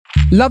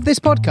Love this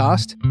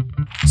podcast?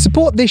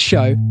 Support this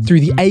show through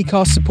the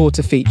Acast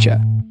supporter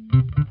feature.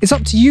 It's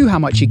up to you how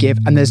much you give,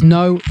 and there's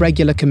no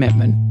regular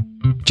commitment.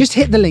 Just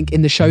hit the link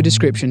in the show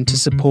description to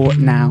support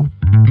now.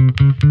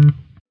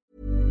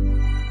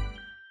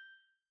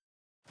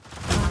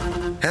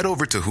 Head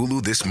over to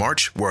Hulu this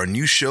March, where our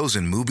new shows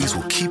and movies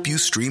will keep you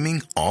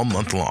streaming all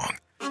month long.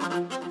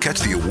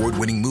 Catch the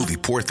award-winning movie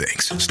Poor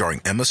Things,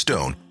 starring Emma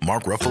Stone,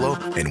 Mark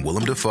Ruffalo, and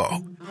Willem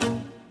Dafoe.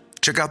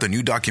 Check out the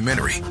new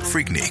documentary,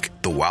 Freaknik,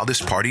 The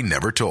Wildest Party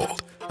Never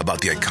Told,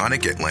 about the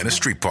iconic Atlanta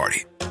Street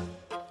Party.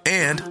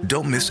 And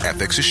don't miss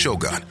FX's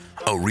Shogun,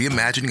 a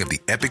reimagining of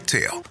the epic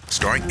tale,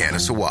 starring Anna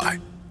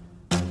Sawai.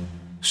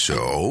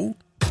 So,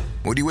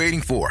 what are you waiting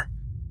for?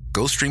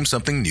 Go stream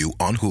something new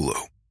on Hulu.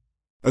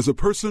 As a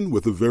person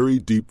with a very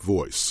deep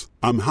voice,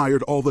 I'm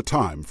hired all the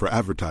time for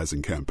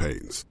advertising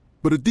campaigns.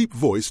 But a deep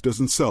voice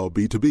doesn't sell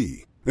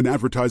B2B, and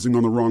advertising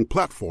on the wrong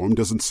platform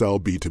doesn't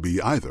sell B2B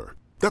either.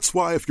 That's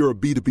why if you're a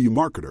B2B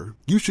marketer,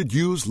 you should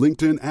use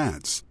LinkedIn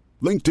ads.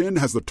 LinkedIn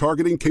has the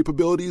targeting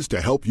capabilities to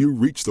help you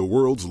reach the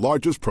world's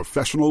largest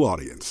professional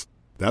audience.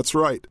 That's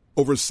right,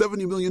 over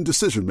 70 million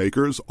decision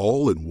makers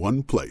all in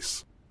one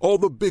place. All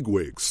the big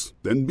wigs,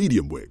 then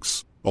medium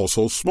wigs,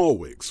 also small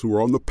wigs who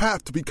are on the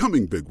path to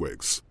becoming big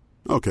wigs.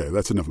 Okay,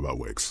 that's enough about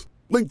wigs.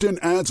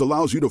 LinkedIn ads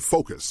allows you to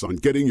focus on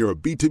getting your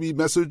B2B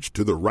message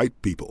to the right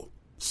people.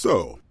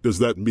 So, does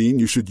that mean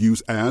you should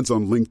use ads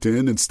on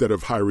LinkedIn instead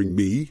of hiring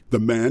me, the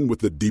man with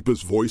the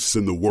deepest voice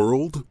in the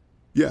world?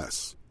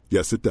 Yes.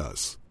 Yes, it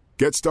does.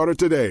 Get started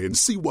today and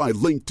see why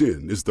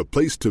LinkedIn is the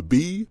place to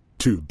be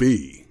to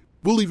be.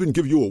 We'll even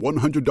give you a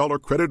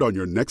 $100 credit on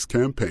your next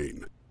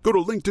campaign. Go to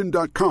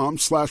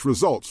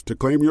linkedin.com/results to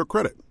claim your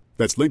credit.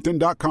 That's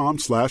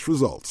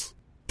linkedin.com/results.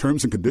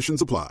 Terms and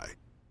conditions apply.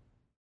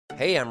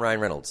 Hey, I'm Ryan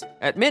Reynolds.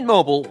 At Mint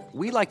Mobile,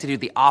 we like to do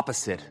the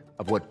opposite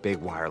of what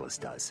Big Wireless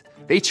does.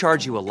 They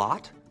charge you a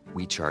lot,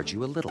 we charge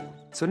you a little.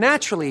 So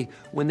naturally,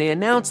 when they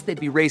announced they'd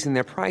be raising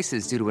their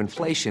prices due to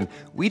inflation,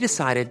 we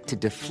decided to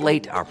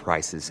deflate our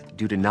prices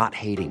due to not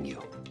hating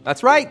you.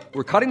 That's right.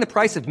 We're cutting the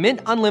price of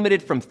Mint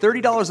Unlimited from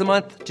 $30 a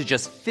month to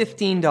just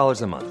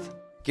 $15 a month.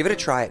 Give it a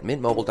try at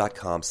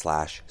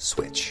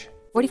mintmobile.com/switch.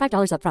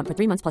 $45 up front for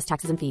 3 months plus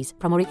taxes and fees.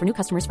 Promo rate for new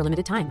customers for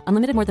limited time.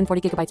 Unlimited more than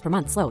 40 gigabytes per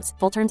month. Slows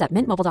full terms at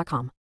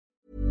mintmobile.com.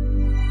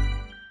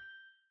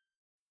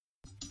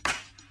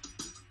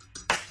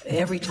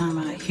 Every time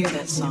I hear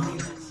that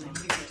song,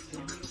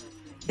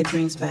 it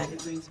brings back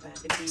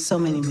so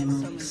many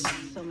memories.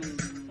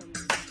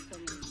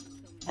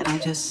 And I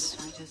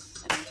just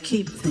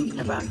keep thinking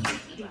about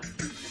you.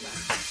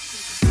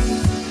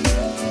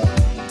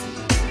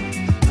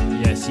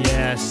 Yes,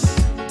 yes.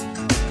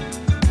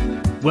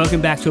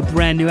 Welcome back to a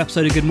brand new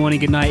episode of Good Morning,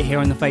 Goodnight here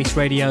on The Face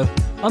Radio.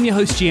 I'm your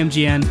host,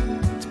 GMGN.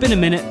 It's been a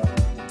minute.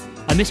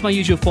 I missed my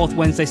usual fourth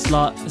Wednesday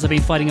slot as I've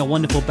been fighting a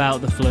wonderful bout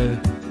of the flu.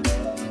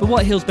 But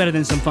what heals better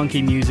than some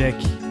funky music?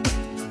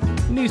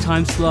 New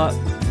time slot,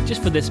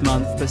 just for this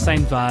month, but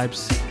same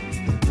vibes.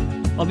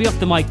 I'll be off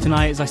the mic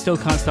tonight as I still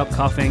can't stop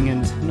coughing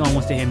and no one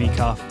wants to hear me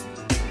cough.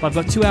 But I've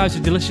got 2 hours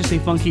of deliciously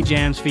funky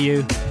jams for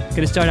you.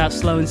 Gonna start out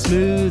slow and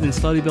smooth and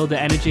slowly build the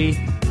energy.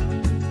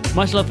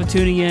 Much love for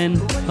tuning in.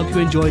 Hope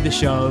you enjoyed the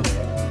show.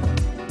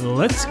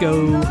 Let's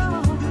go.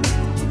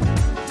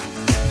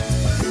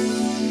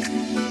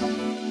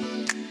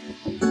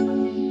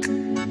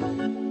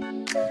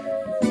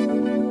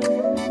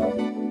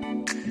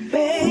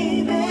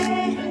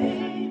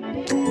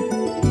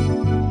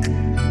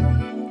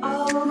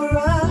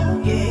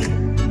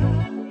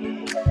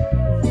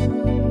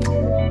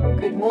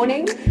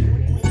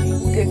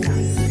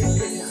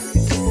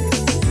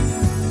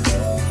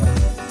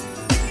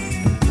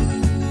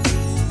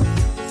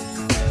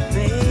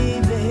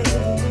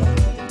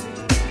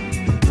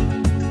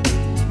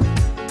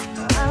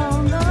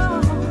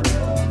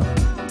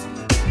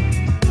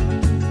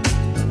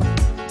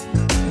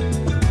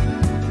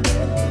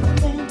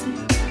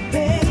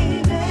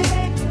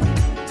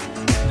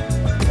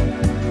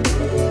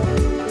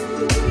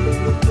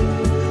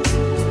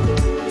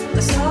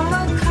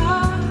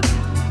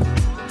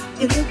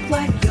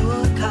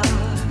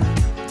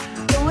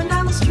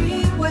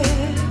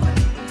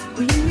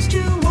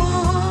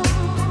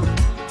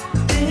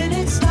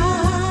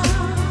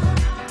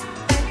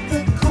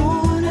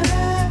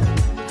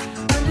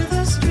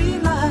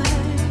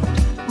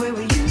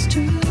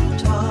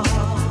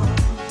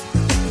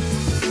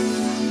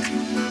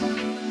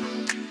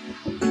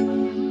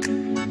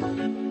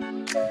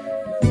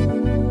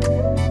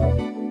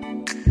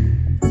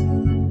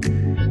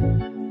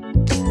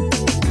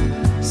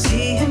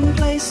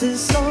 Is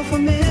so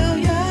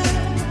familiar,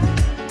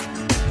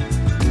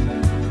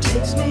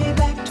 takes me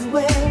back to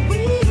where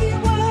we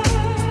were.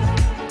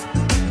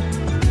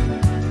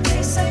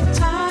 They say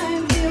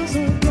time heals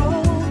a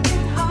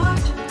broken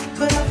heart,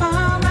 but I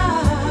found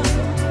out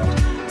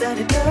that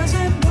it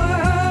doesn't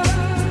work.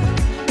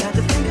 Got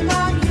to think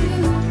about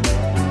you,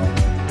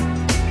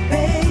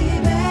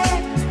 baby.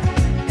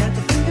 Got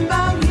to think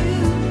about you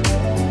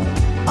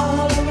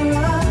all over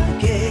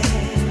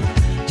again.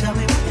 Tell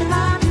me what can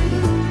I do?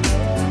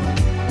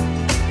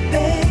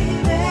 Baby,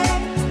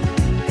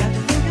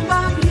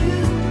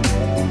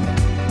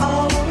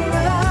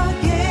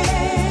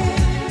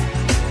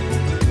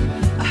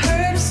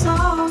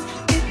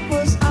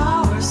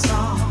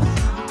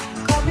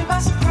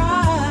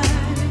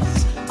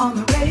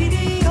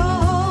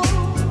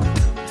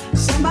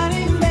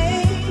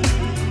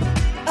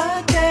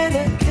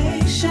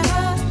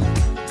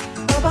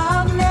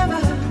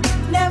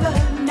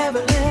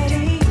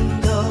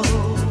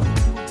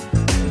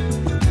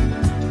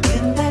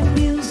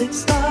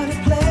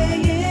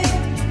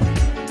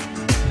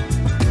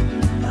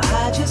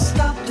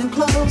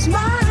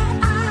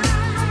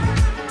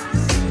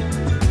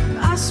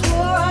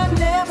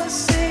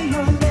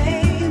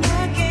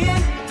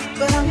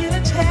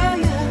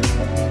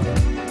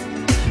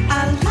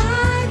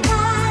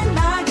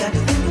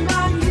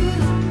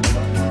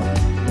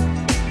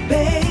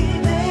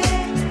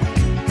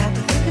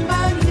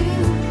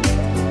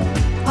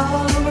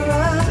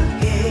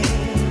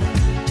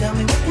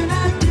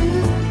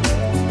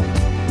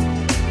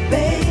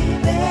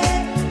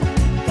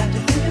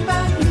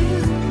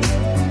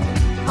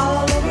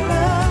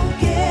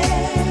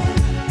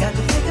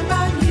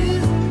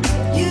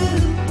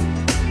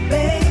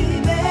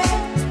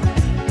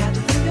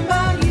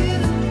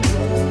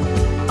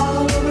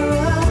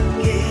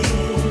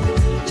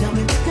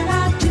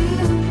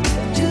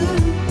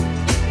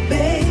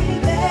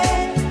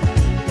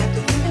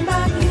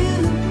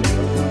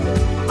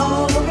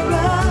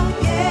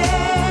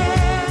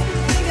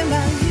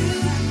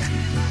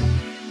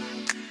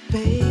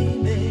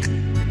 baby.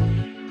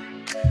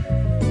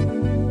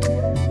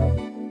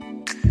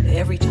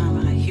 Every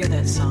time I hear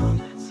that song,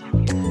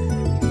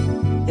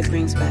 it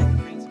brings back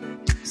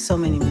so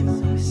many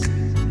memories.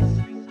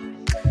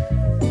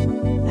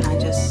 And I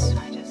just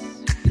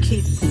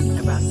keep thinking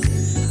about you.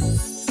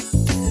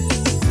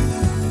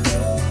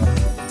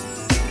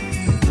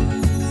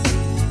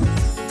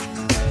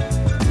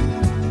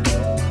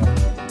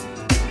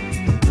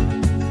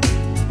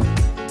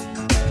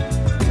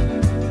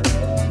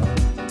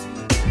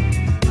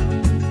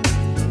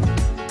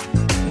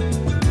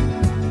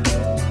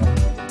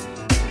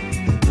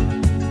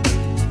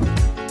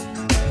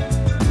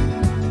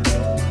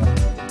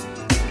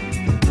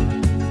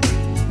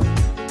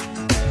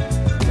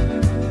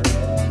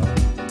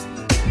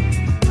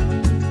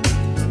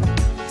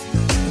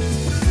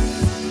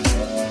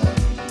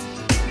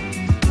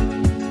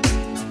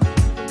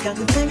 Got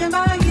to thinking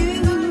about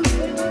you,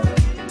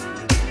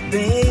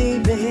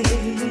 baby.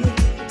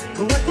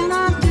 What can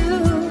I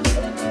do?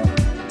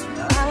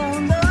 I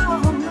don't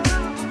know.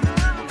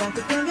 Got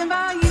to thinking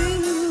about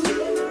you.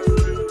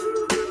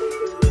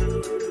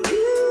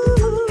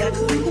 Got to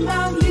thinking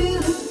about you,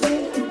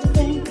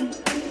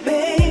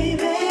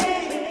 baby.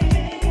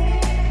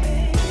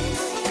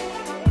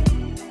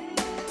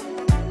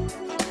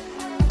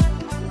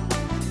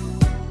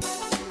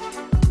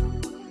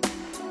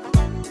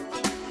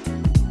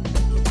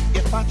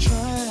 If I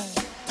tried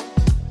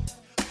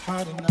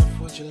hard enough,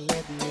 would you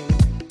let me?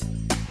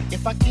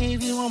 If I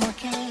gave you all my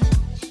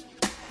cash,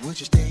 would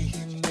you stay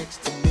here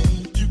next to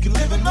me? You can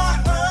live in my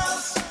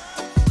house,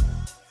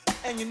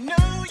 and you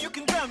know you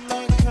can drive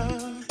my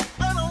car.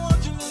 I don't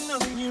want you to know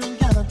you ain't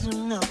gotta do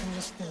nothing.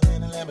 Just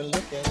stand and let me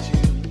look at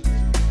you.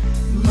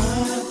 My,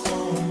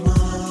 oh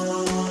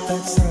my,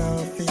 that's how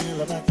I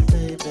feel about you,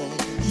 baby.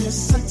 You're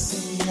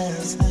sexy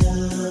as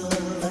hell.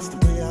 That's the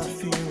way I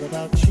feel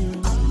about you.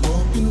 I'm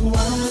walking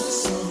wide,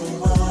 so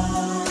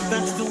wide.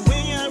 That's the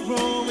way I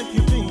roll with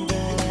you, baby.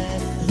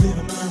 Live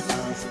in my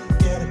house,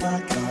 get in my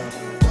car.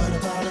 What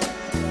about it?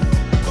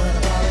 What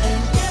about it?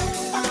 And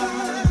if I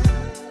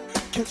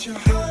catch your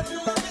heart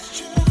and love is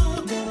true,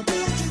 I'm gonna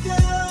bed you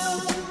down,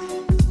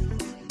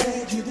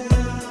 bed you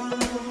down.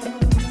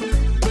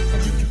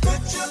 You can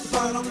bet your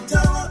bottom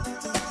dollar,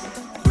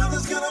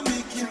 brother's gonna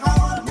make you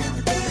holler.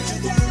 Bed you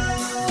down,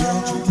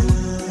 bed you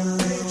down,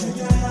 bed you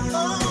down. Oh,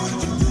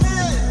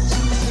 yes.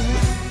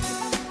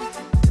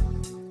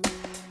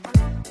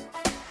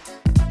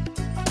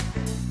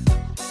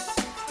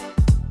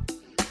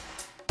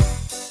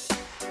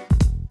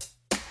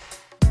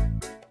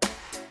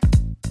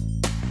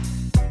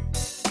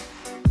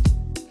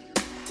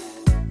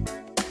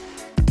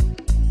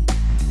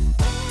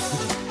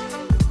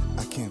 I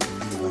can't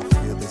believe I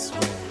feel this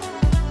way.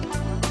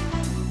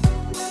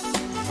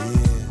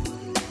 Yeah,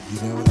 you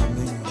know what I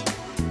mean.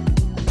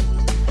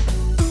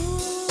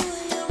 Ooh,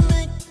 you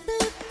make me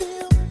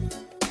feel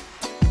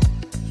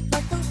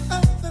like no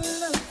other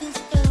love has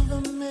ever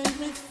made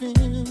me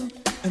feel,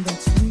 and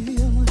that's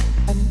real.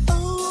 And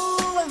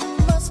oh, I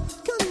must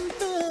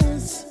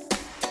confess,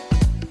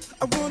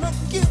 I wanna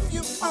give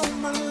you all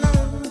my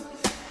love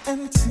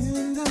and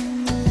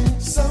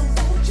tenderness. So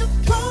won't you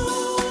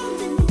call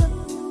me up?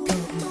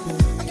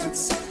 I got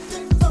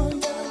something for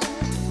you,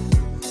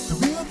 the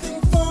real thing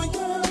for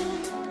you.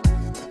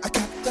 I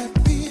got that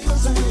feeling.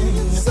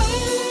 Say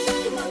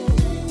my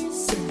name,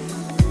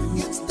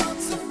 it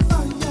starts a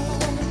fire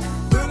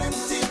burning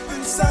deep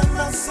inside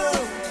my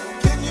soul.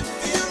 Can you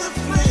feel the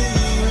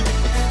flame?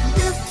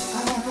 If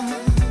I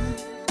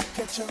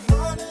catch your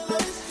heart and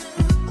love is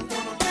true, I'm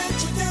gonna bed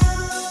you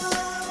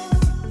down,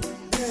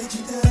 bed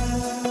you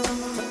down.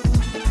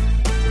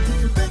 You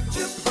can bet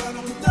your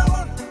bottom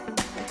dollar,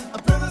 a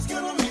brother's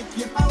gonna make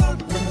you holler.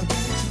 Gonna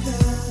bed you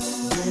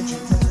down, bed you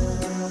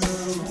down,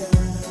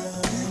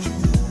 bed you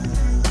down.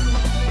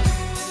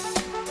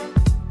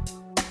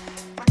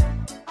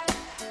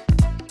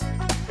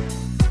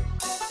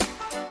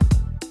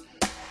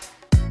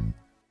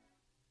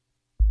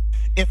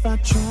 If I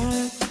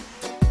try,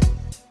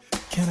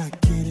 can I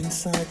get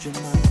inside your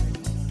mind?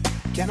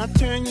 Can I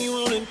turn you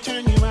on and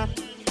turn you out?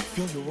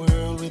 Fill your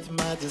world with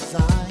my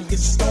design. It's a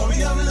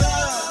story of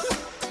love.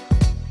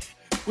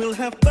 We'll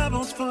have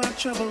bubbles for our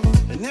trouble,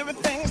 and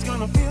everything's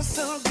gonna feel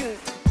so good.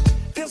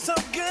 Feel so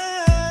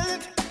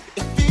good.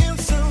 It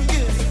feels so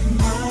good.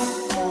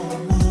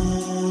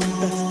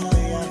 That's the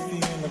way I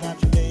feel about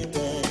you,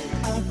 baby.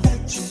 I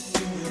bet you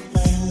do it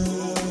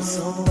well,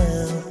 so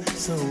well,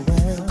 so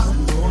well. I'm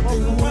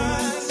walking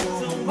wide, so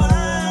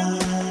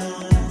wide,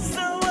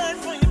 so wide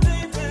for you,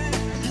 baby.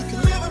 You can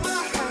live in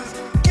my house,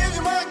 give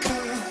you my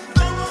car.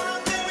 I wanna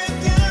be with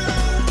you.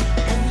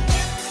 And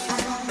if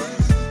I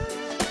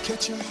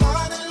catch your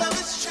heart and love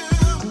is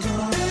true, I'm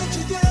gonna bed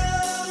you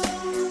down,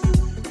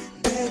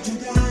 bed you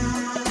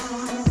down.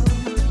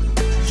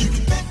 You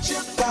can bet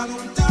your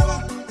bottom dollar,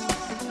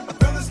 a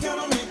brother's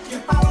gonna make you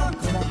holler.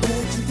 Gonna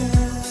bed you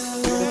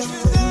down, bed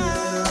you down,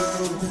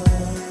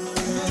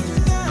 bed you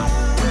down.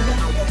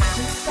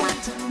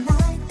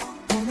 Tonight,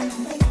 gonna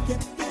make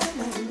it feel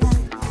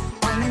alright.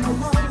 I know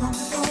I'm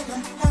gonna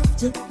have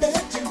to bed.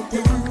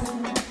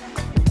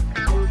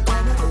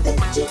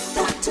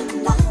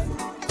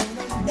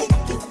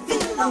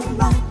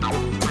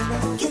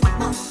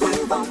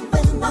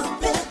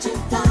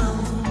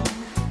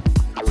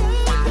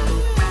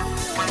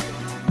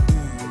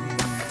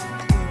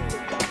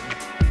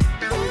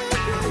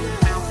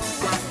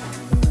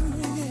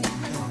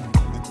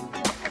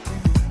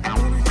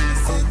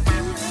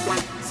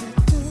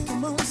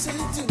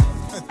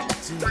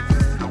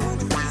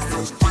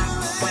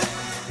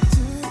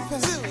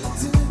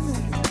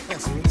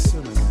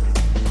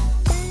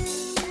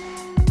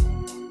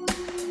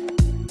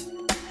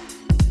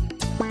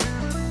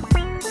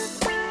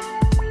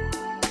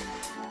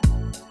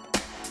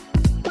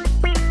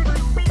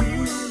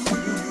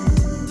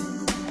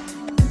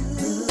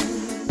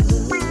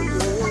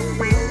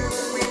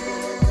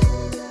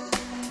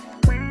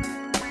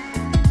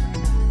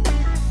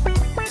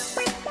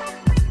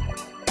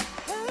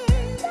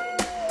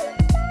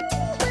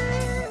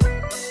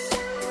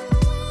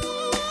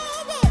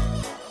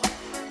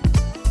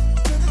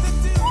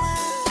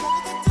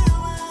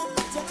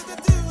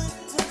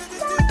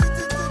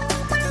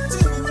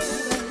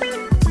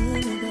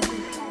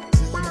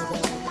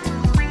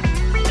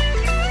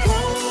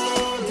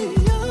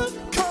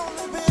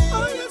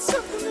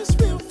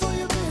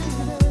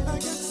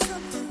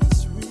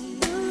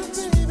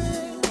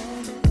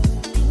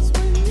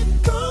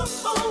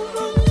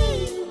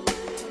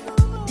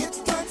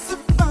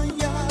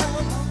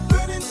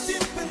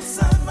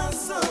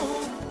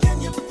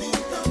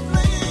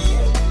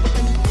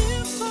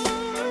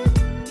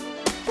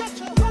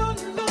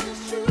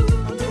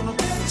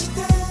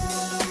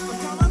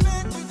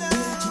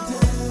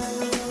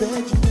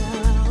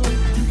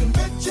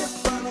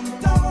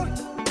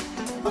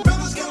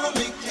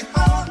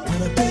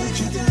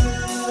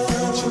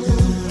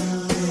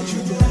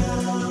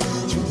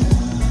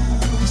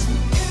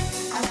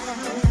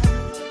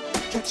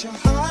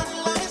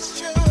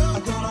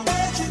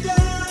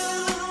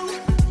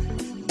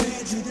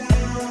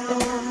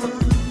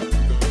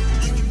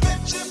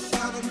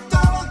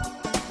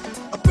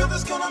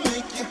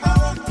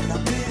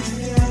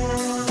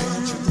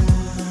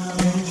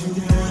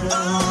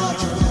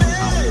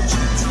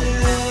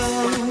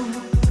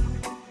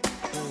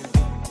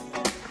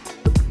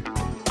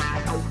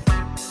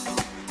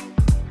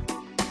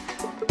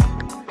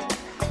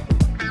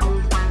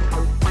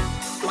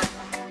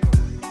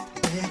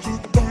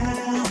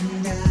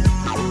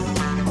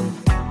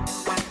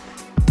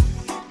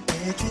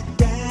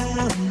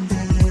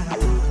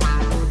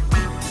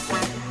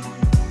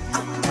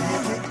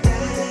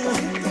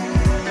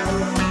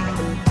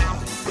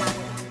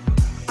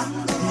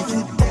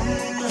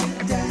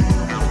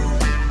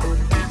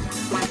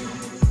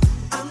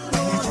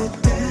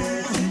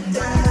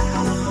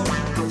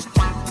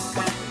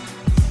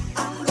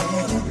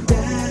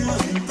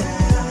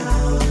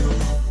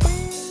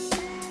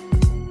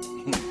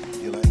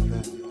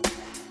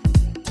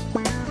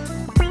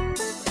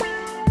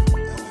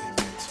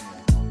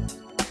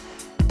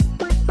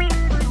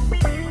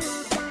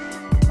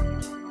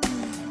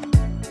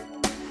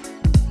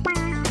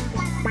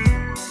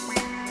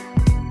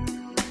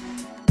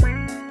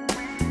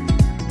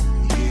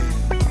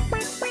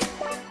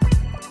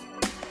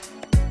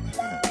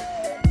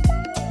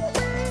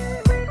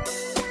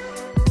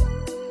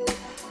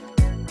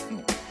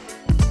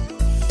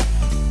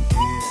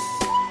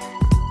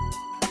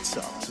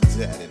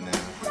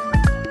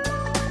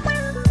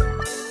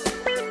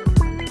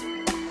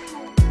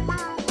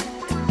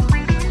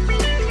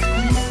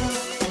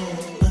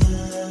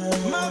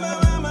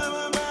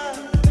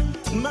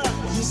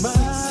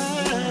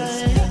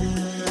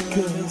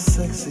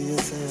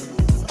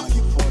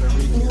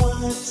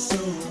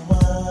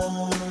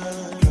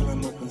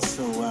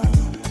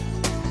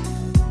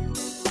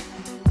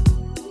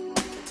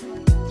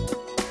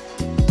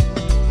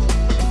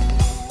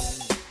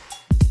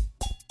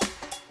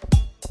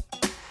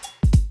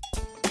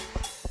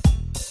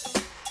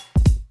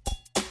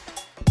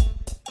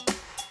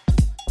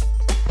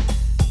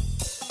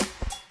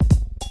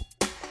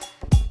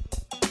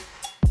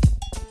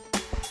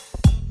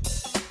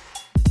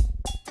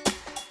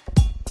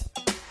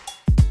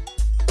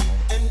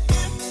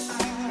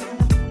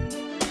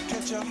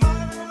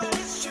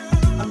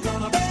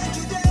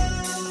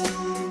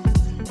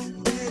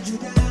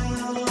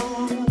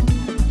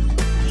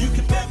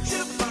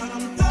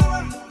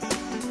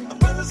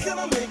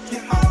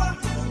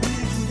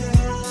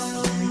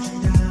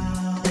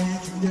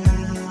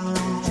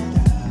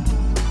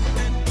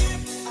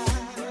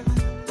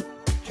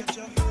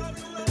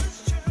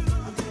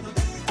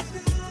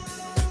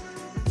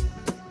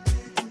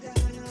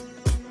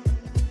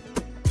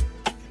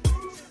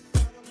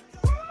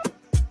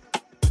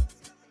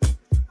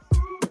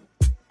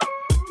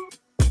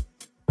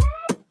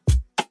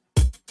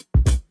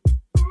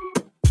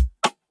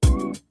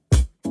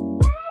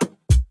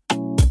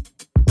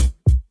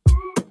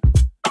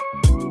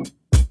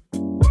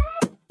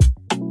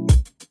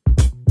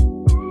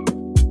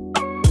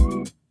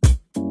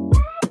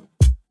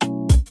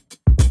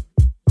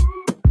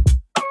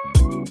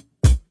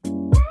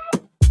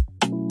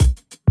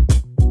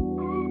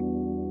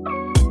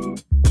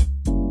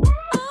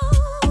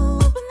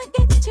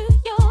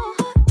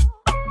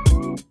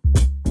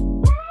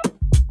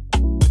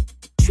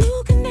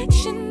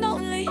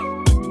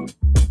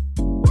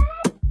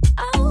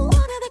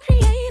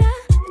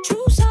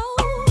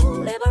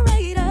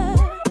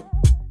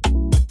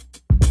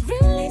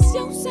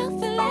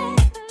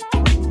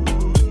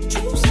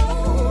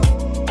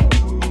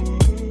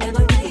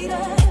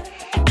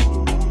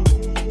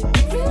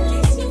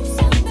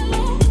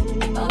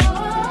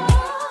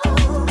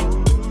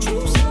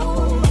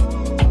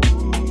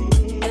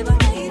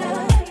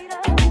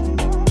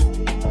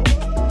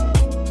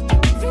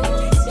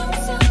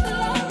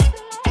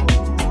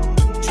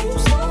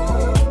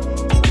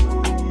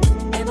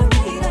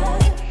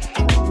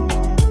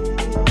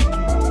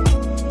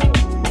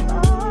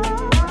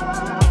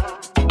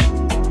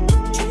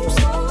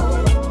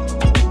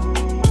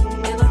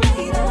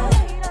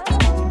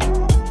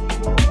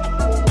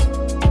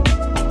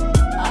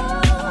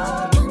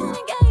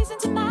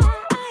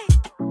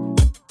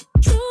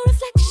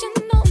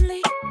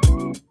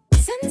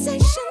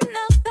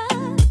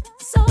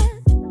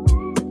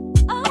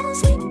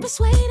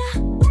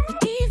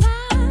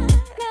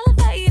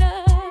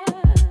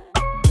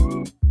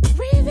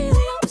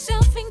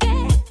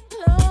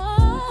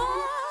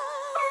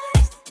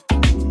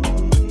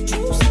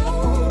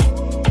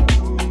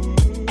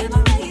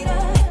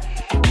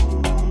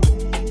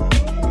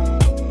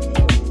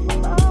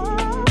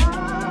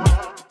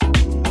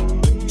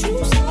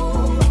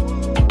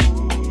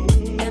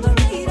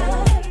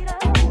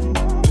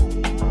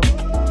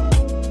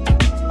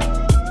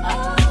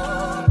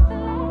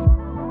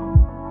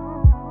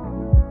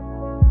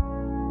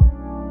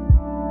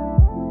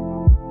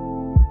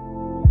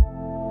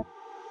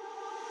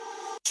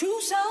 True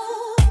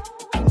soul.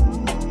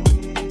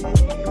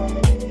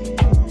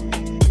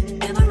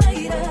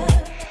 Liberator.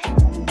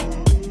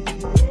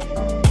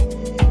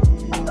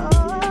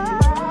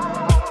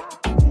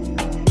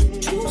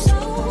 True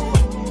soul.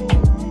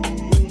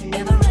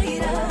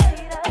 Liberator.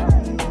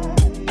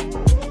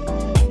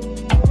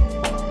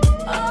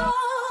 Oh.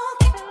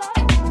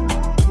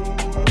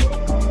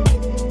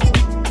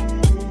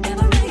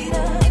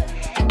 Liberator.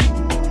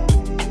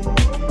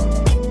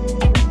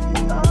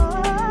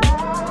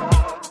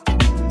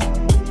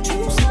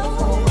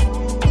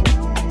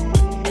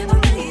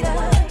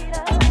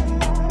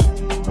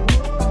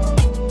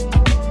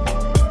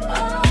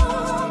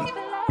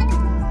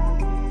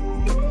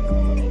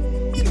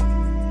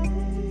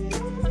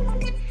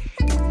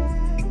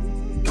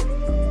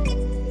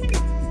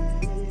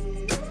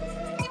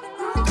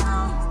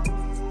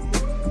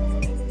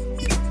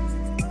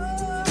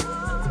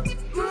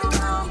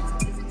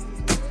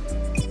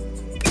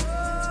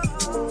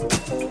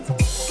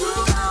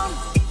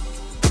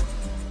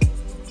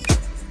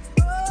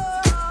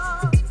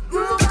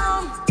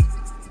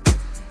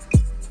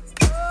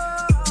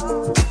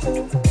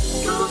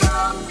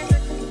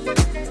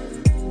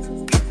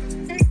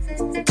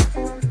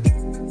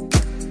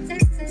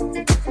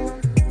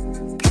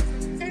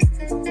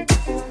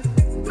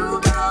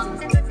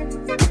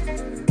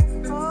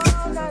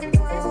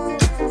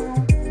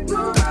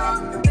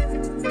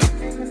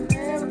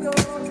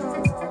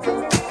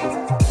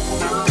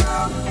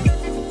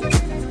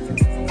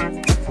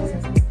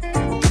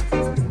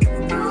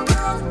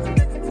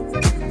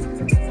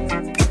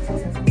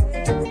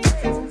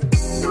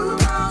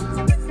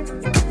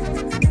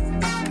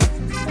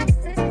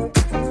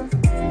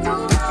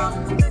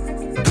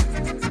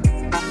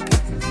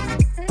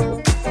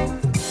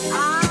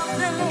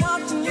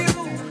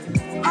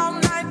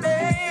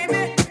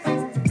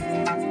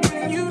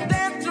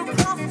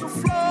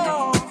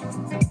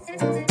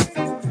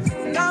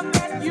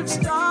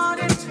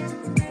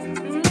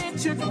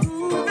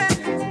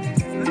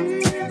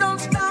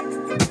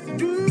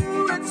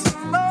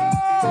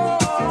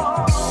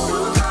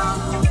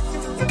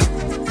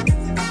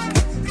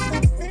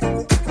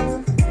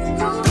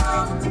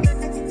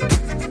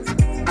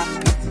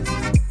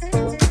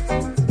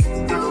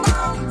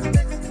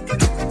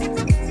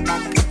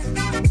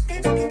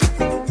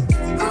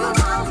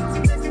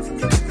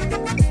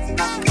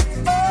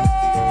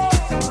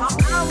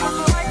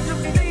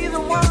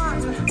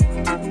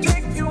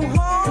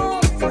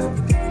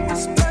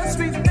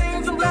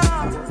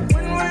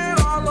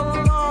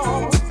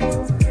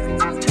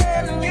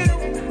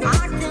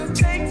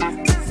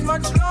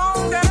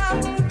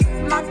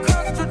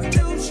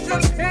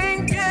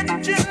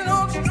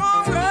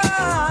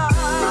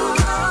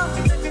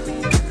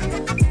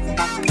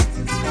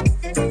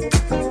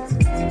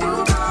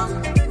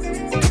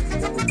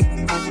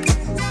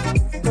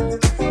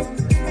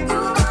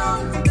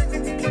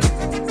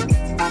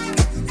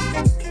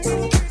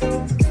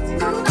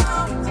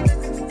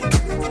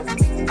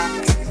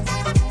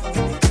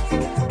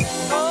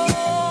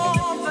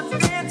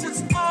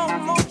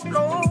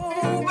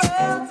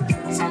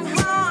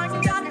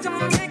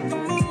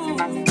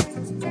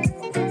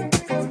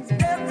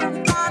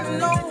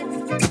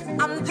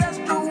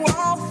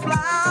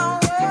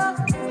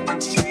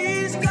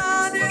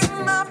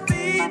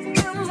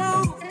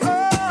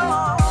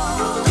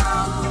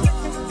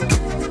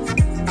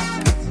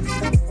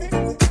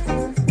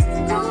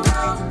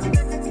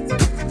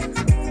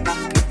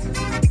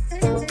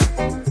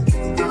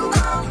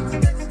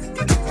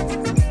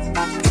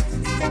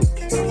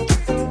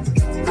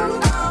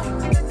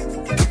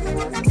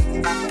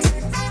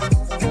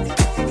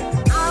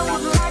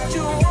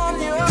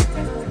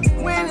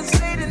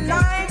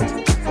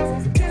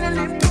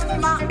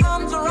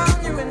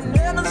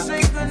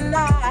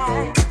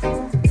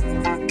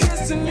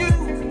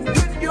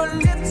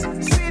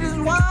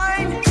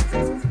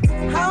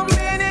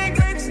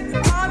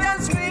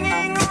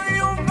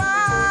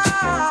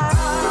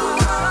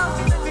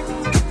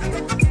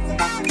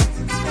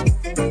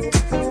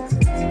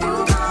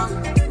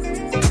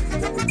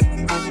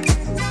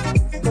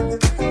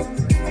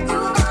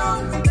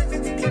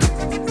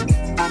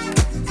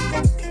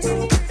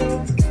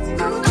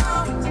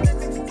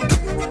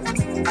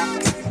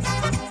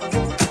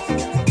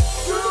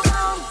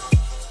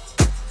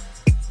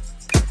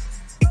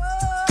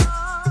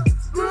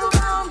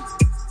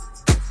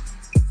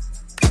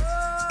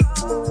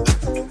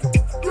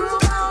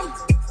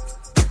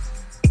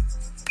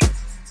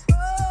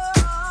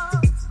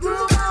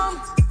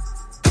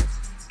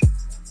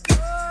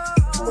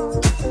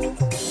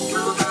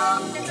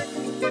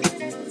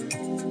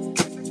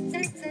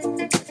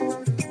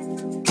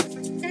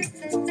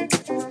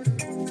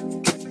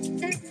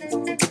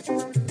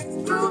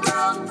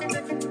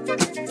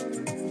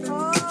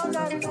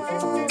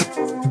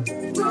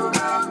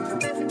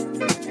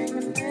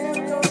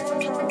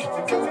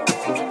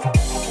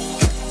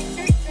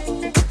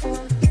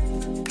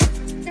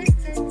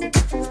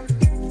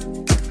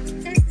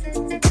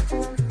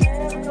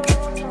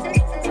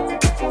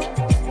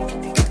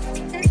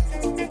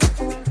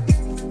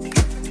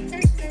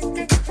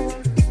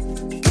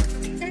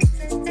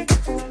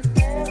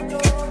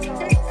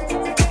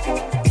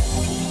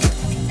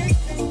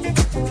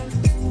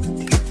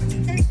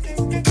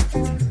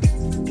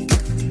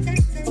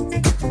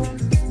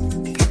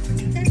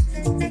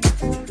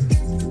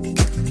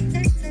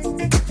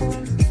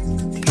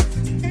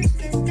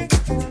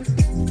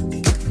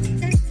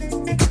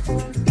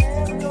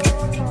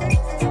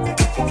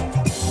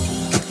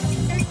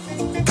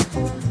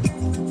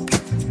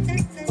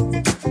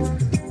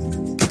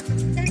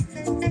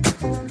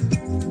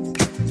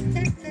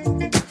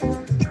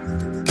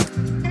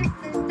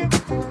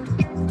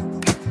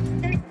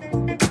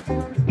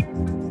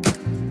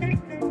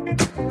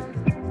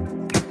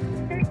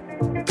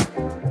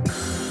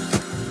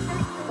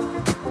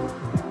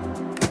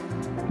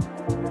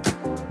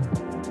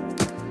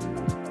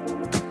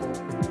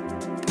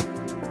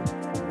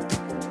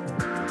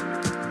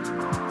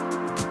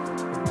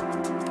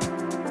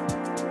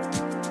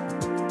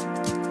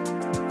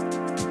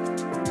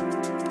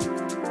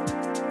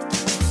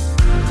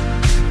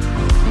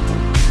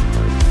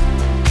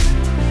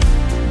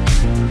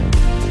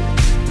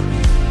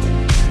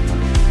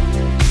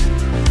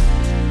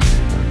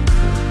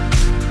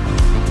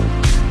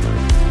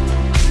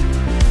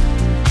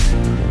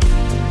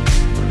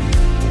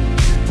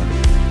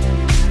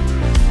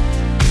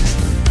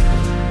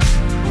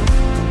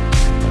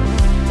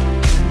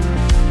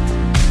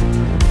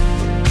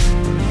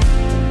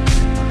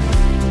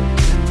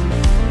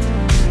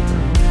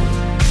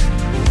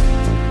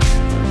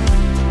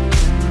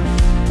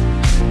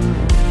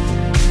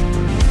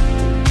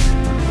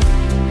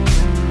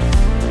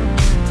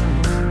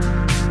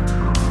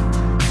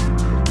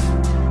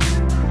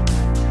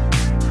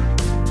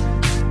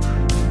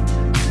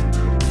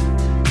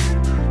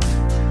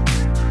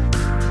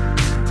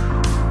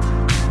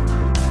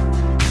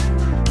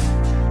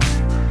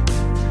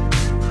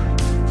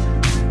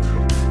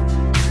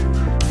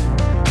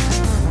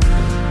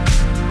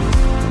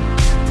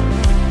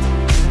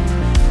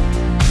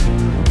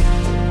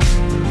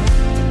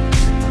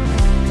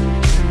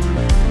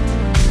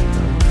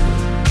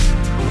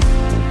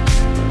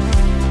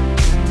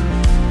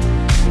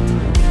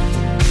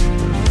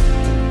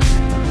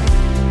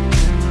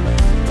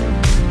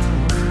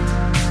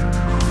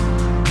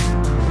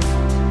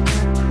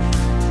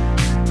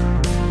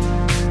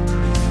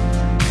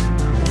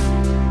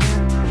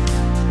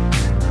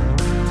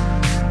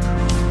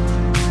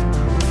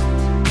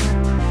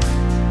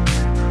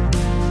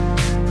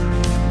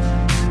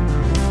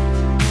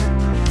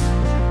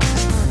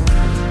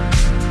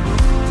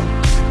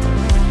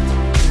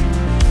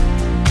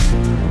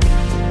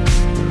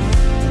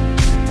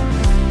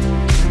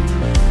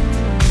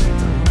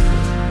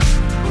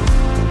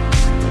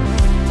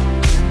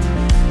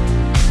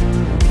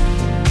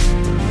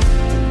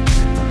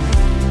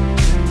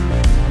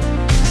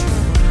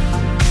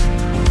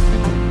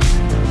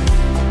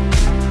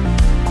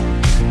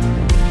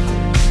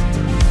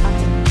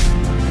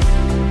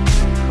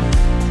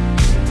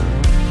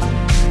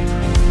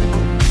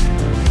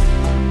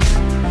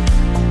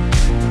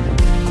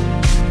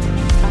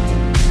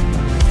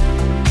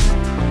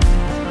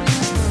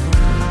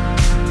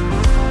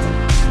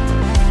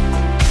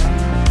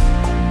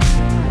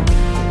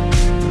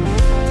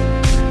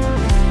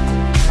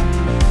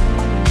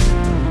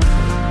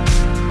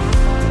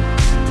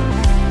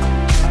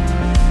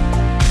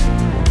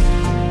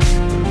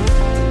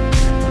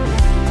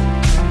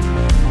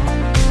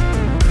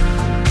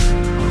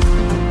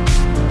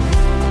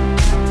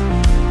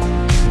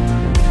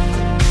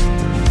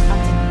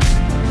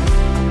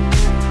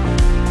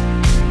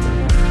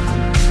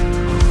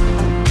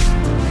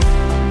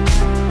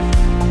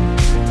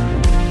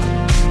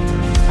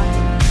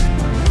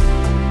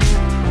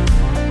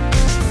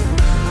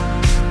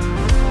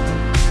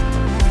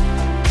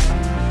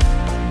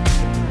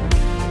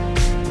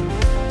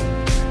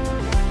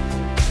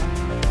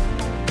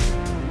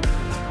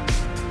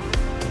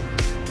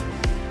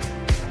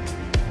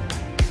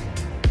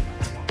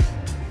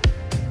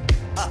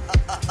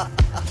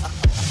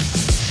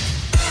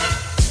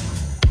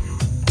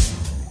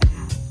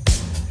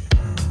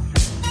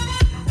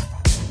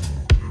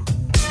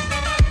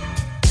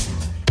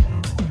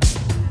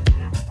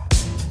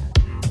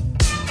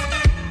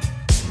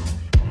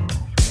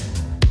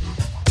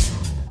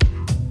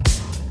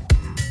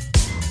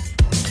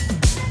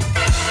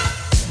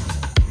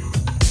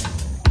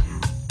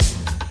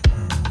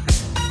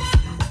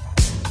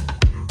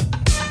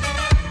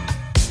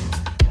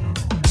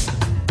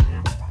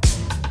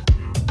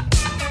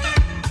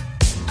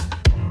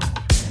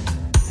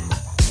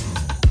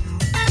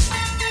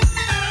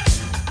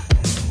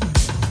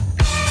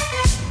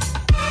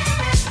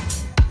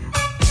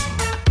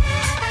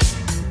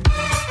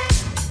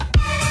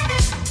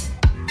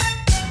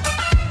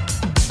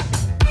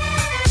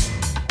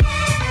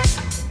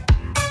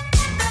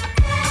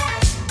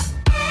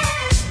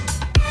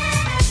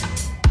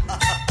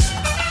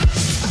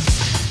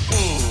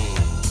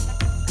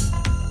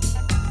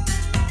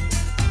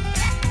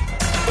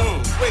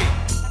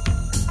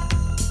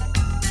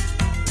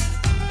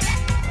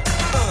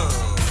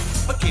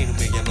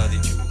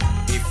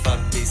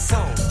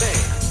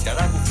 beh,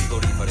 scarà con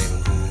frigorifero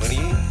non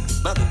comuni,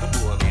 ma tu che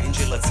buona mi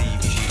rincella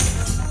zivici.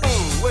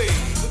 Oh, wey,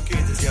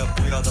 perché ti sei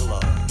appoggiata là?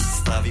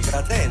 Stavi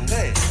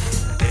cadente,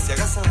 e si è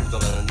cassato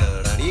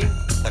l'andarani,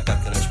 la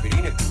cacca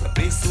un'aspirina e pure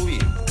presso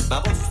io. Ma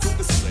posso tu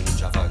che se non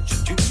ci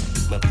faccio giù,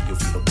 ma piglio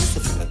filo busto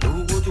fino a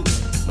dopo tu,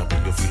 ma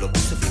piglio filo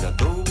busto fino a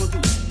dopo tu.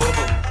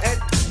 Bobo, e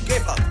tu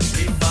che fai?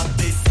 Che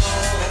fatti so,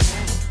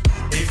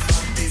 che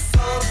fatti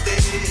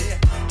soldi,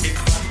 che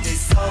fatti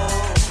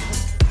so.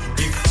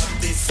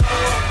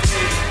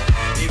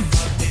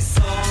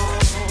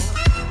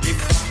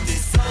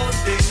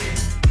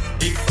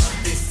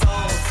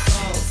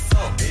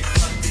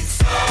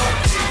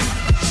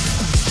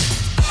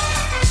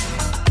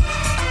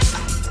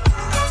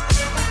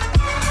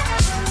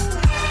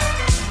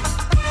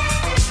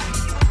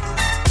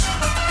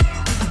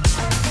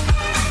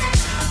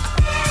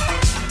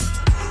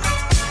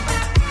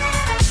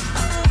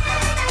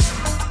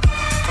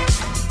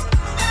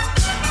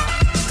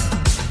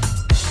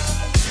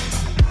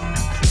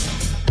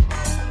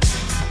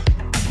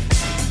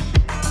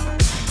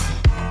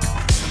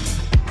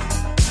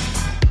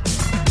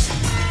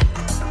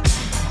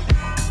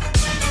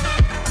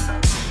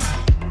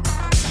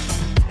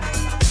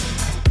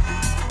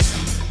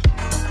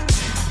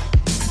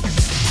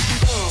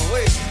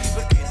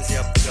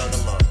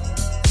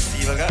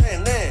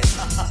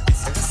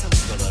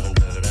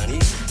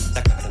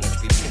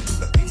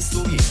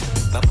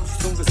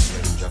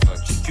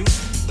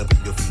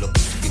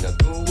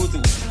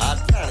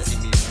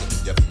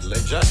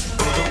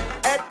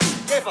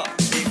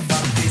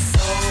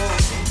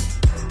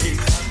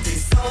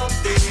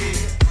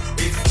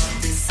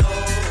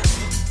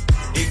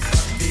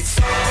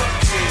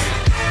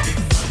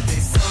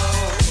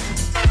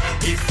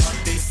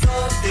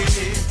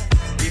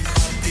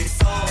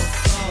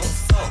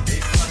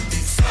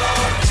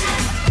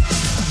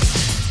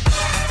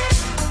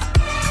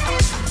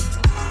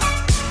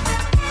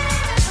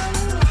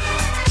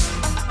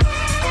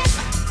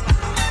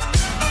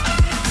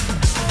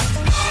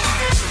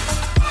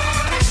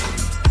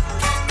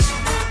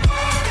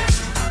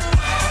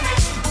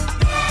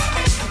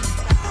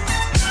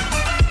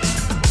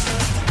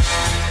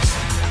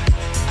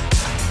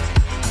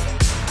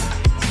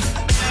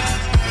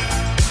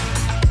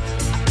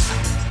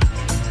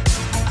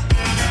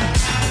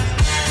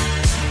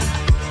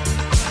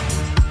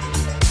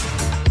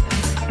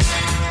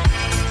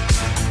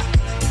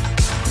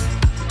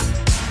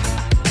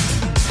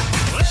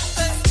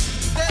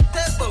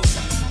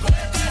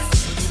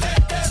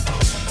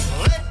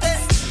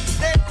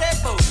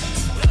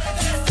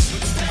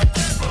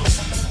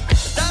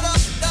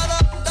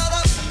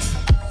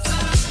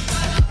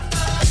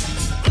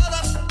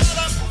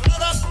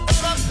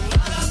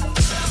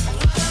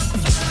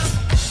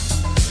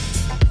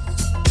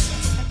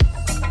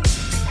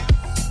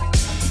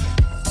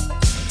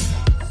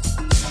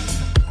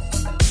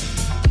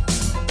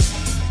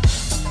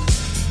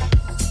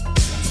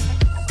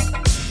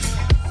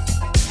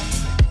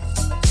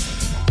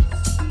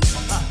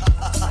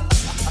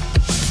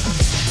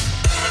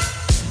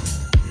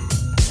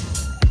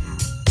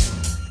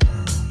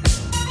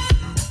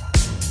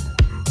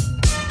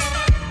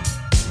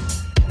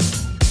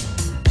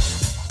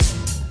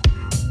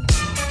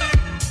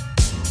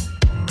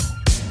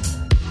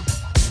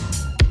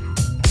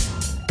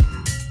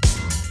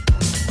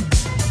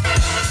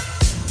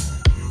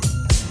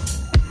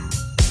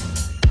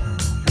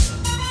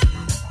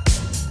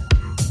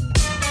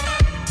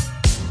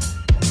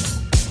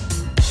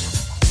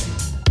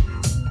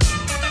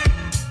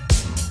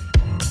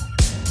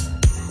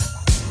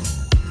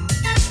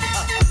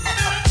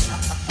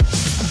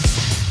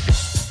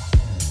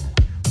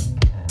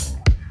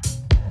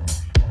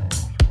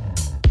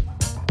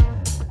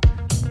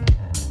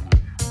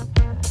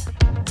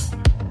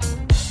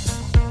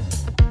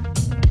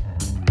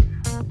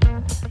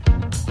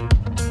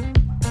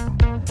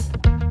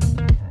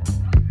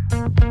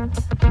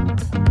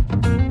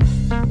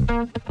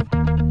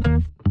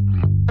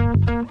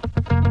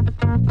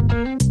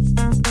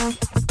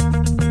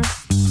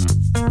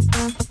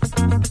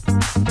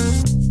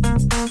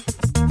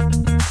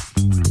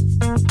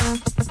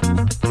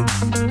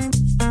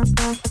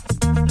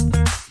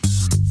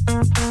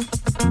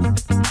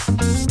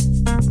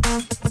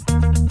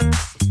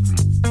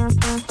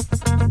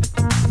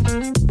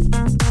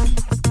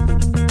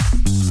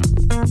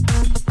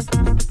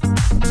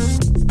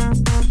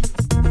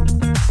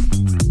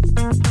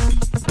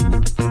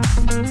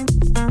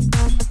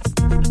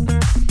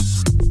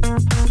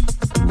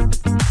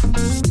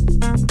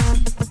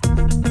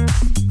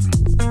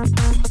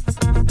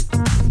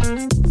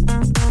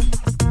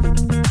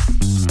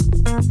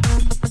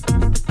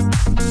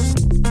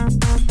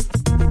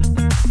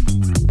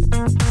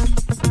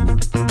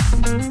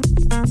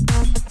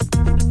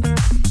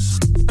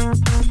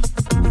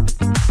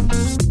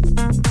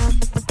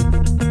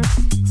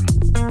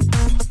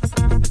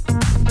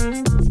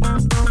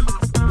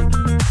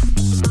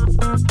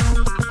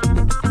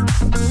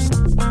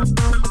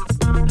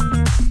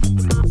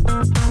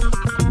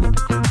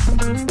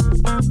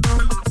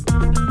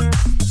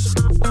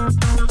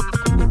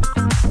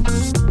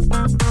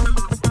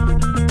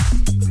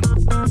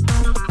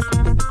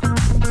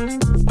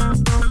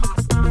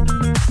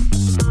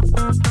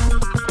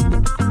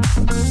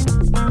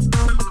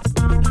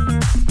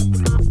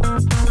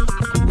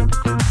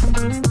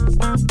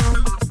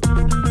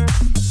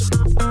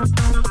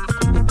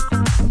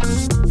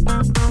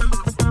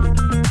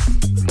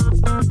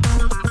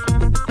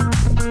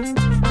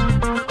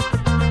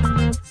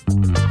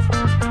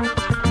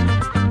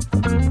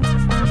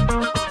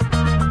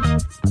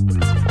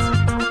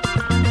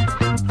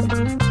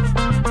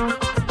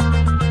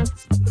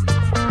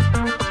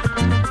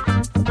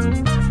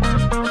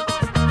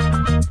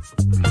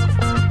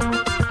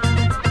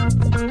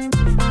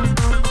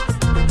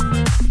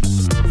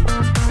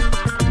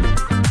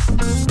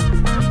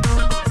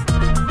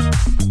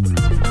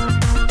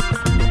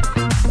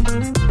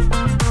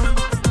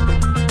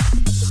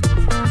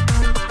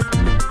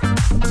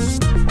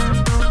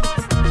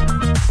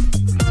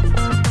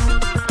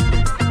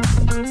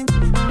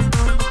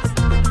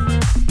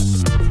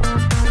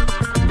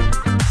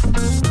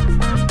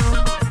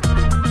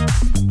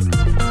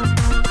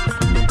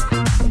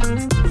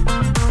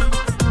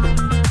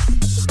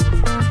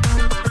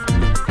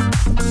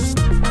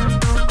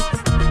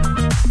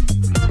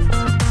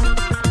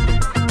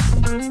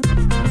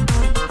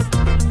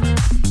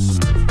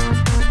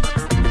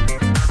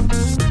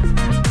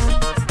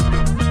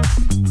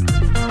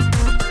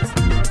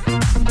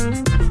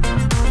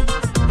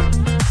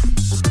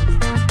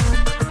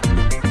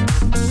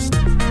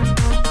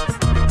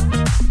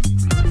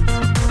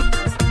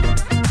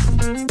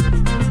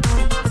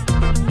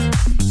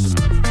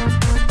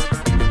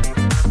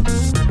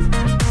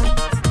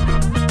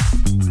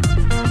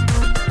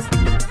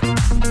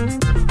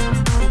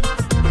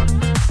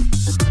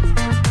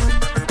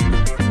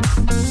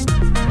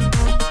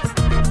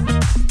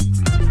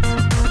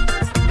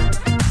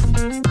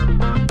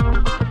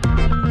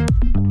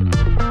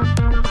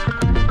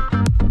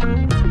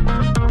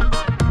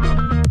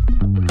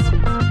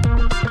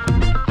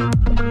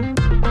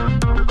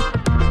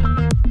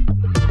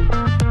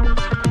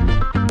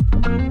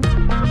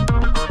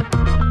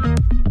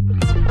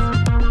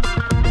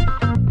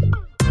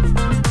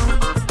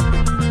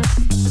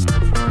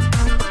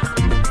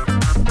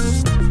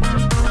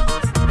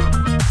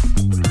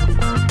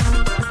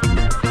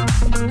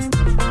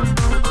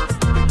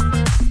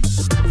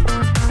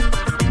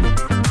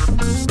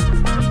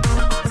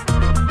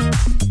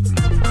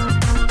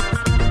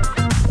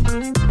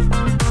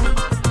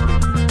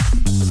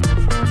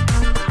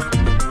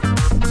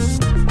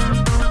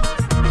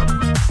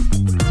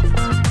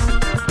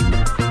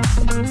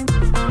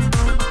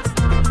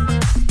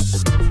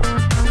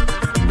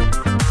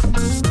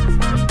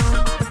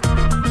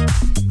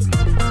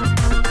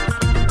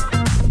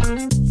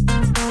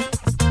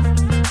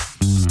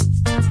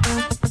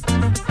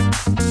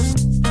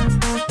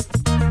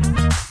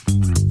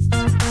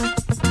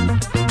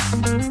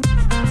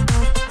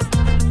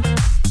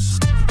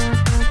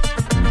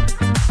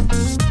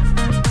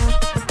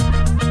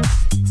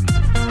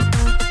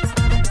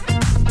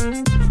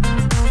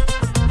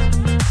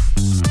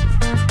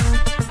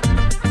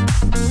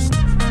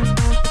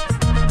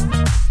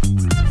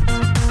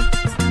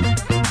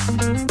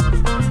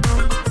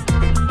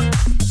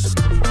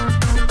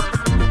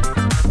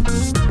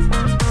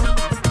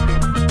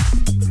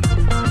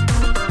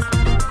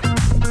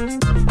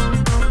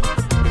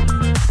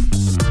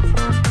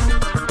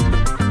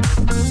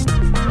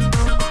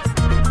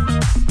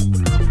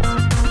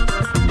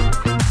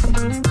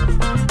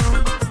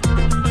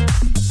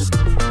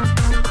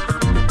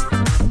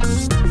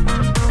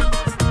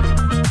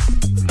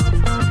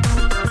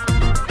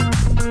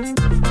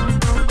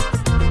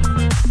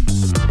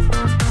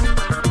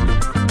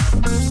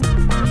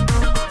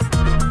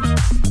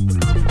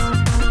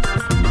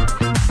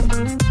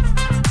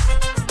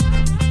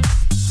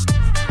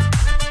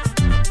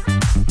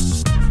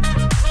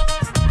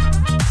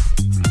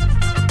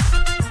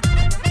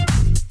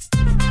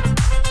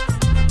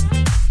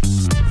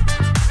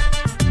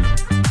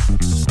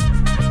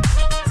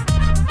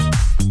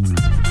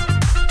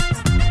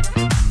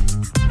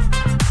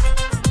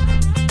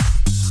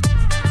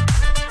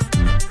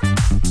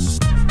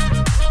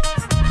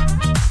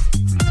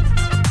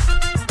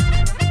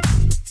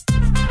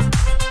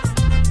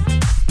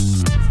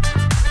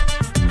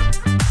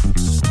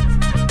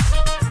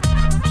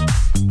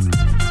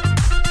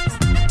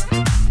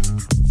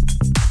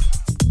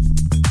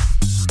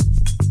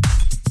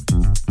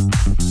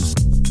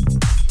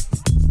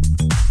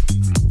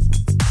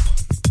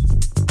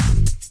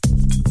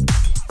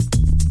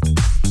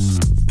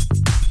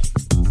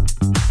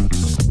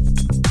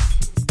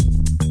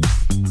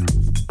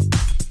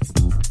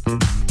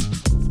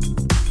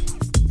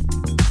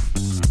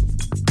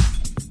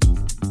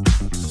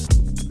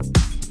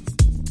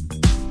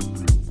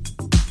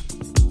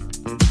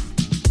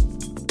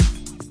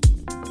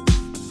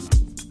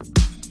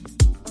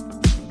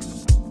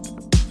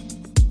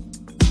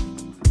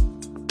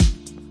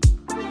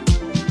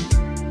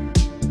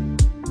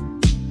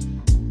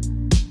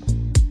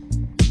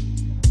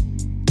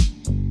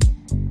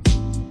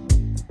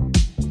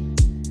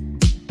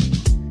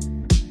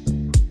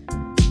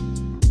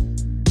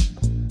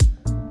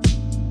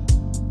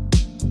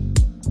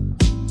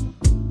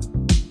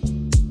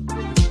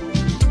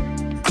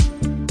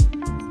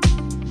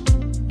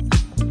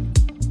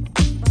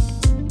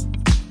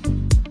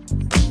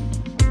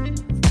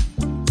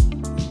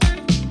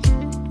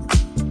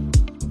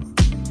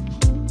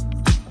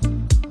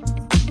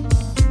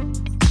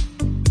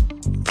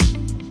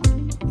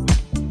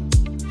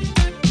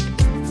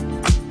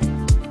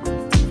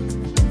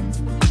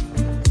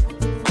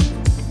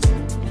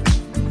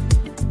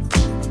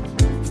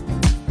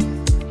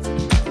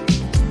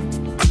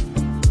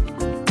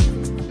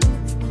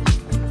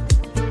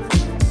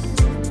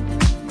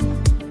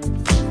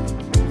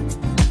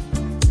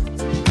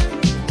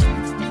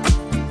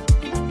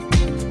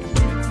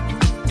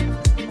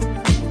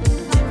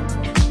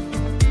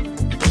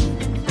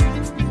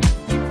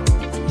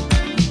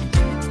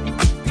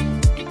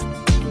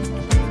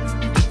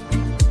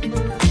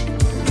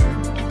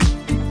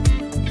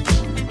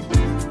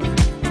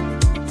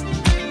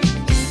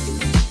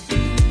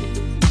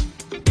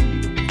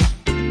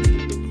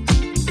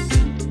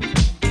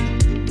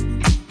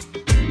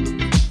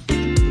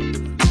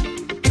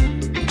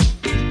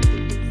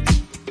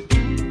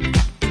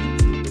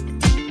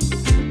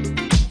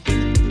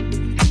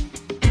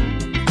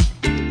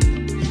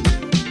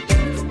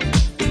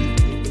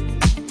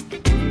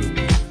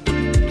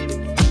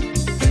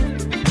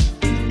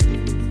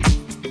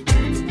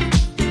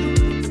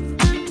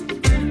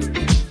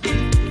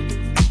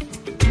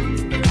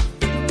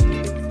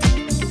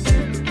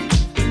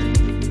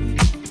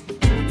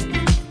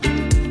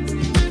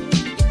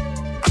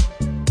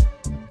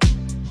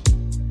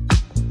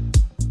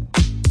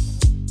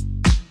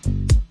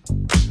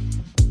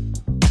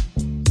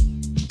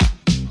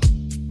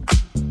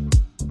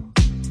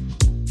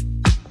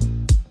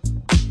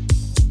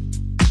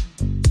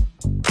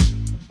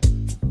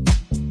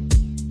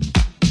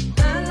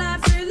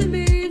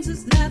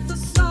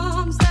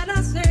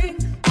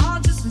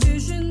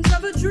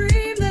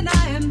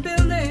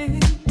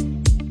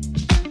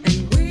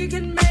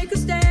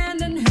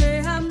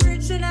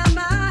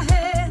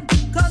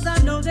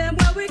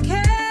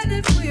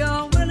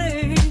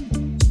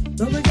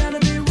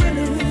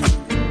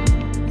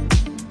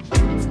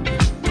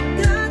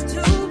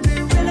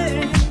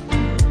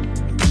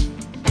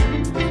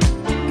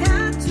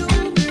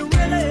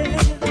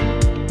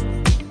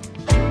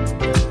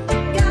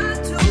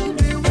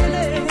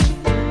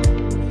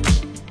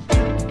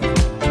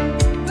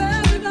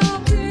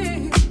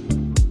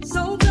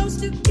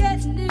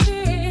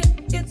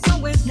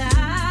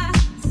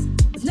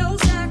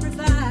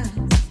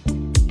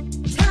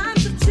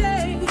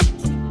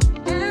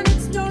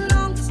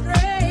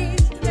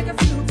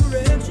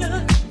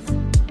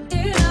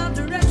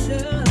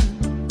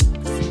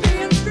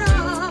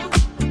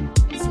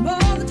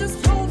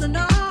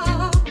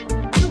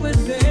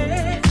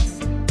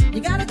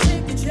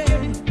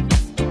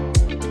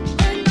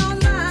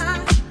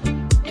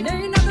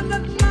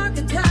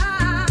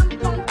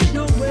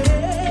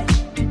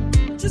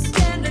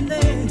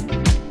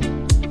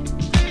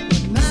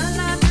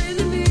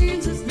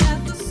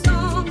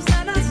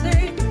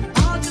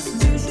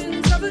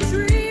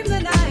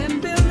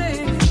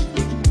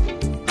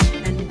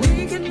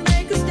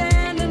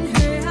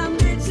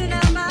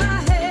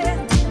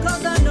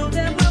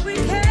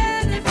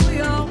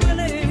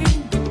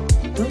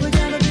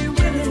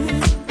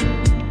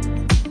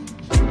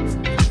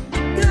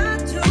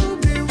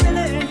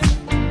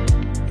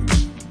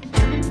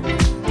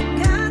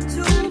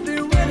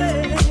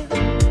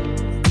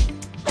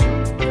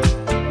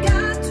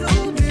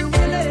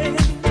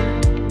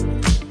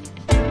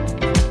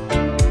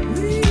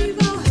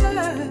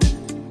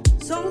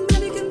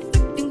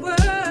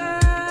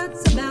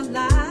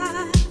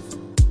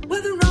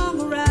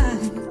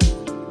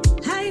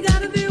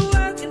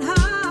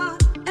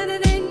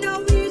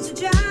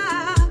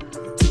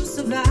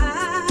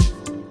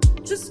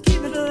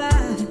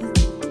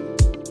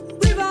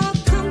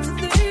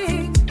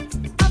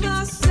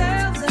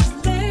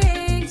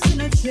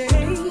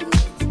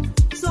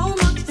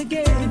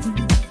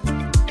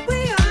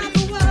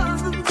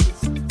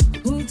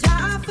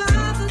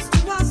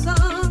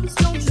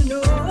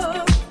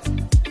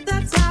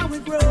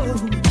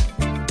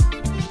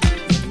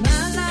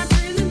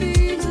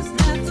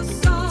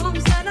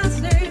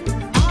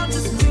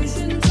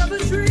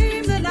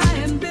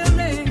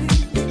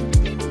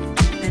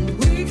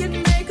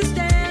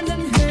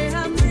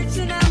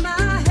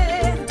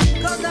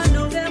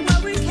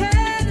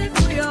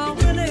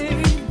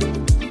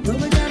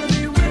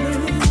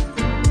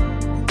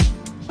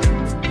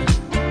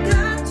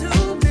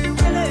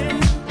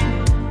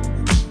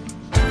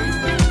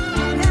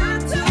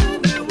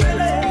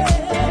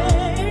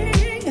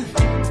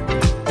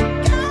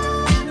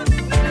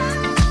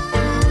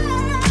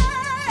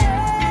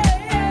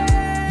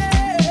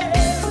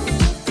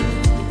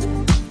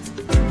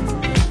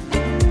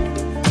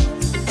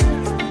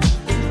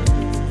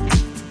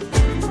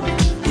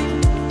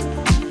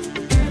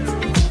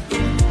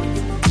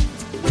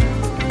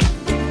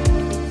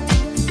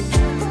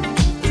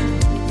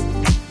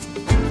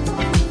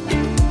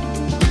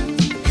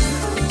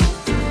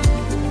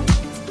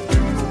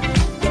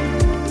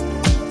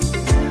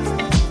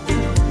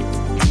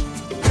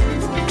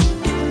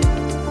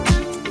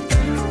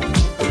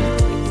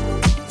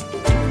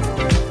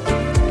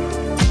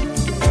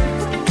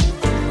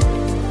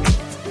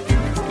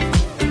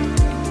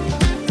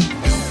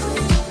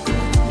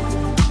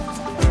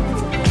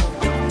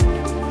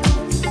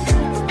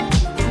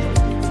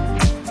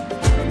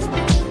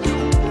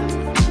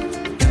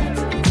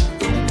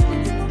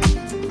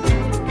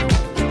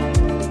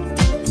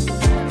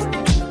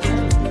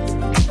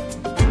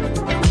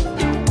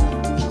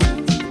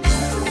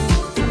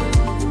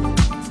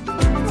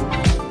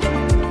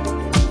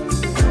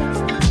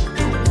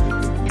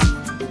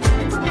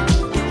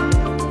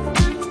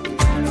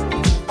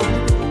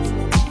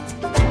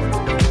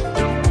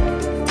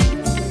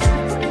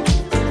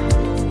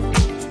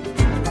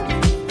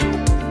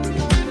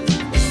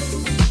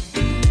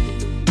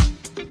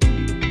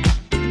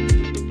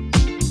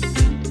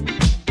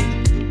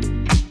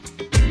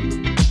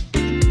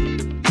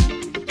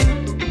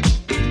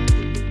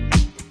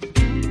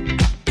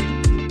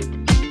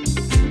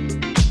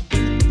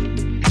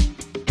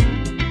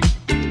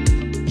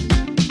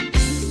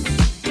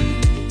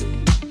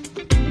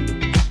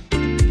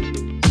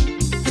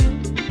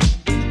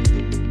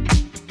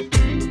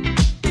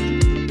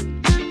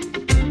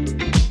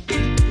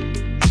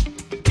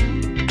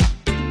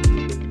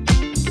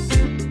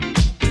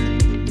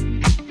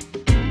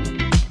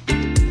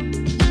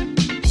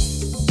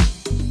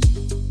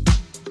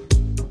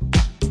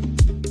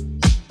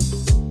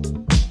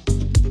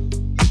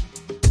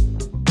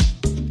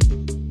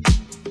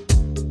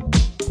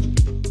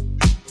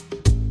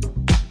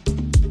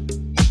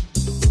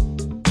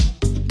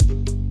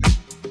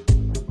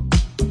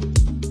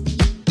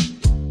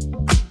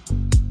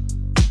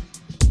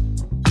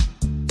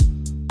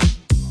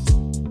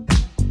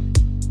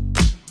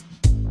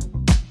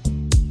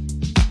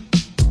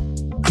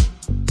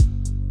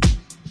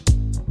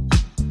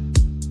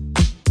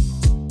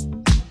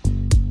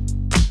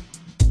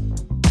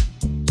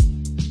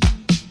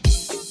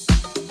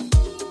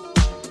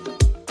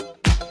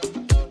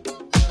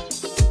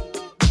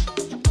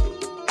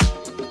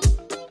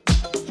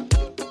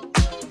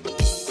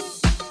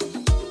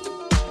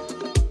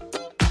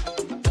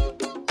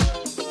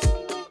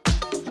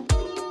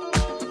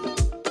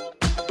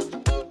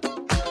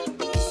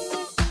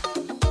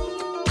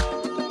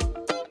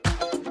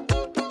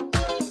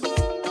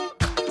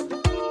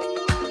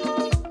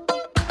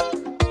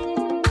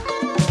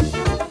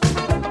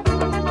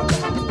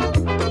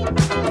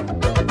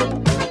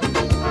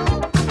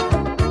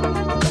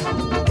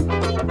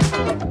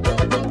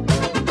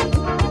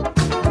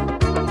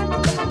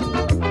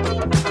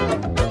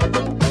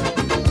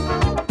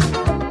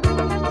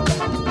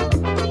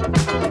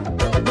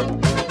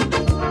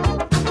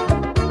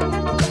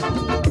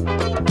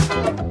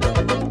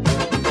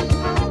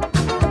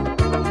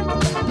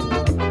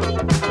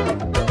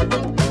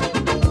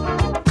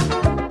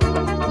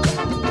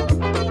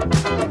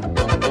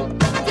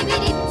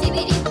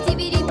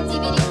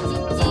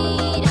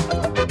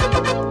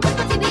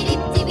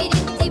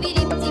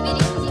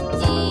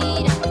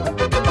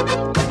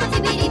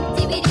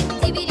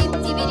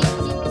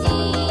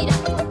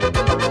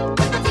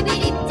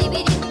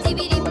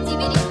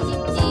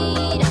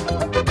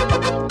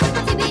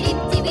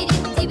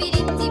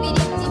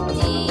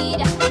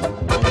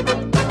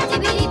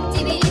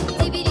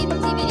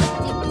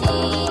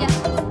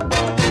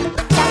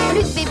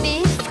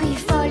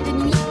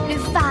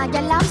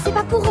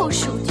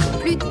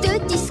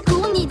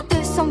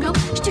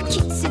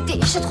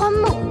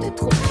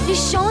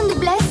 chants nous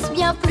blessent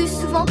bien plus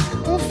souvent.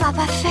 On va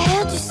pas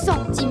faire du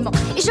sentiment.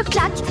 Et je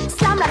claque,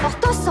 slam la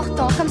porte en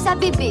sortant. Comme ça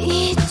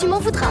bébé, tu m'en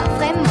voudras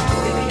vraiment.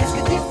 Bébé, est-ce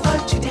que t'es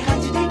folle? Tu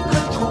dérailles, tu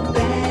décolles, trop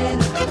belle.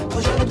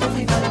 Trop jolie, trop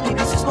frivole.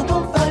 Bébé, suce-moi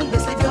ton vol.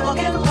 Laisse les vieux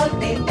rock'n'roll,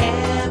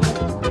 BM.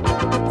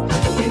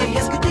 Bébé,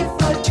 est-ce que t'es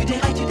folle? Tu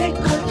dérailles, tu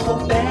décolles, trop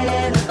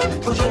belle.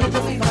 Trop jolie,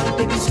 trop frivole.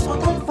 Bébé, suce-moi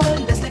ton vol.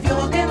 Laisse les vieux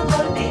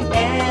rock'n'roll,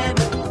 BM.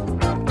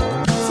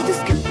 C'est tout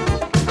ce que...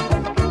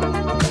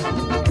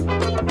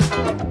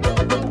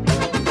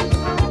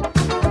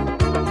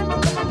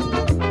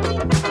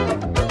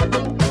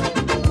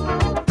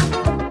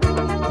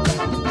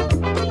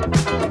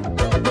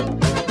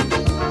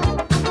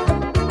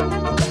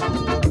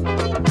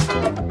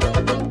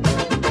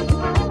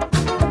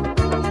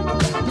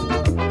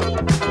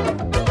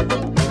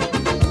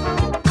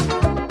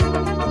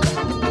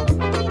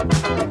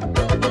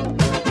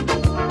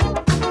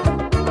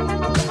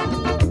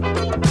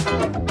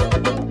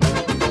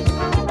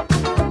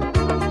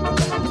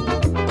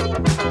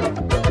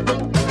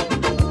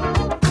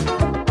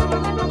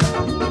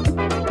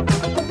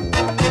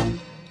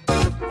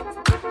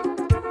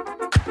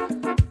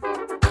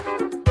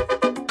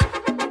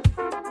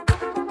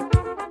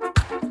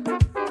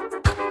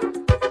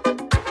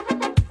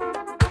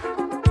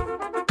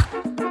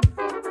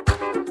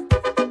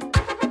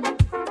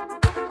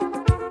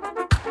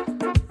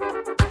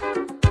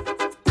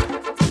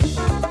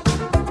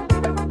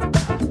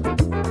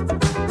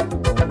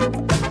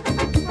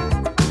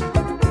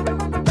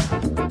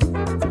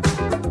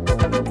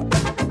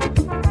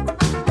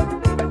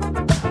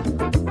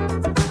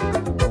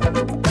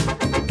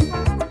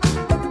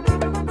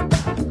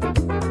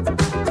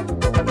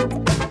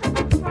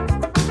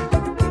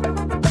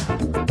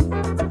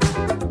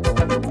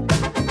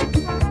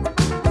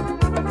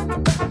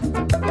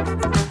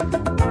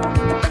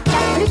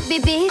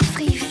 Bébé,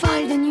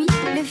 frivole de nuit,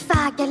 le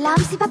vague à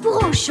l'âme, c'est pas pour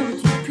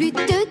aujourd'hui. Plus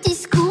de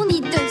discours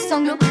ni de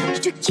sanglots. Je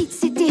te quitte,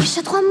 c'est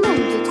déjà 3 mots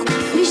de trop.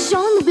 Les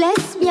gens nous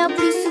blessent bien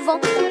plus souvent.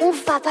 On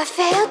va pas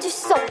faire du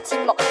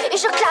sentiment. Et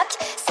je claque,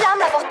 slam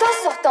la porte en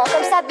sortant.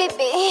 Comme ça,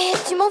 bébé,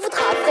 tu m'en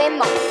voudras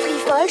vraiment.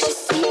 Frivole, je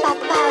suis pas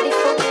par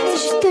défaut.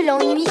 C'est juste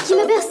l'ennui qui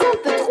me berce un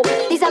peu trop.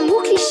 Les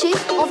amours clichés,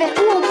 en vers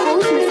ou en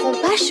prose, me feront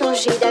pas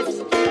changer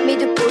d'avis. Mais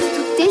de pause,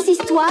 toutes tes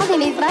histoires et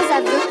mes vains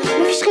aveux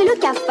me ficherai le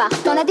cafard,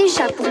 t'en as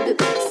déjà pour 2.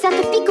 Si ça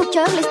te pique au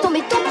cœur, laisse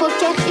tomber ton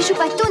poker et joue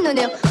pas ton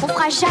honneur, on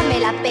fera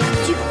jamais la paix.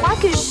 Tu crois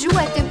que je joue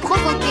à te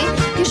provoquer,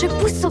 que je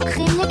pousse au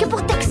crime rien que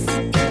pour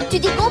t'exciter. Tu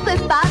dis qu'on peut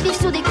pas vivre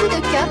sur des coups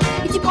de cœur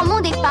et tu prends mon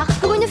départ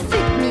pour une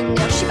fuite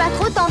mineure. Je suis pas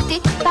trop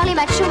tentée par les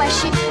machos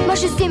mâchés, moi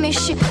je sais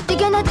mécher,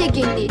 dégaine à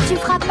dégainer. Tu me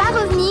feras pas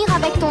revenir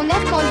avec ton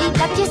air candide,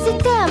 la pièce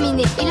est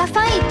terminée et la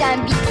fin est un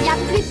beat. Y'a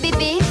plus de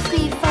bébé,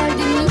 frivole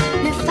de nuit,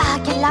 le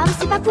vague à l'âme,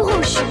 c'est pas pour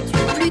aujourd'hui.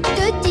 Plus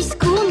de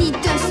discours ni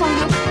de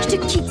sanglots, je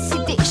te quitte,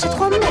 c'est déjà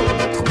 3 mots de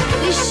trop.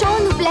 Les gens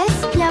nous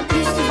blessent bien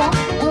plus souvent,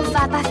 on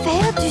va pas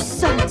faire du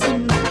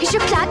sentiment. Et je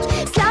claque,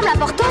 slam la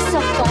porte en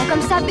sortant,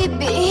 comme ça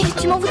bébé,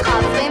 tu m'en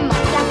voudras vraiment.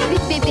 Y'a plus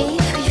de bébé,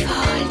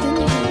 frivole de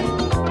nuit.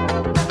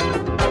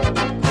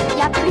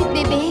 Y'a plus de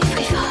bébé,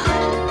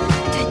 frivole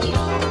de nuit.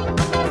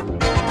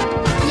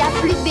 Y'a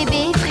plus de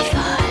bébé,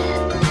 frivole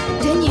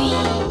de nuit.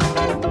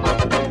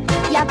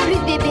 Y'a plus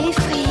de bébé,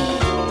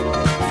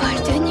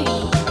 frivole de nuit.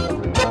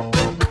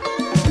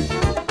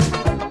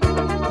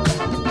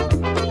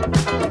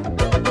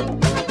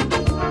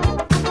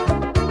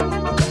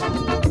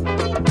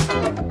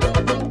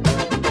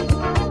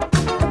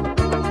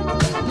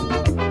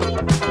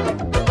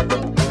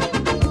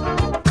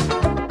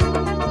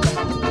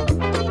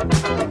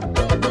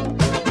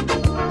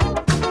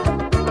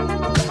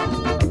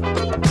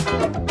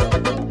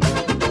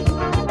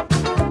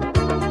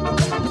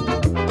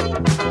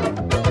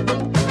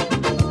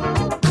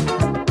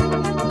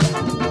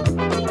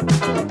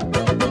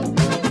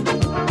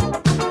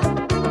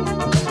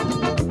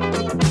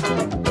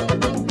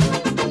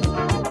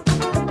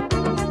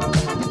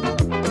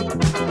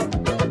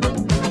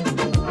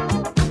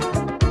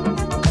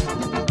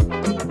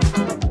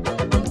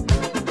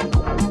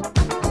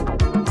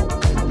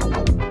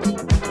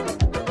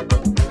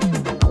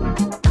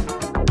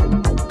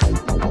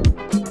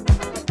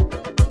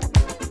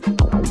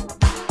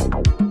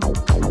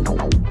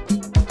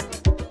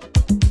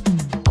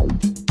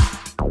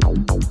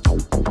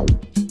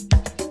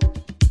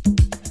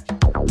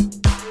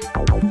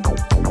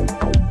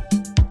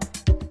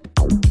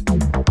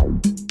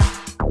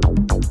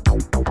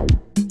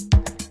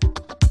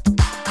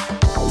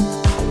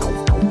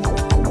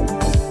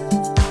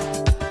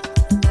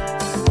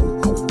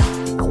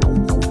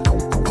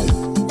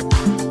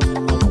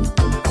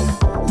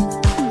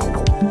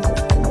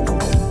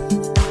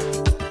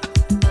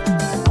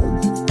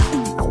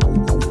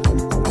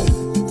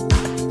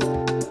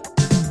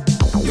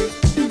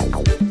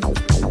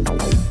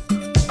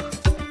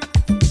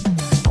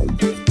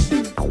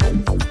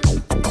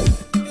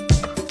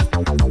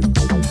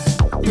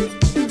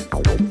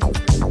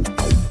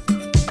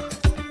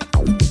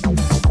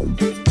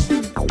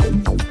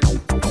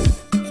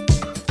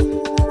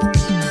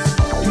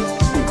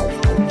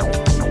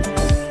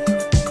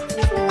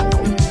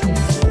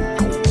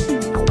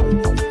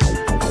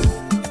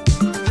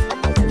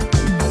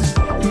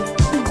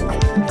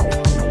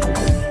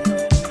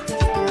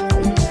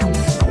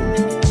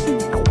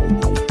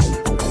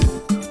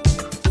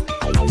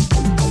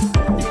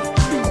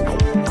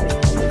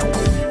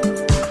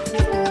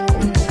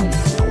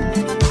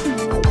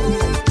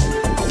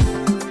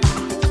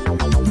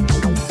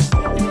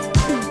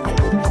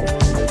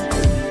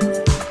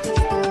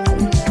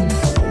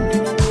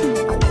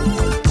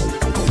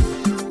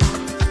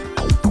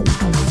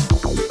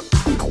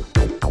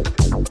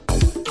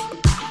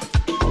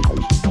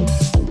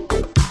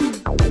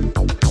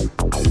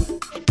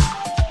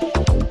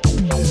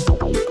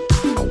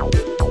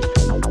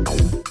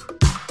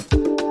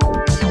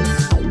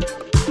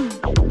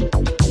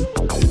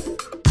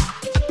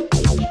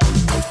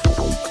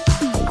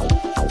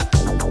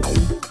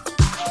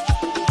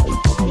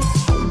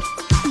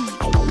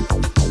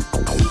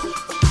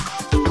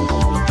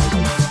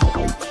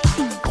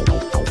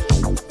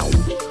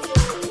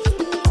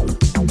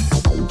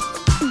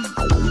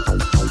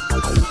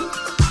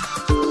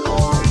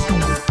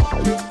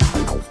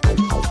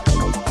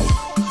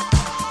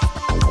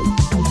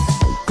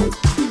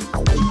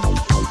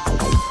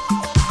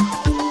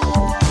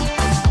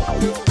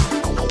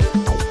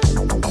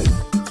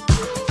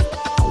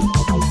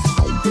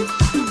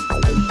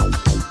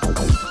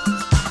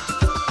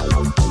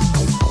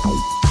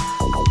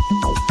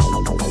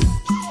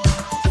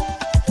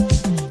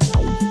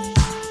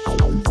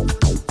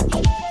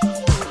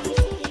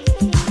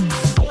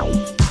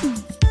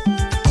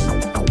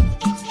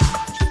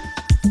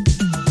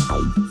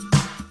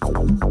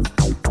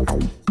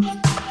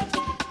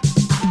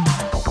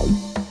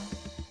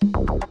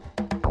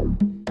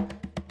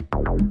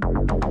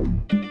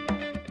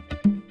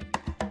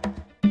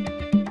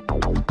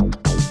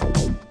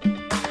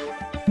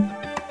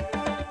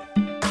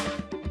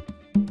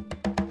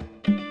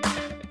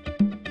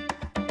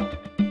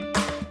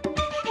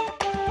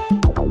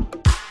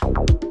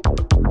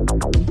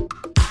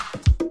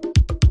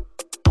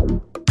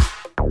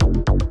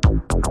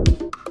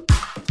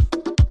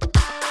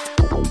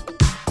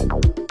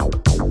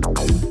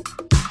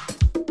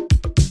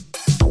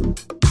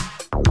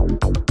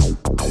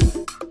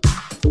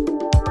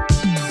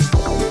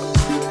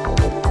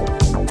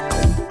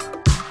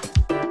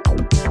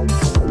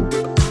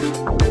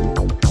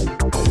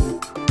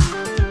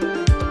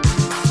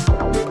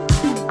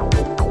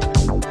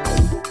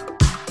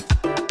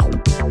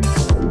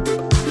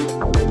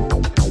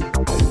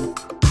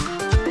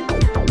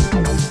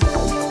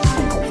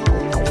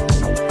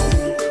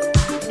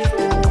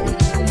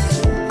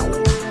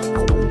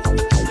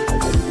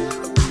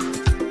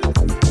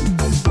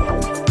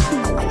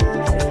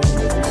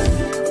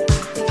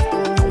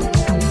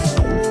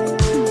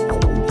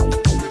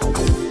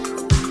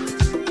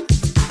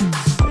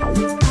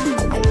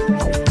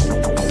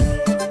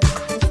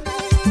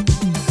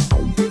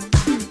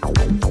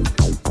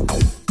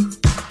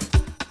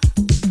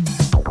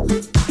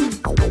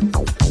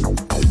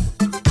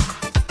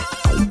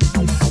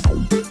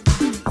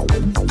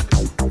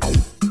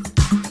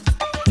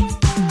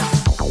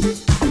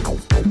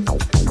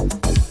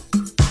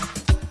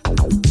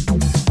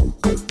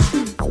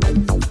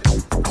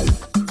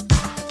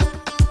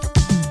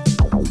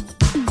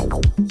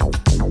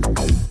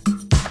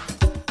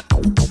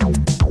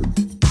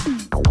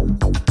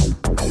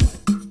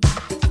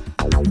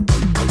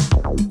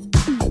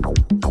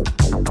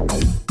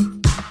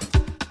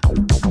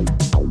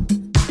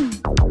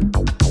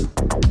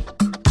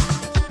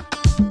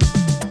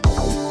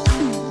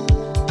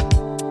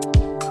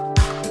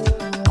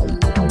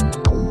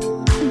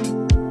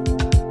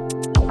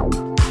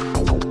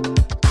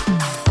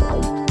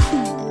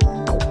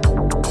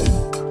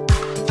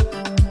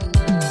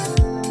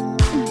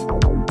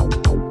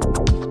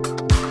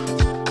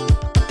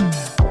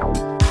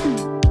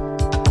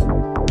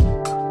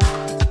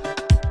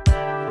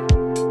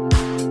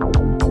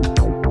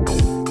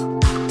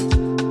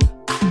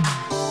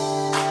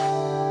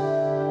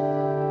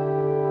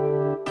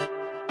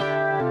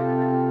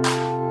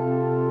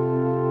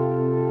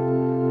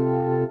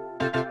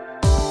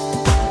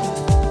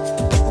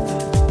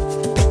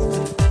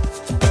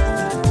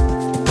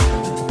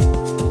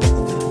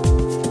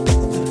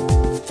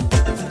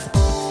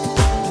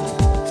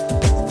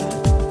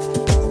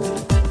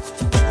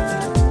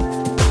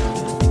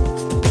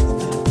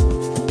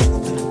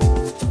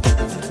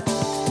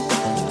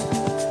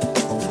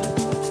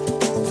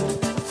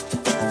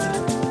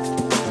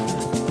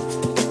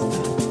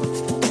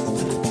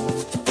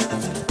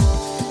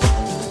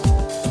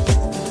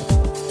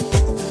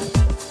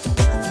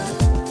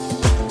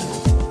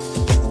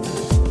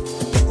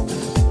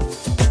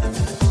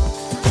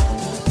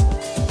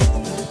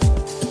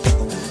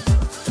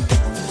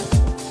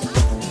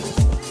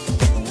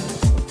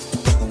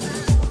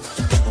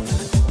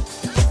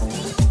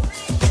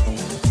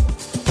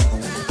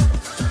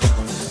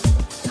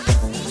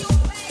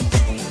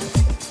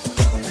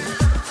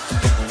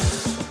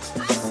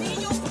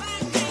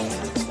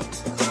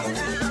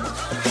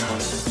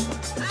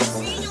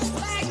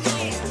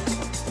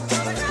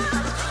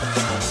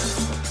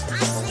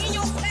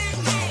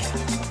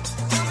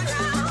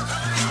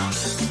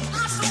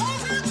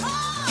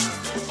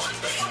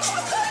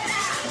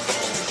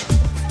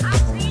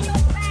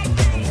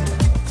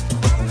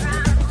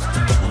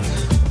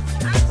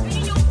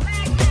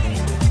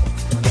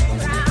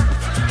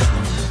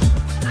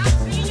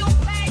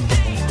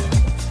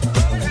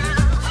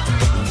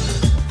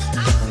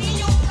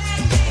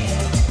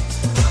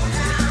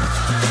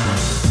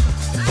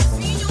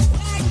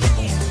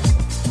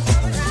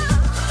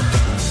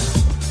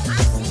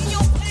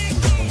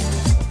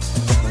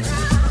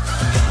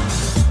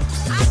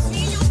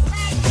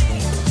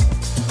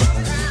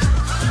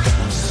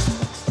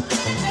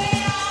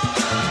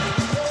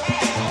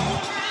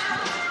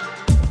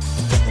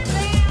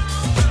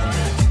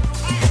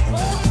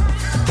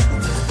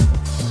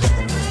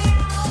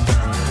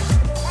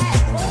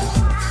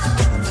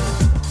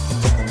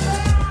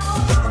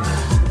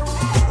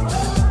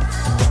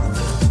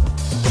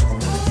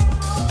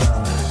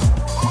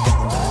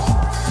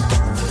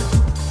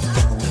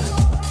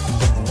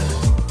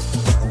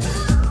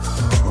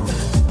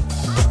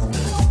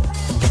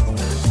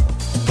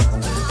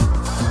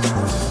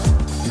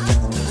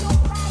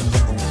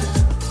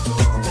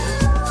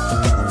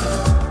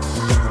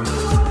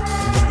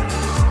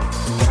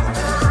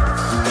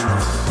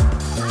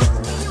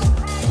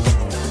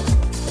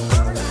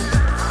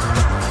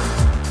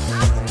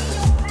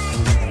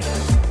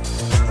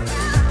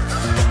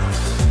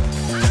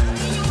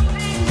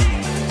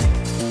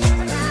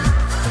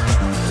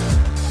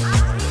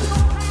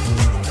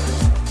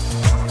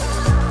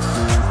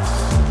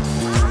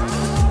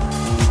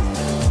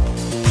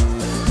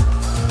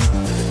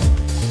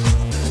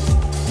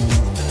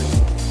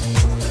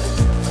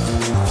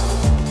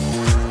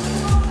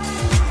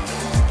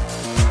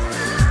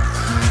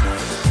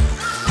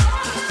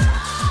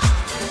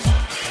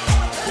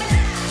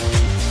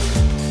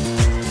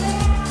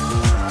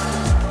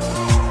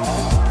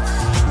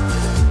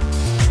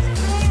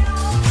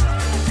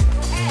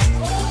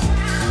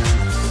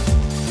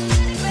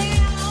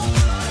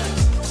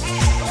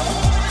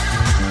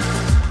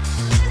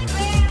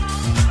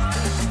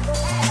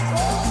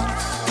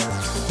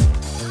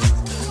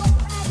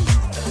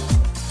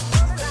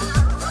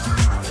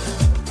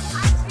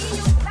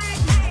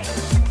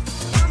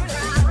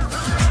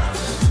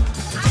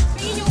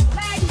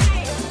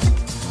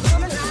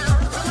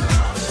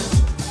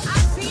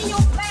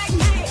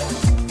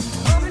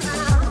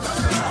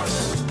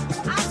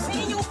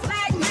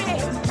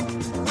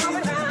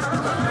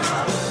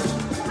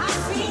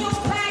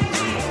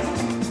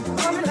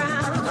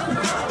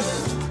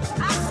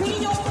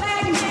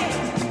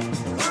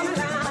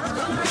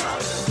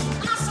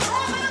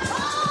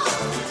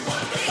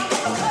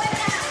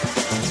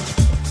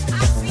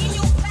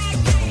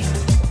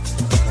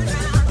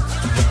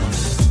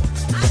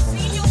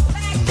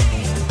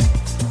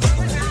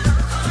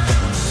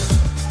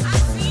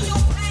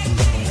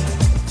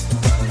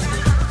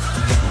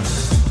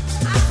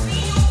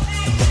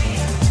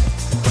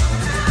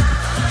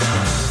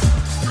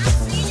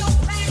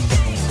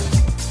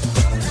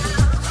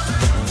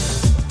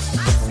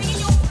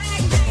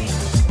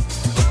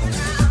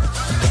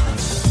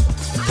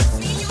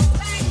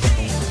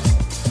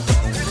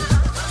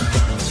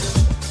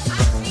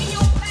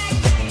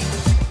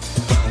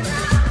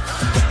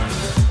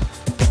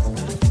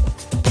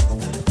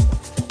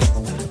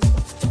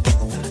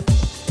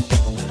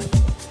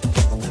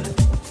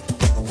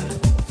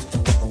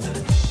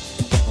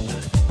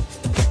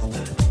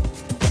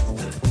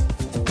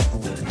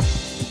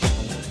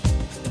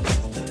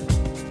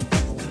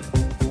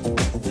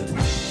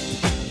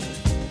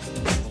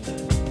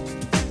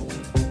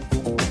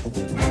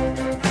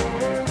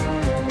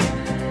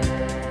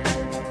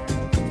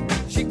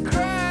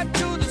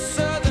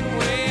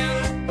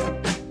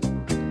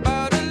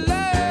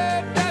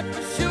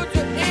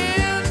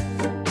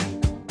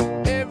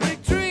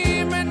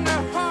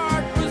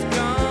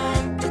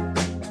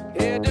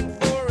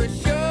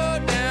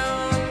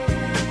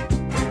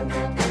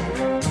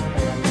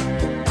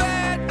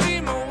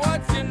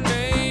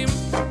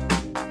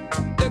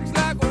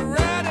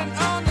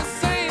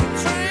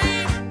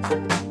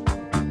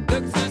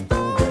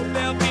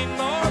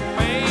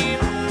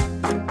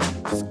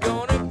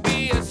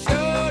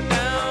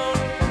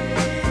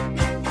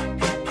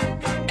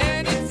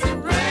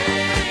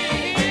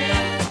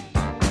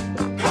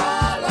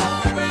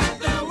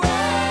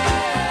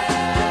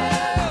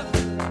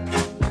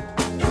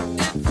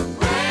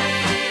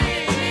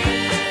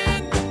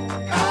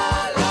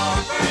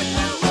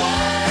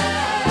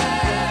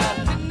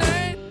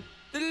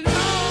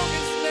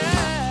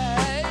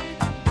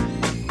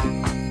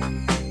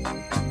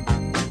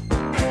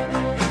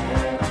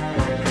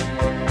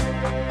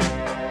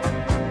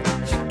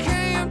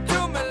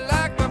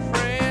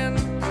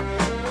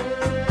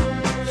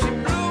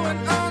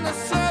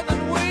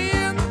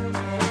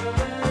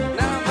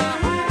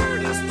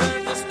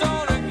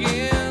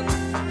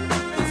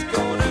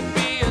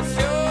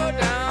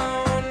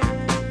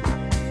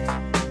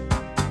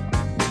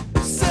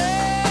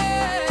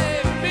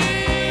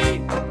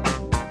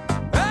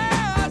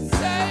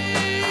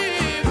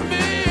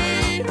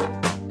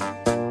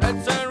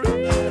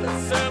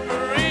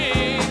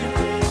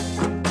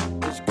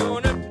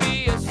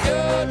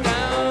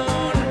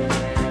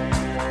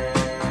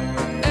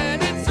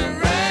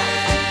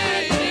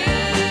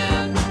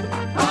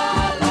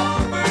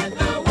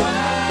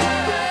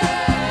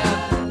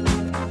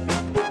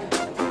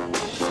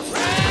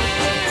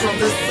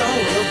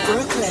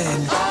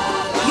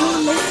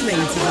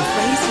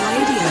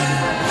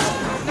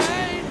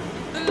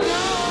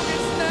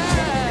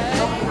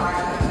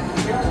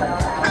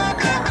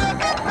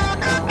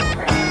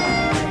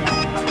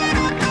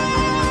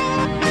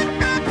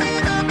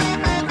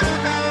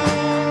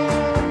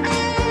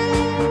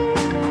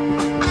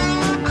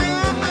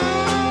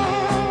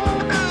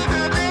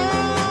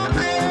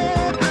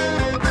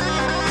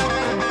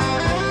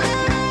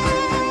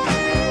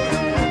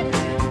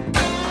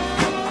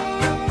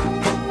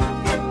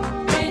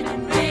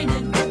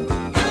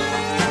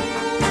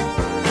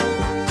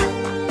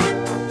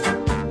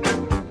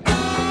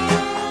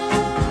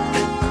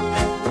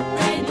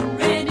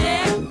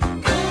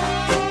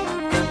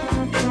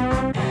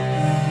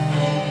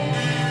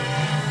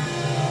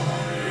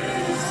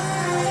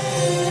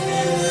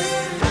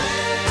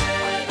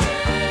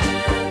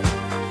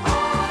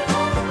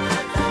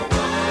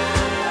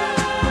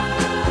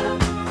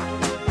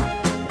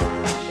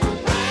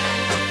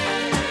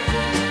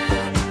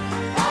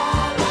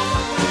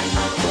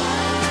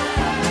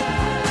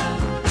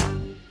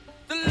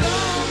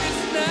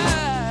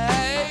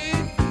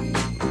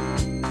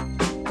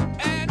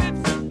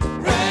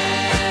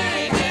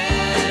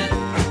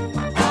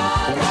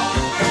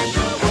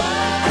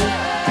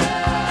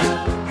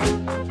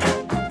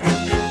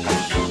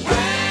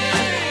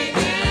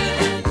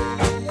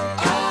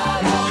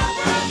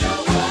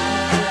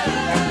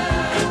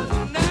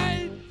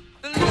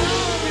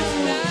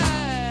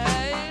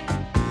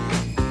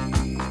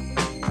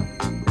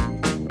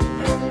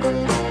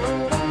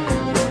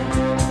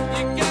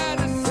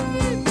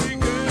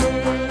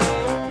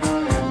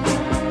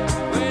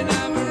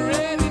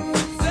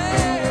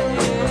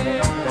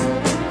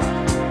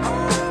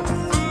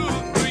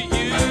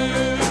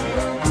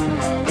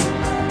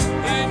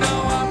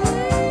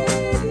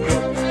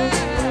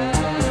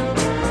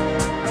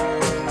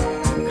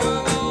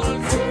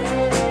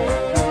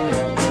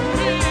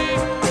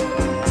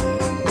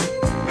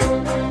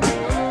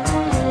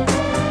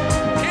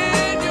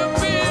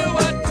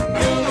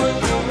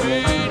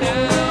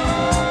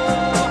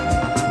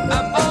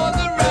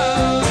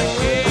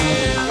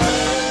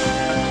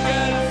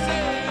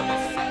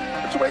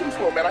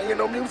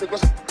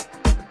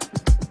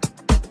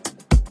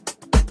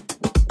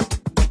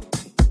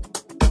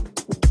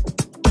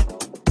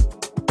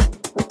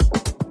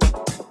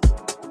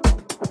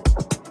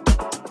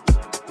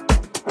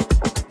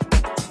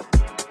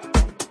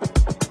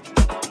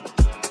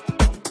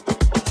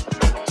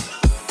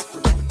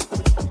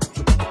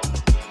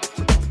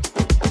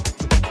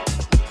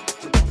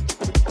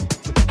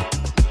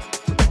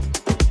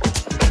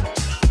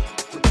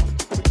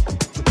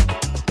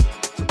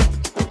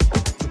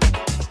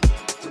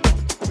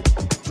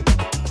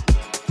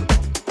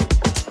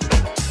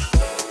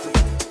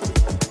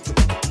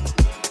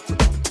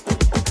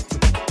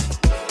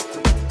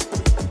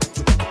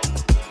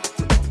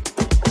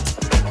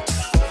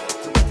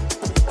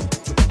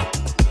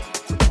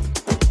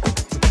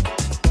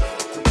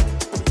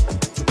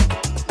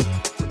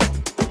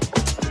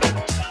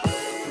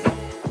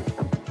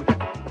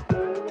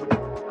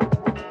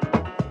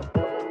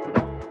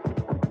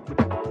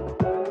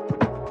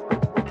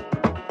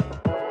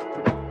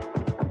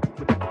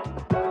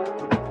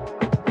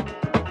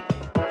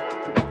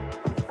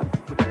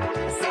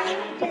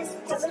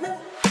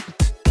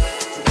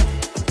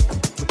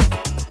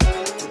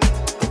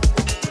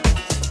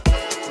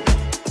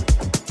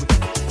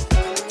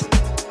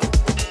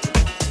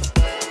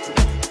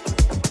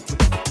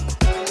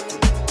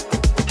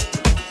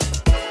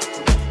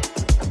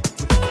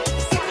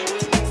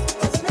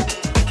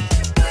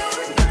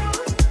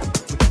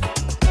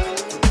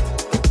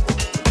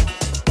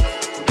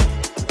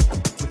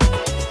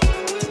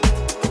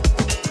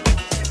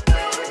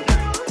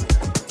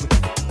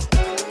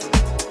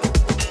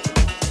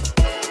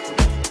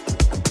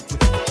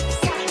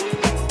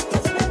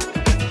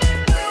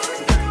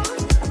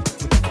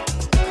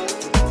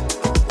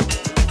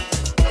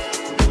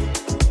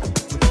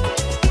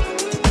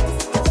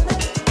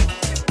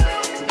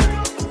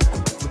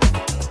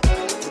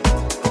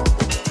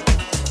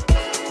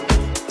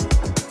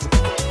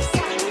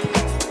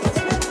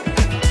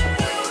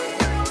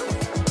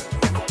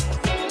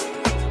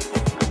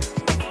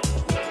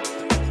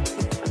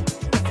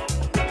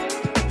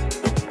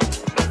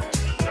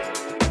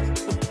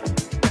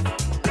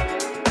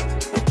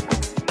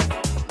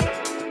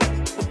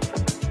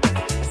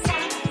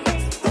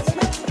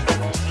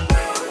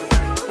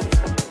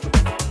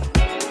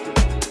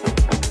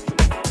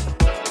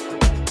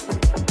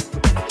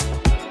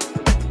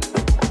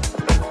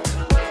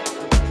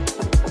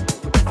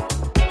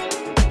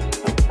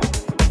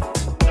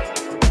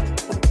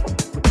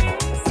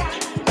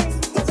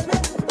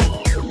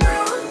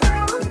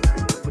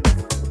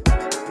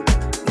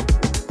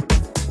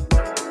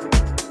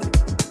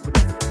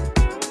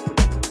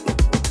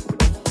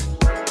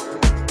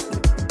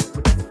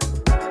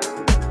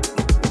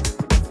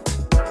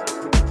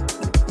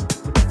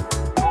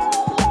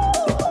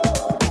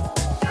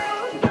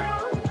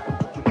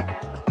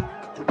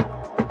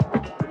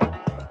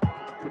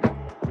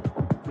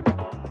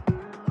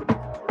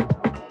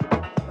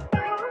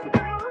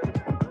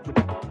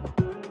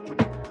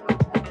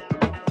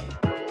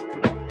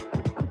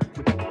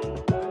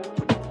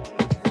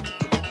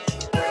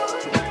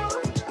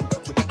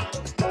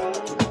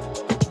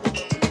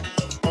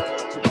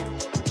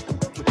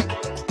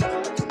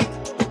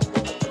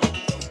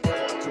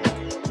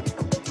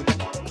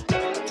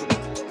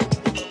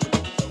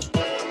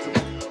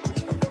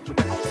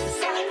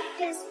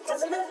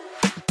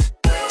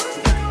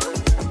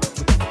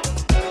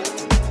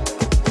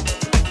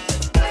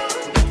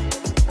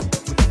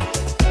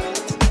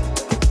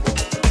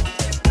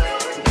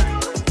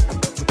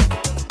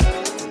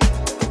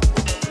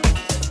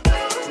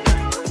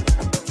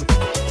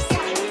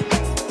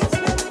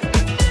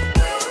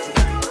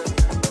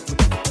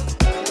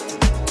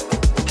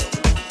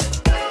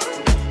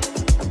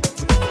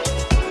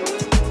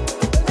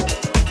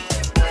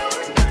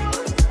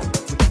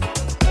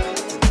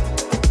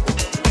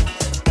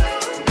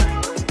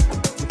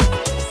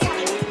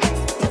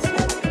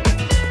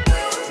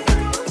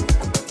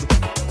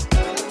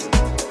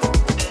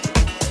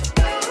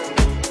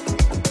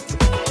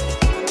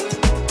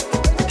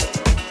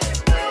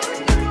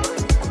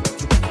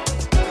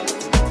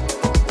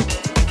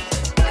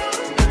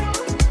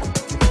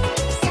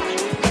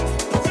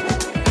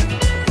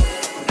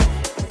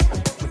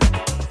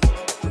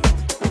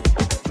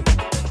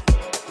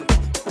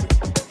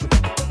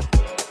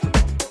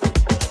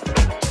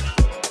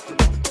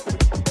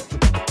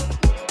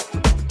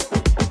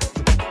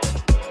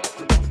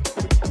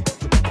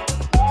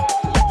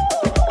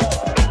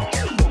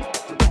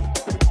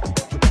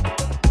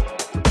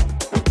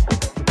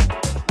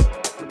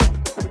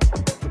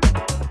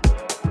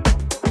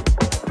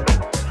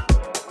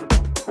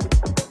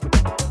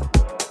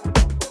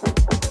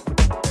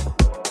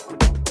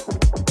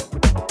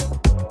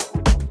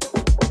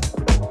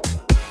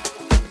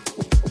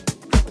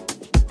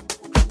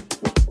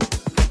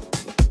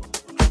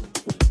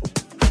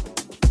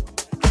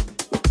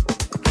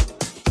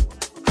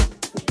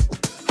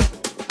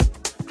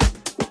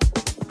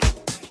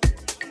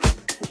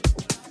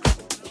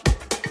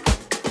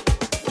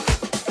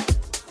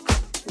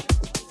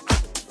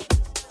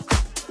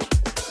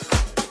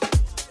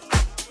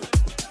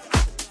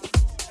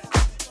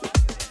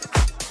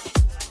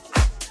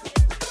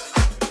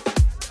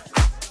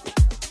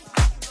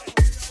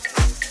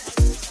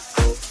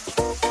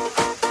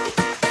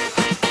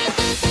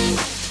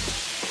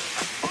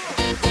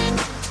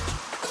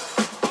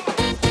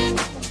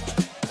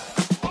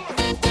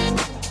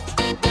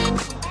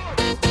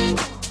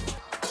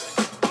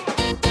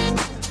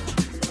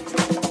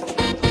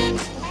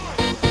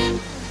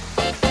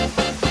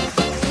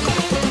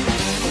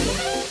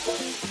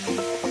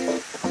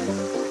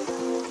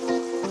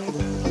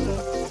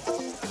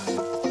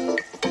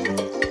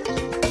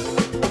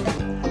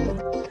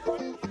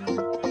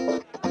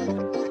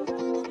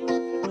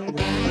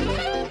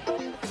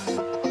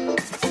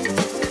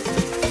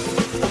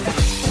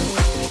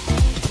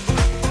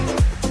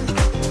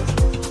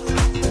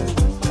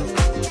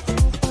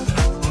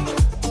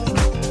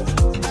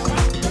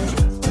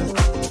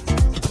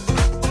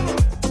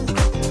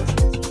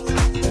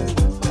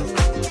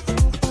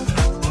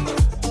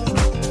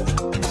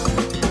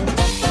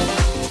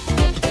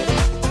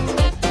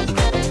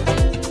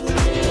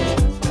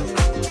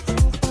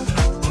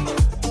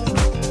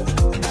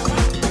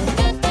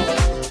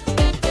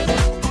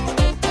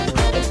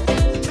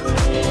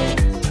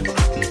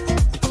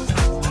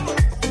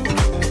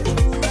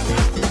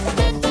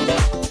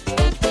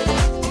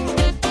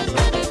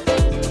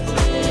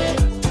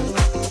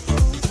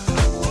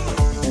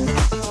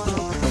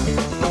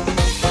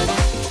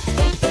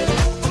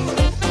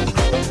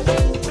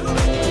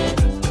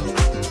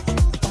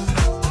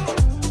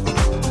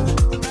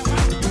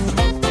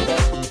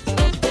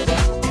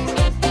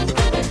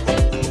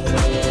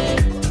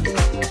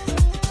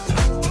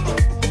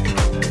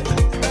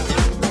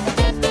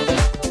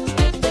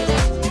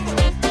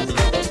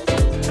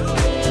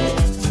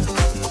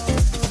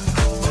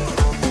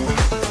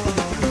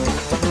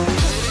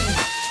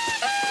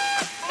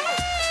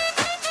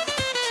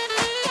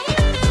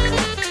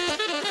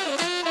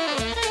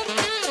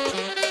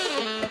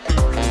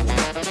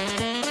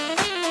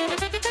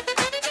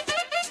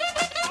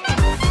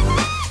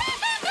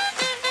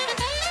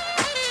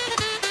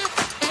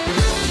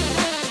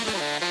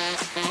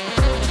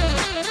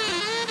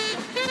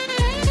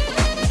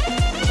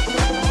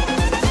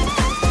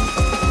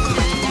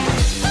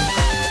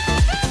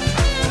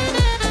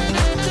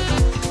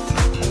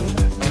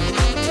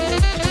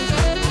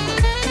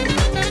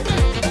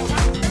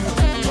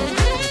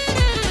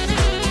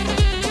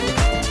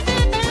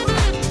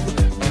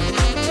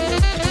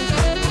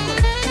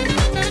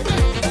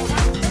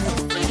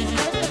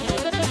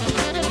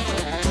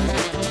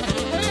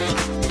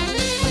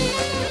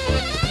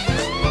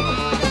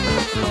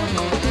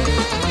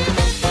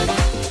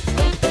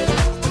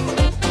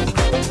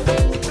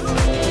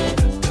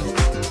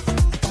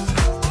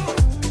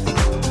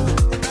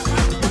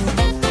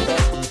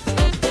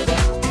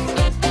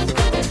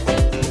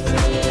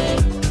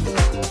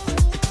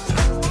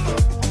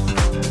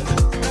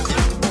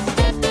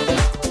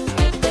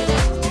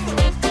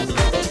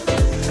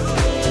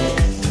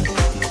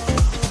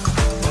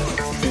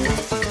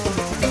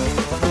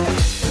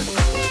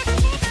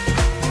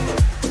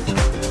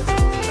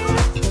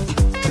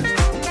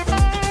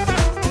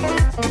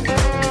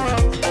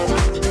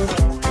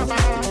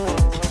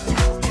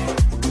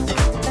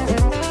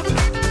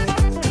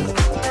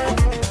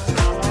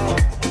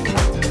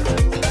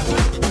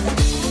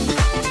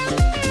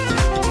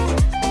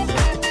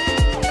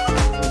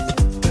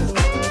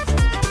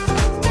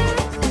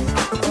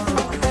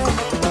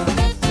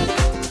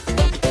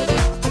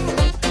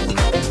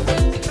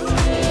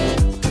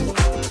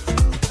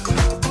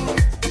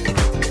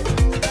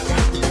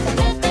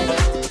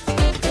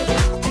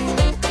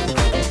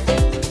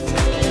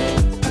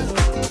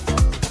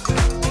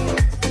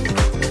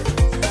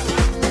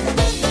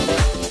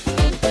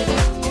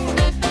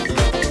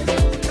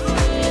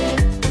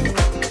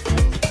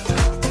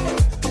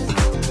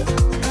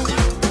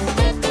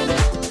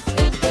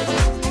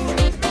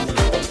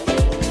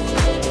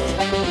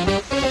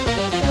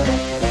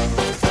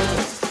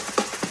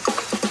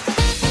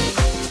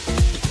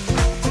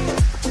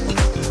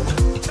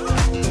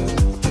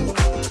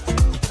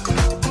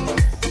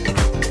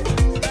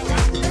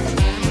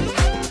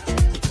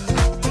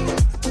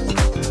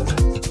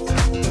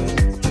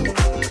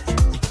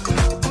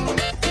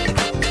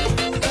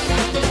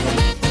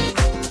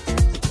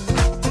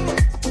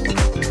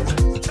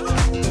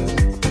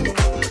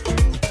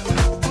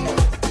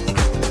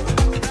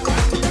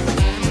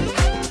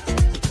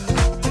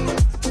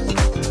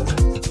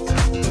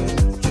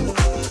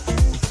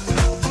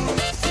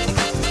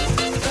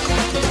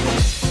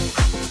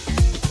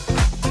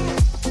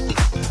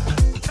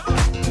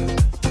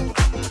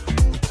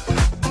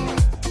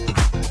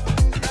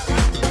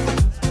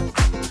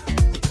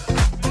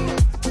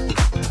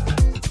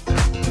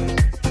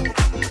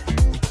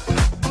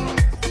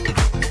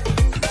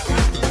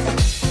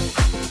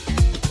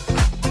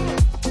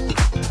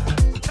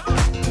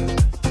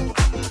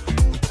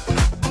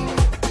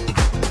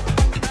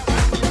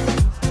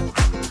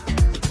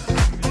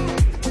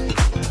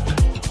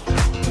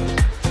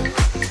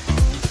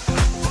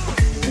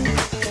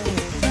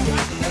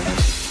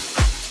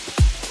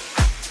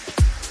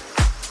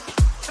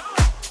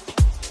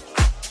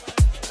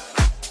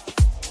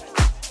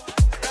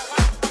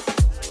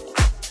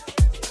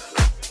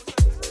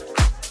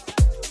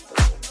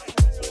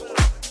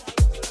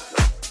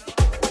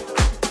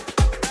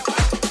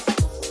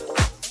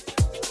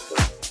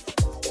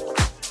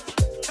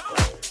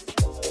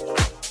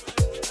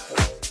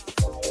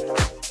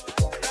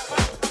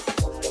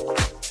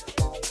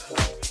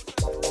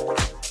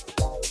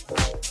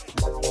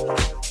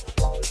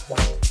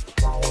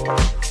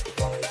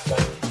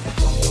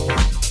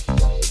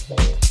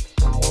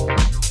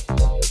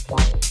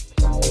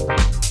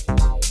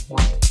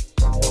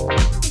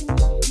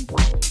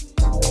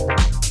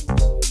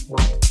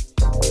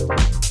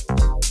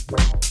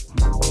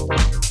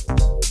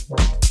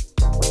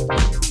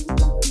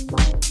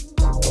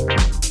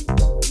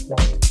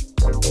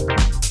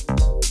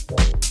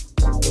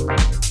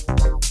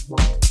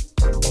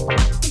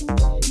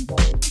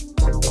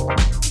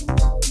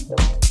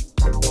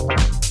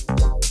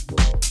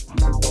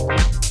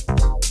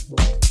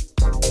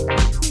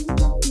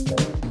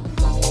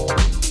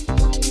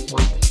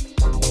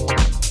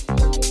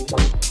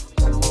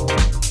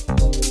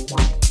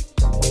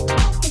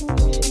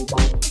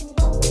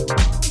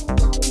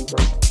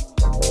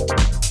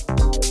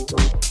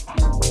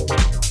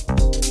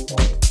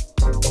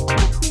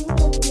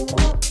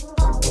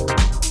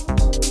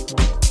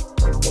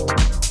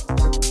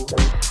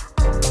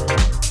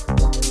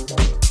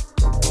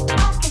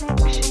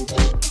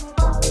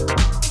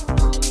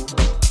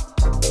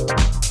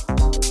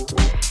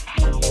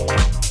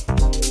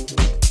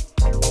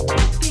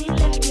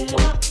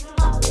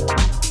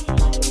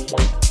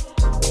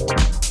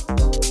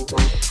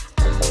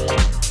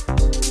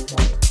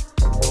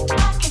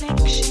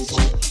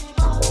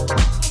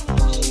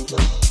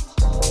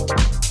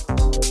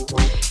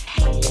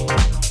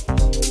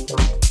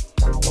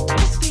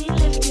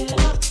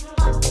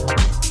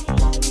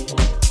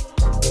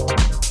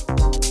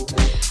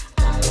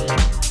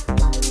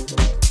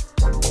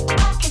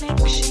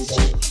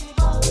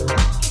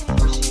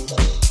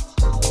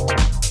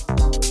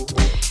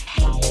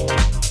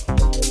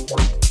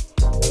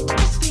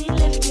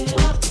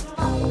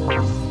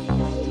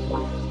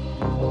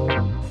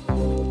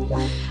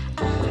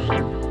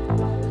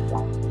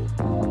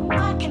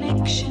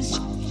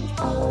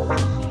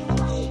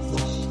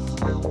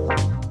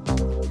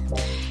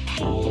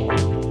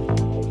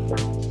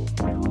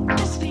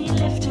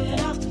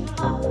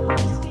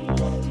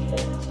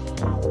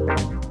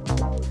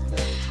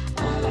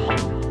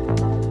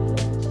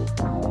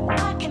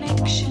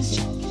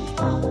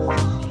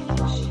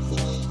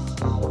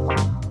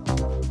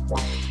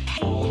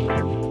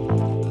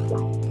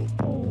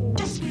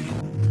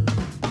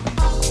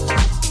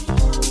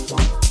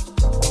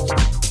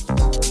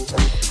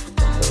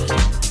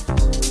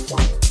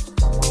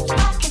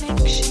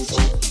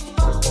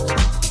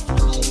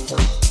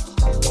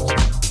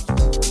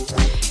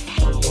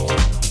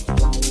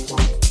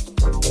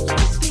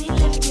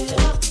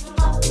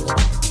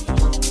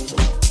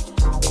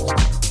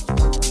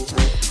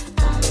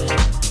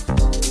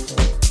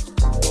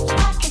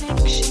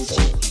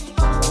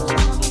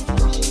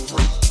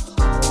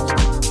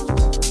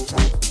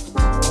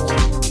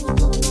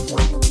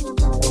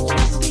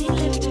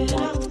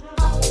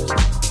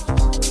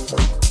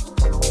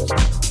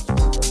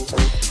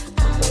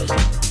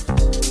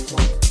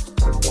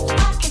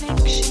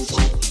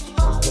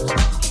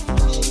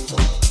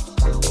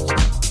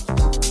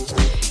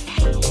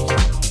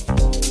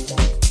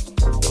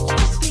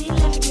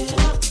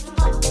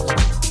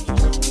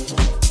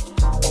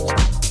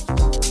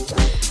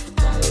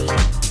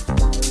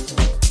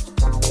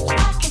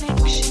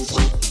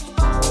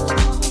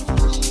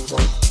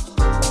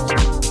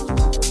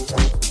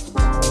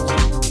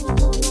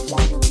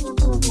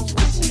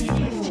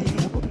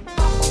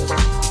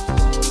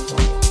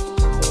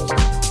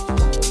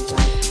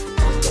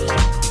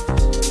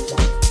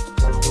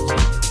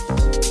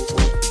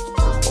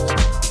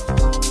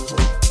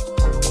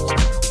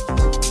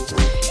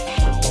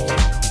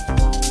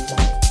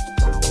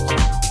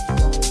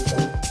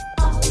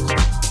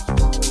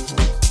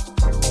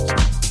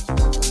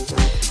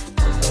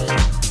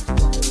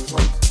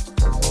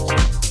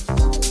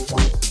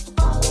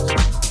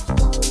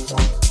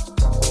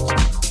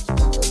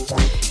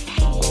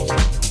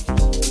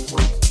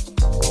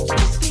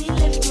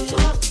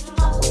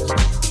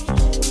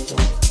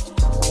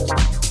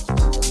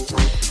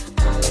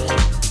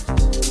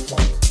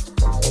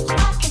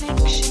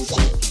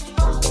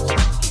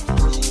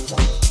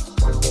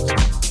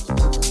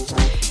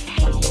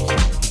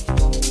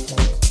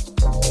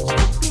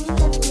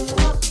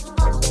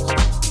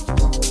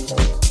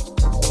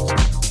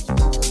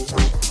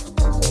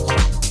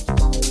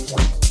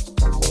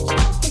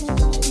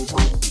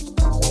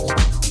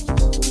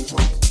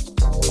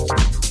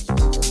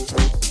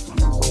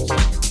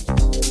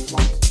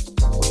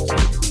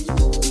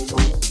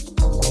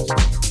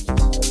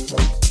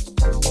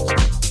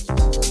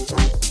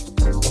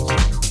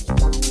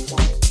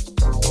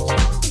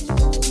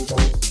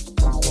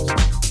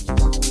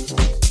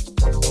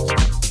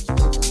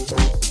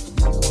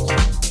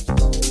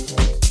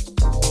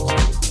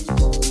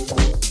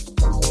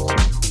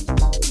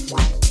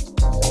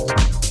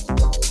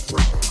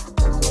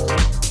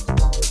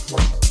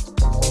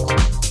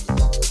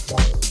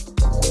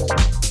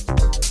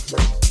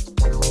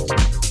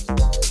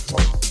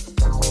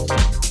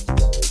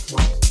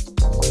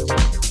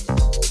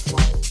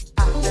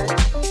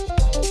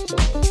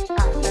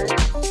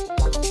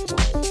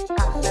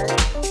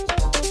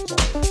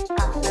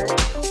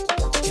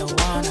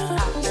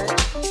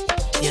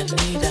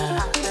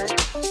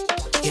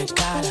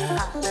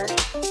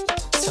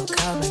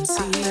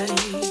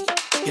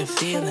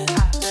 feeling,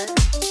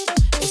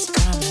 it's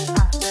coming.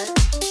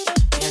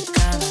 You're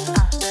gonna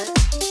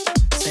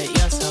set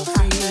yourself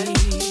free.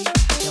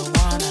 You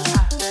wanna,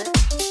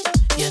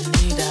 you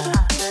need a,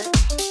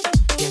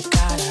 you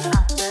gotta.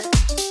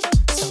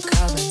 So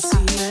come and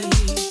see.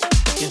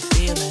 You're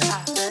feeling,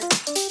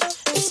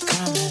 it's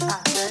coming.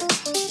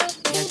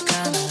 You're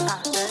gonna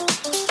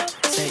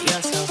set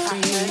yourself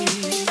free.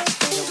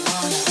 You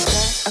wanna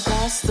step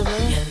across the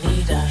room. You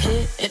need a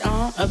hit it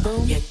on a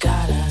boom. You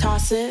gotta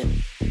toss it.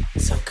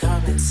 So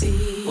come and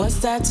see. What's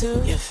that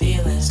too? You're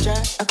feeling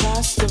strut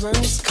across the room.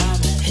 It's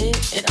coming.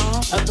 Hit it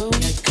on a boom.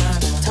 You're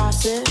gonna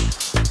toss it.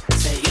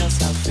 Set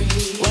yourself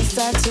free. What's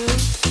that too?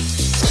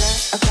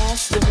 Strut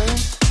across the room.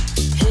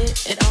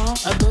 Hit it on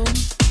a boom.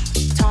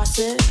 Toss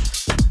it.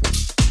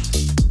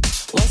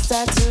 What's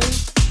that too?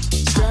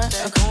 Strut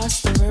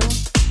across the room.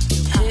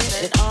 Hit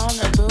it on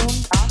a boom.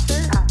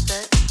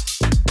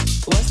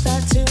 What's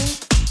that too?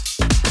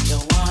 You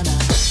wanna,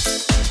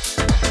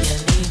 you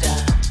need a,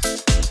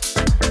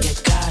 you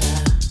gotta.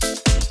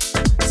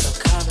 So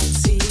come and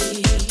see.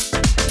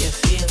 You're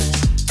feeling,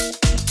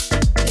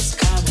 it's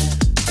coming.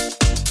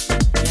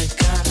 You're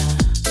gonna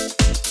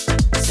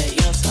set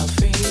yourself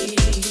free.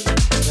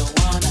 You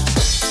wanna,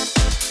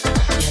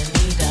 you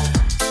need a,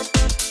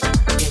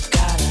 you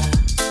gotta.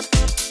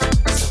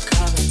 So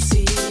come and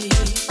see.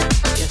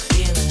 You're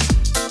feeling,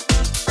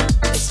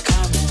 it's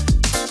coming.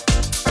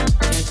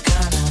 You're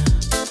gonna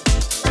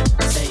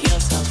set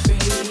yourself free.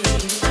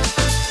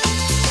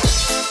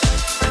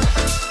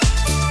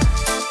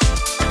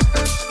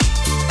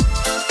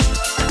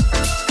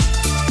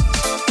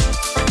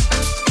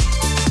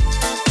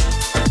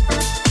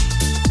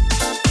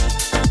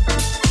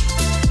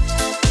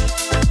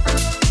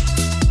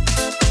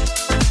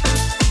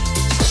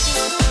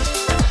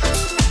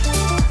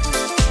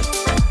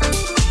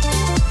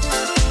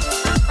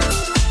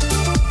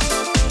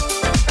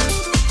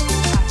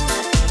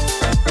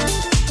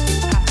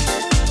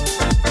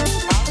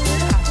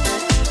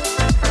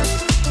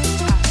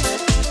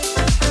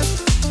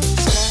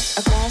 Strut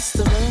across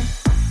the room,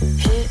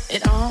 hit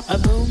it on a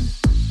boom,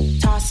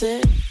 toss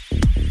it.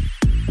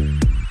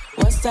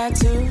 What's that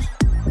too?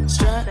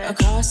 Strut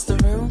across the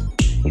room,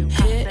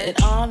 hit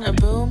it on a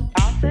boom.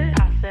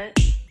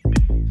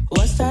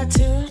 What's that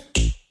too?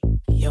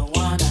 You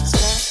wanna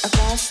strut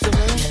across the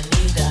room, you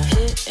need a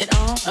hit it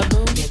on a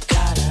boom. You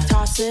gotta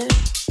toss it.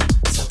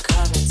 So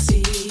come and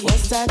see.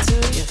 What's that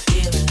too? You're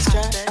feeling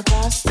strut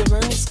across the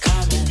room. It's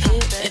coming.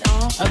 Hit it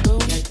on a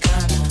boom. You're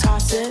gonna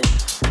toss it.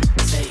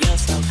 Set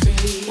yourself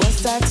free.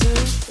 What's that too?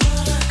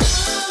 Wanna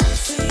come and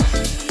see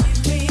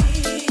me?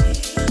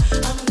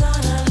 I'm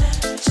gonna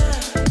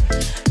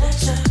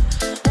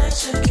let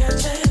you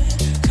catch it.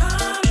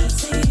 Come and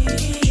see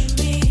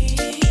me.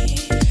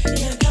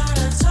 You're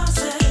gonna toss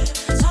it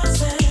my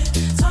way.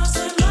 Toss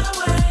it all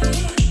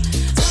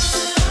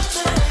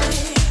day,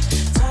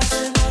 toss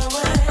it my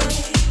way.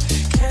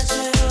 Catch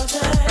it all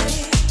day,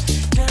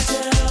 catch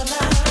it all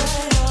night.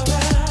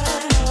 Alright.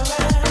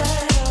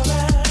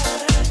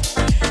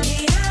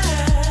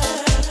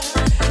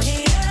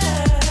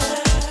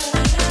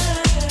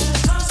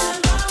 Toss it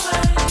my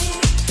way.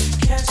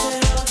 Catch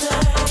it all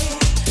day,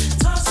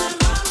 toss it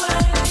my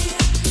way.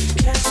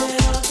 Catch it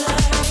all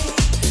day,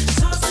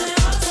 toss it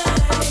all day.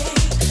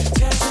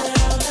 Catch it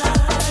all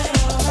night.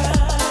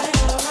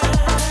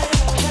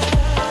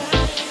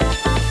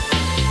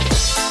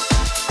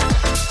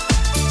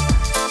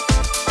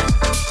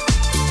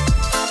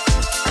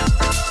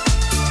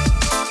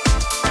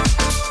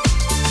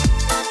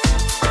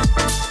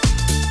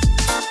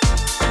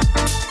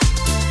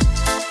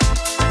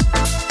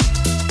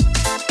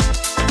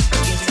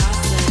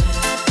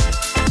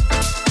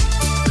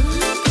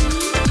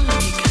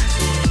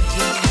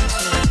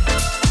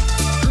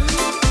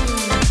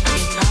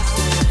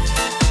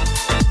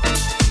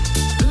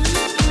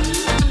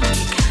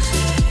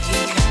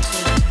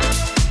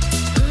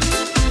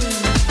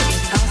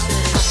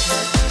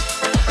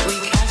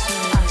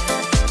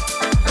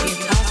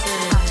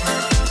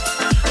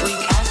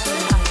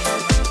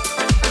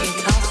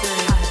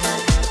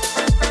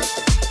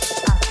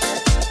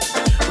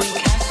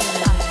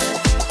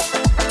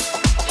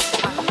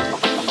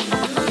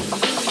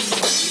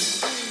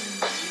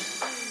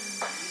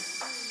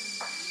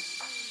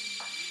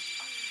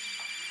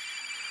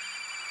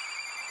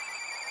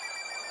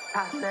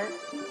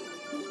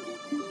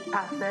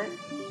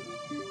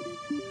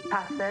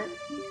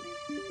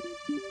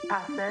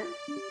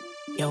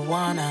 You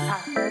wanna,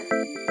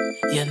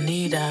 you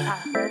need a,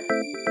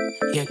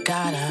 you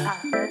gotta.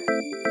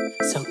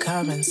 So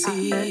come and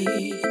see.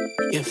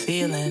 You're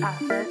feeling,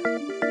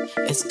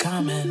 it's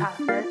coming.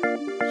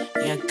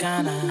 You're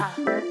gonna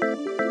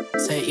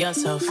set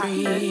yourself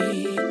free.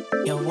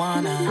 You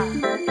wanna,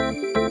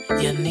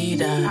 you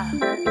need a,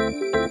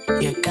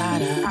 you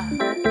gotta.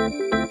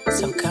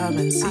 So come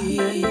and see.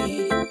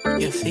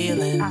 You're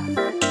feeling,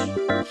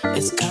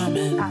 it's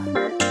coming.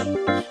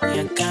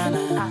 You're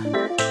gonna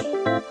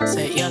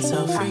set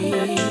yourself free.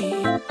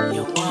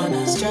 You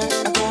wanna strut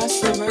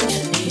across the room.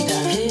 You need a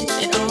hit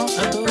it on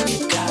a boom. You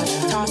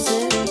gotta toss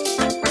it.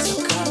 So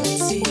come and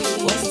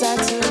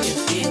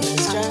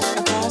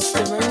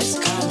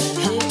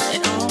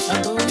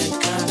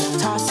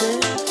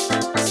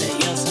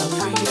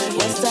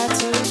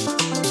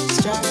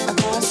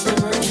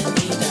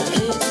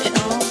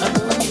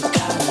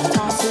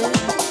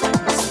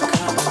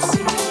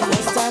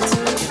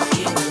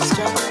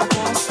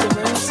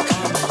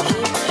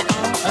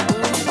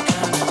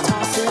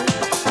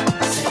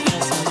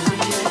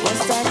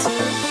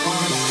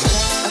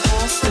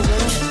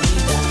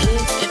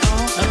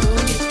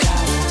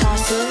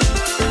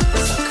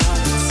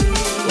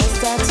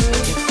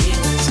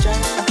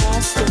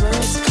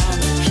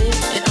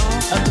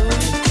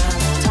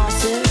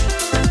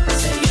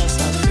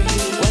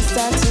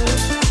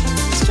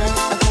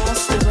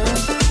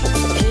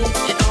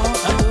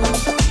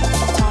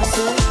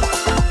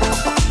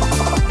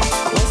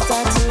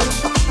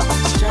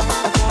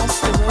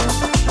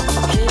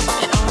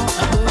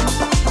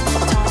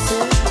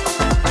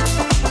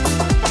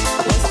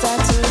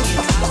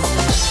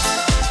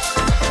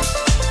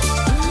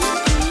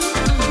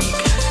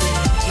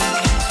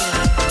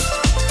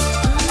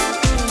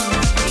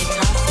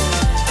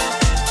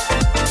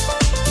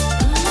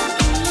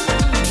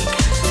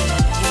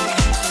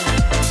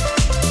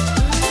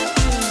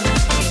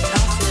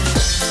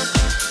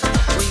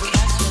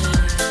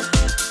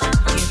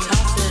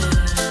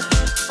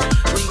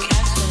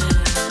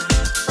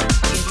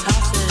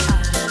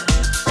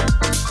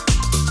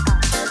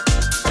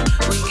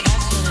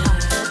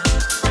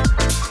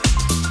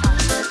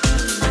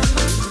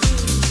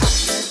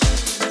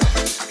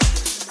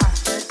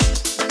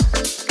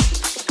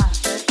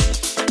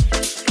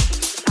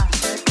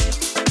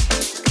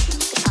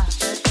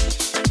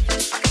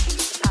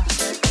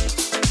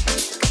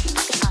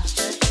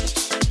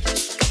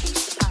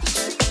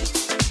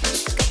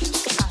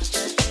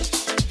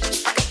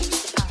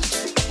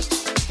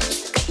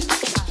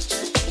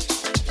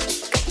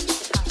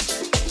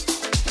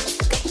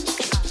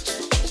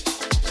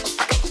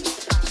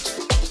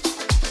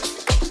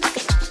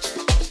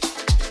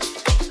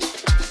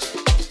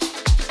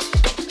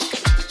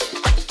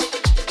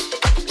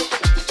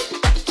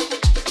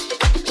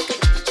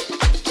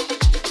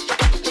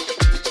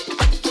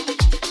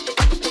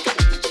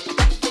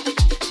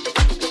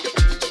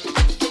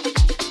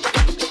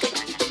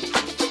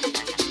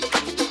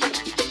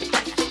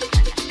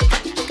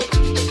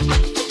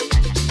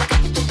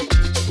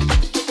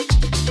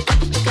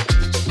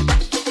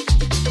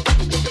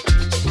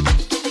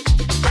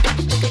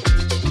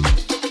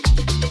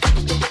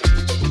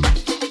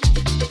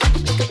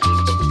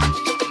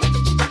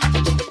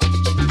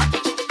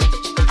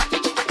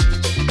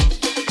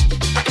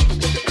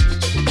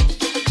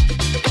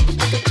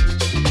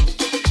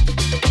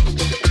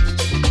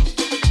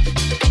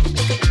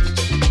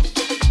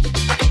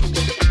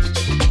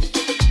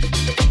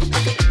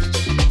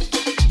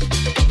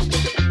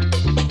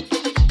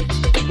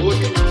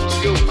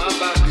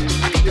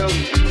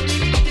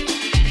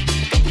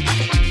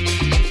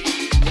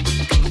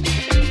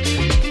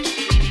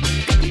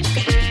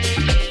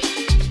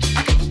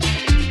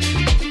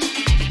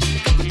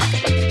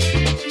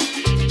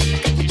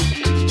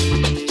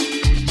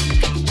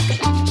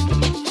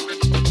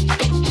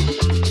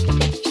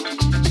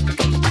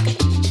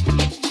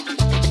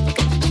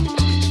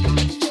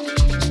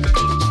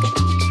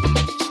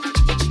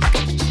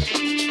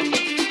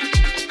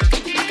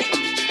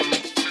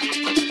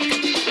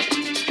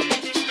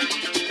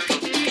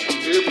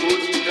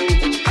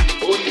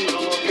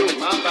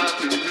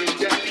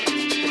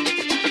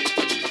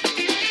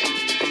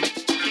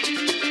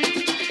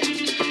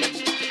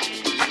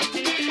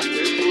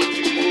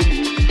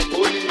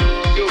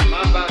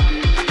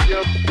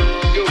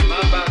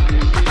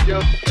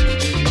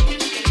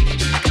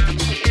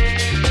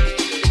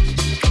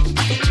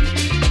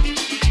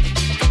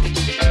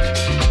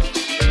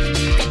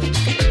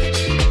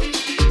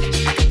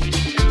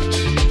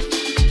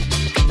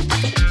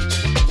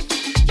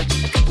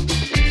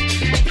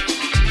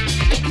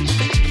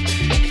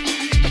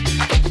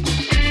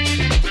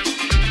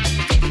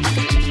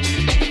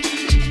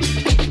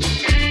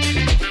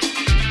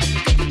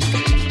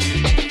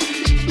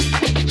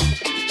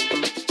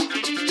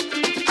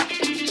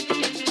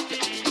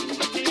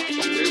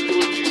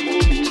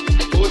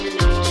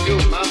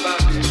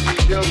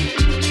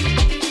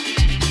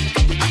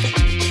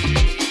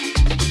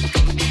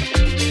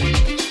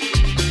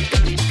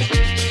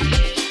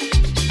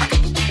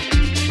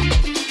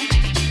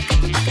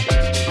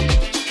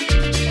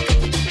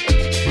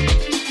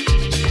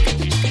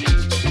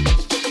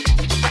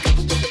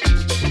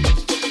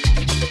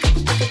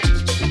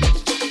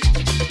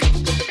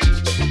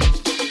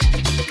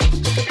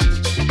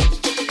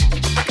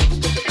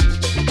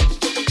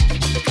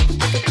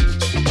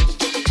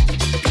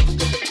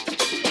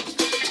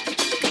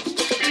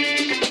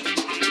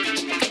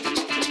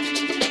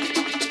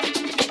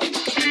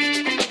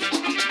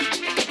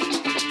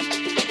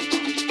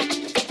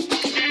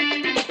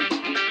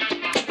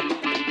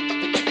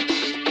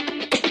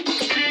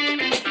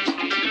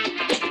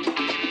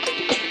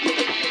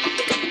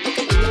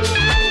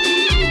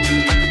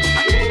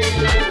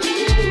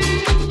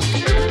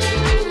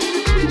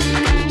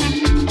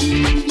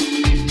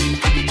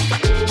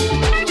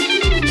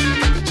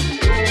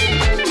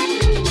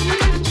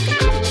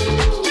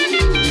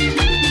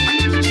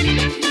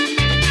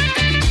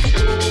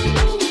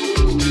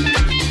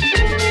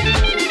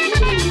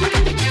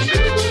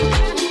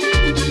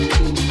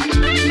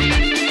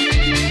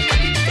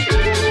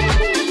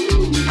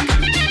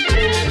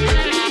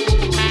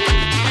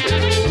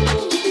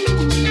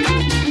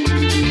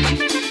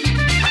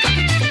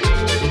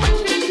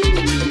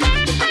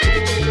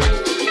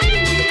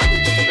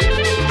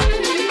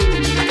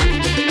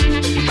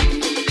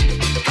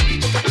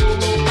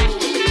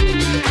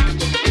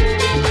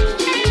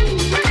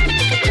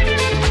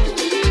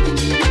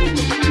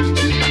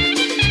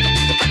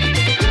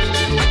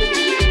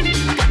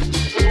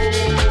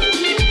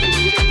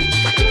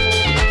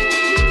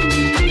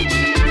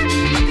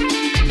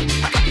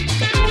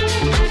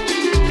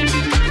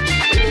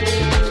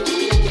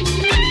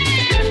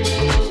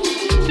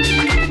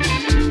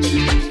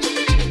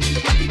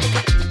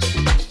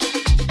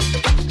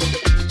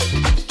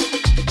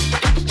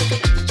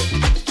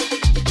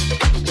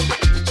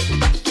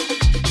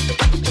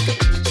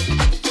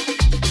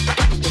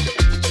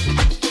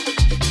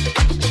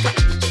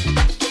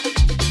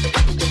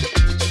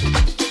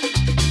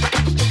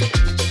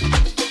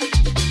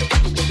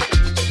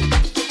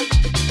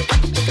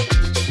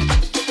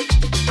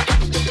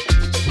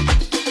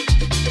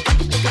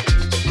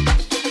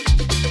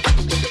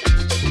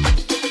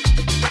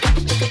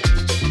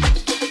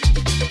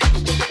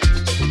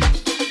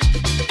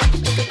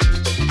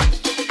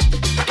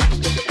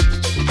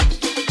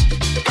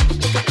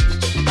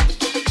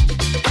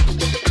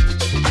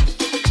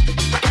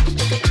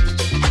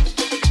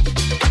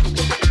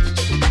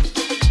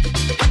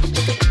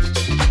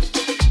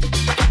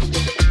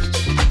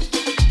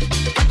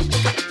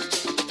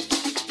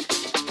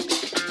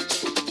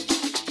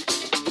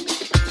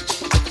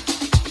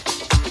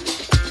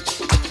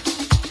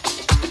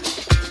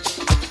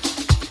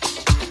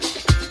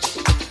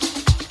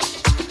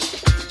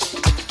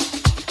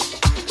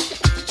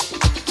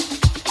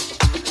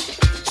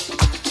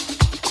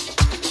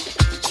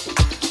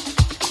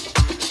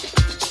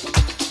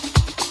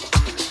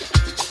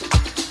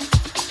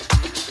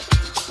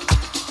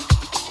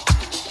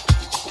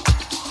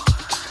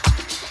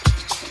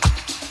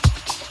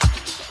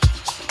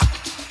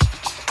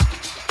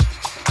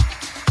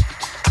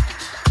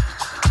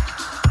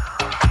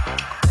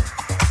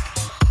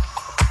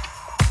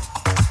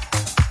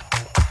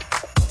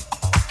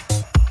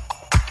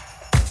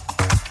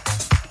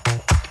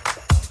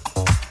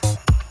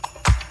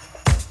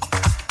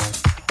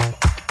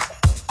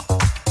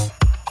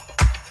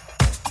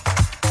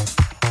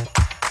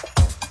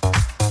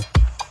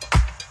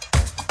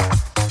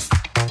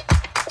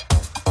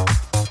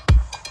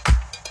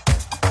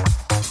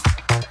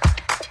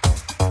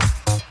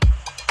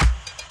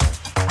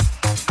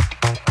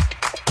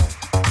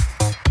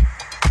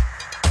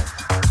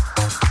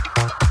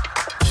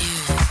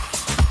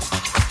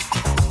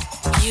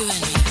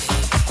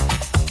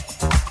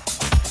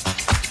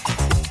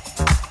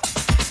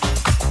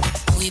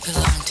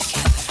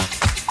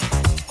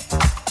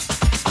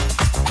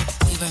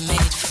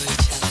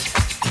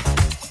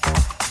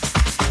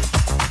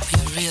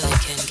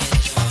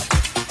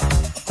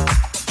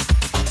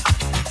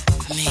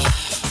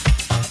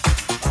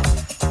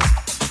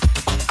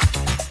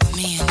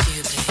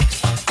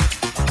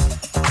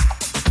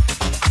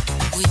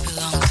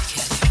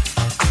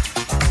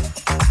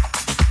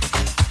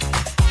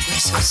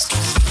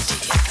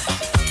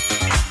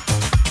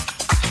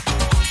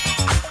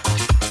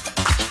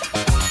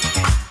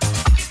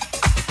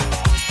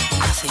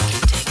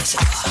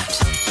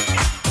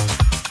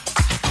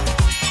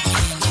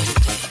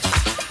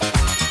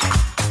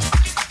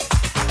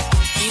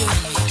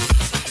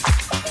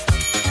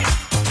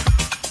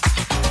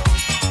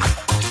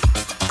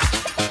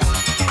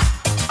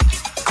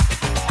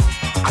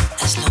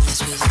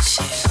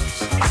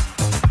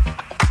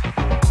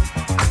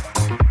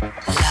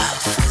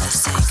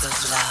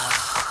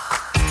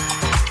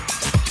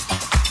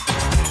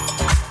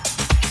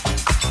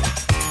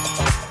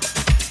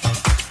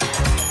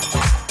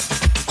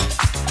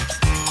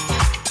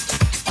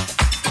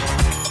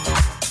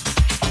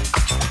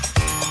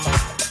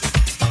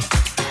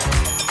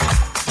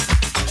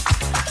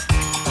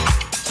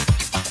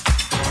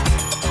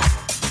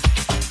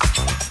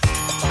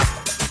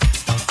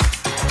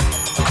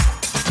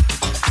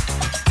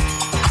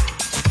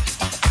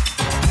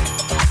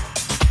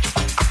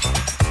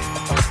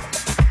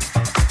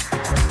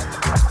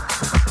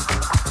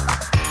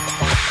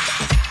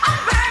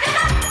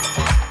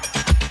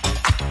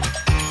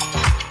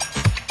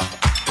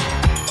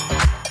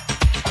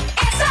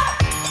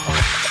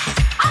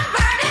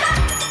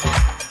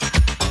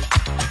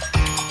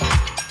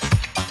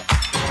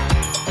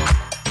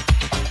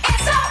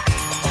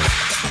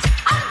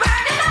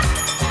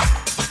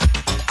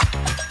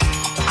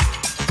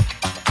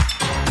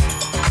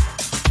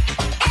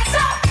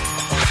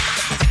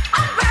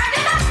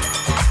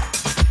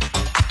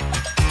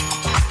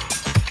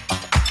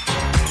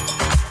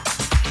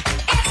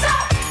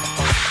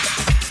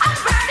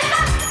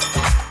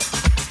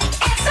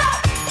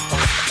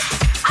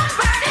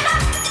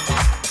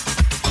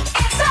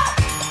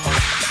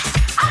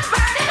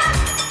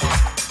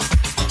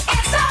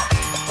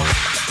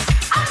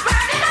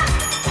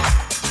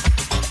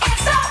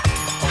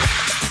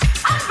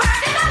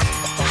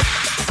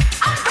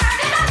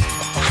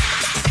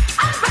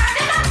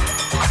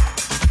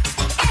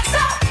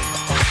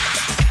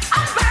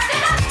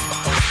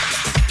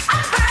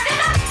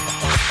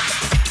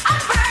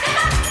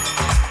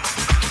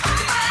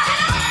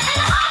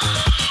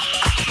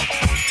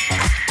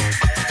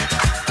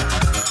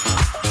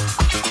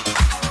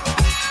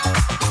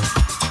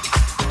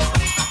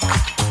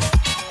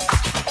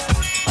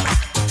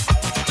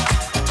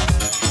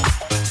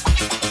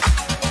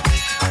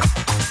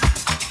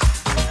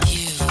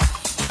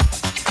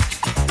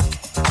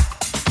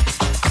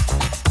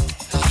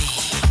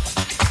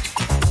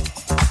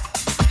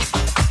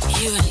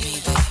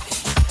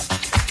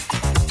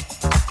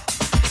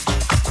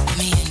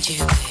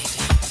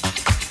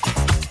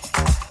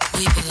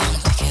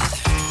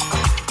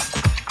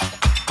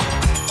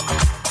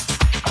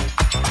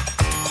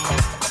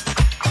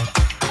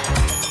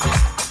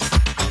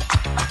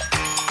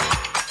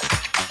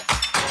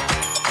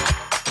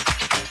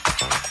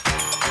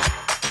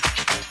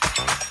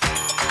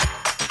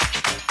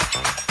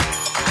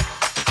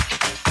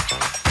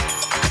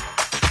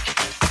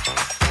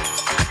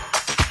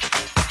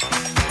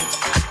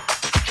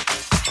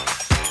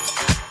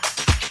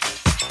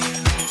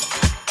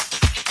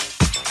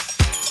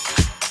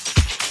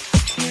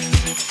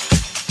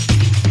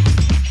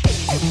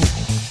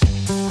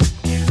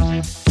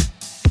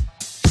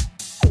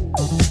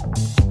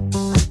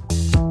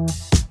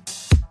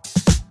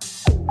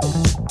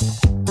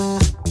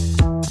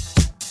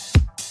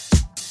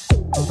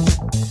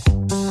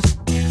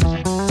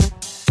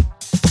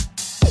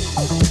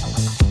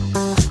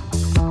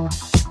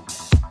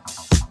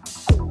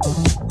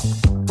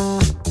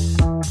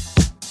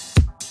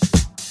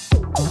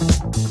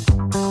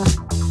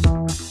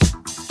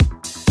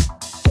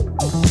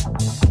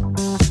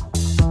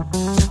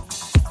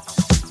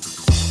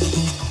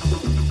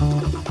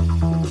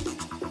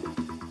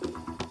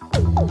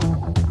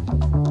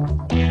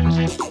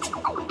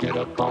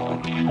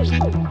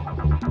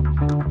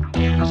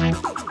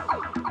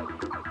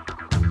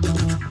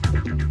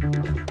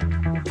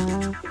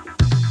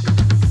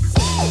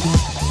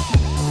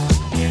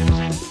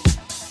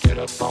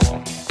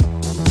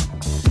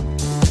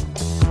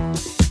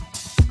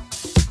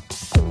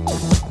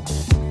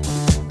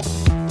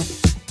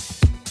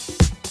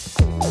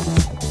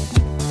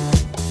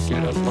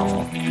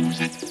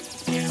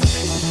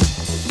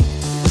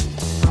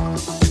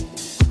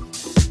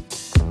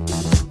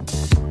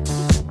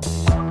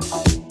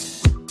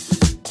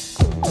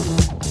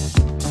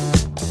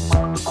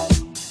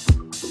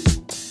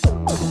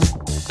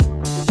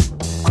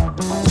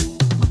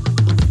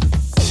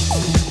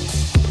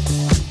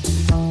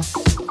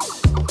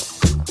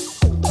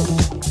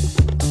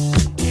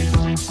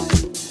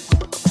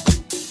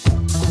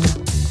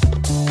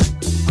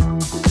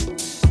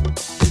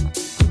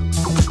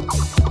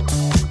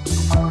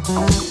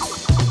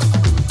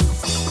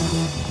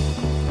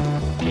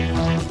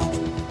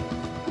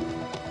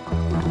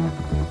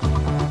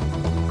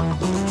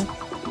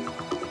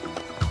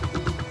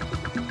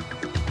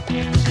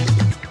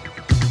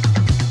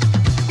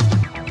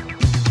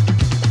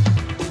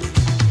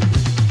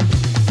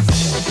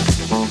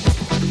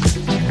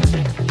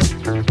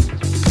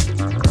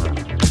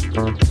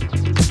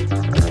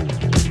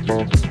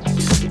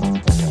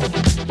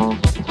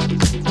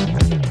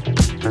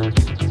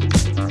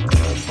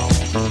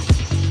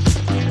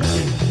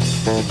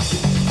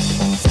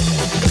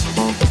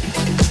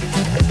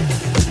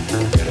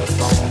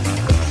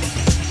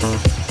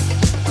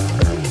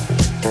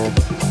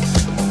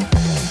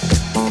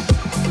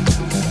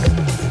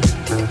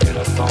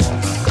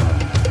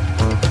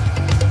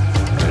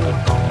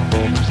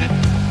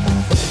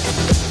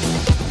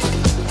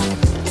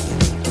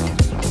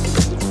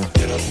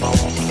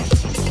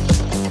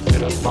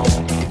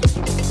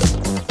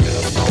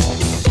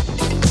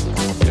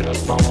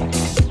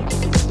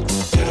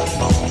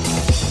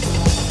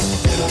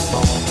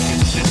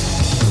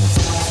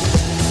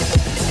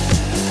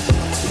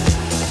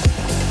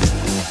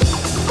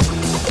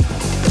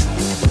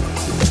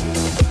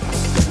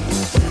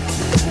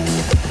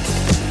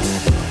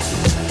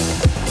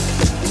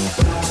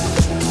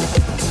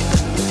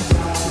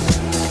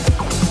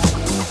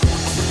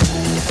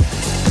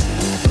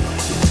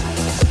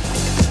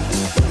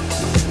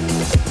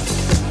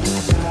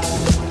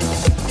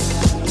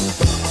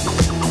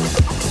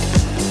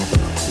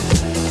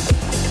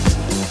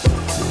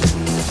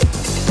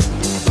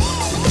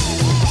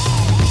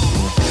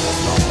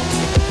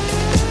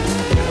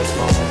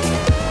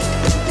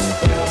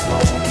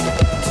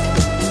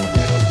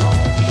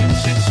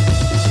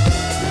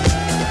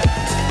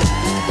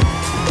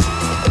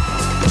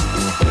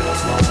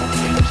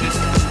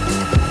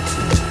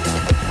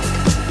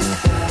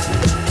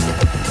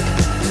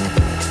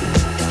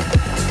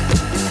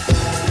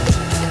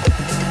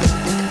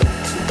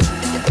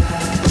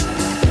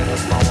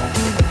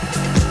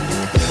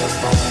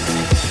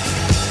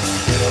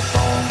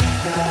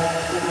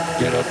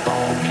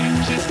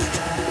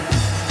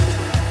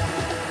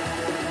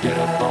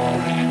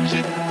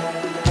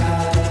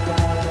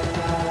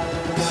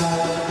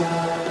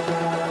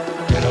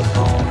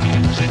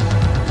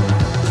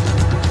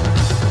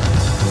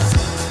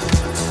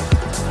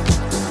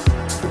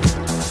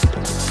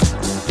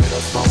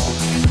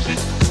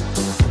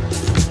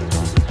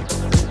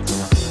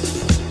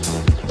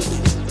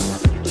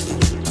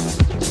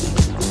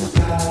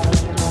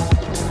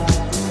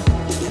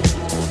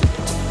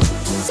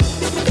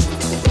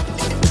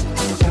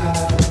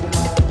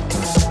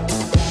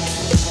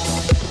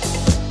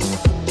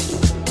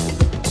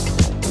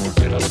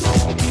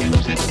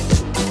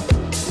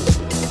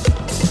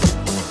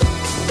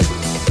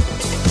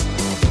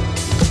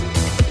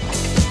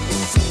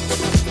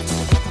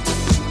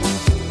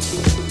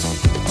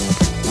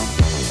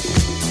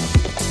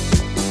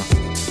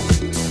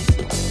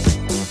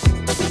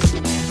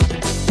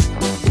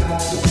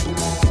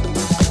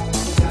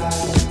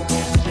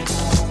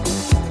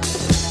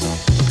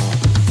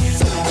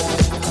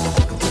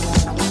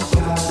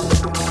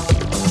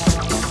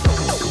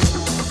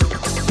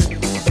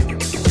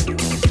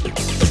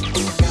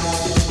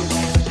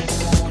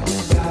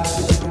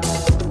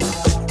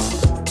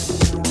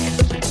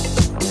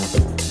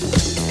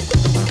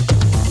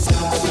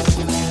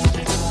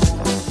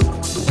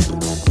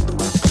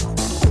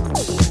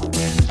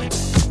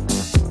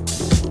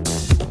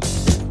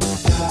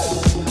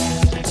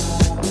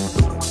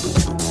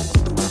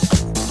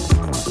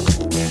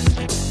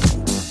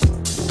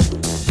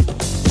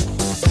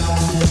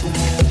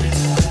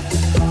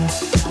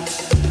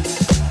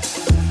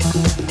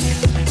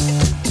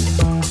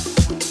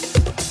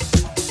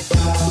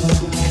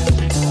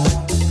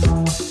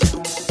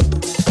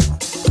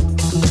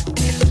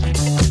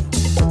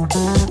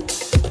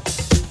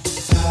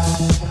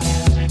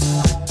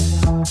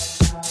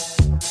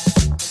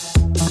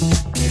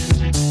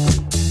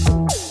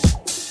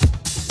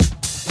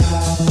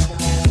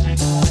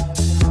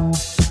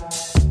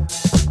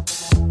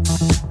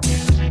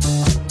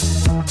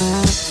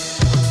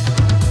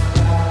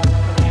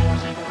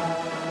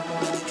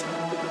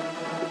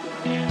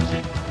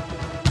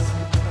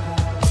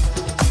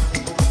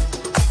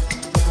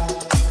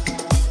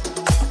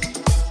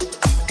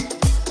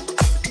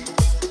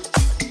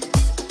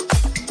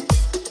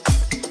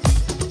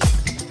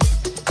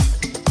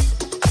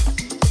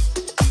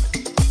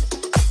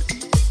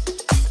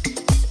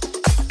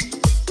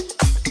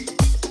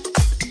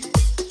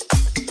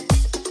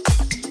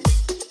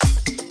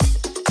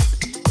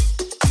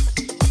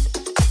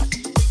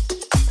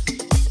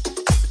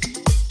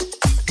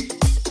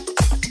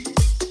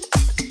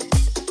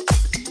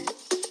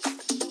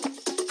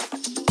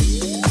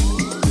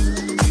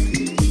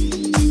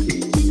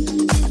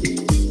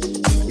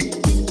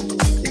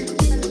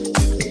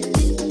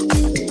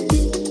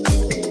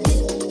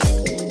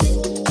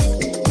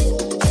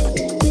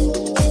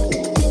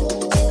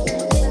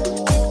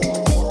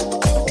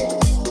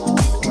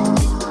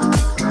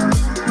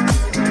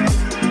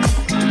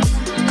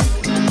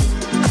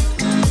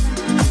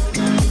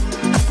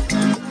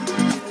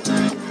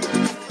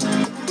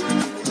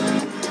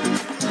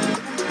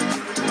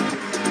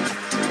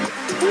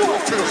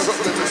feel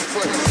something in this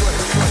place.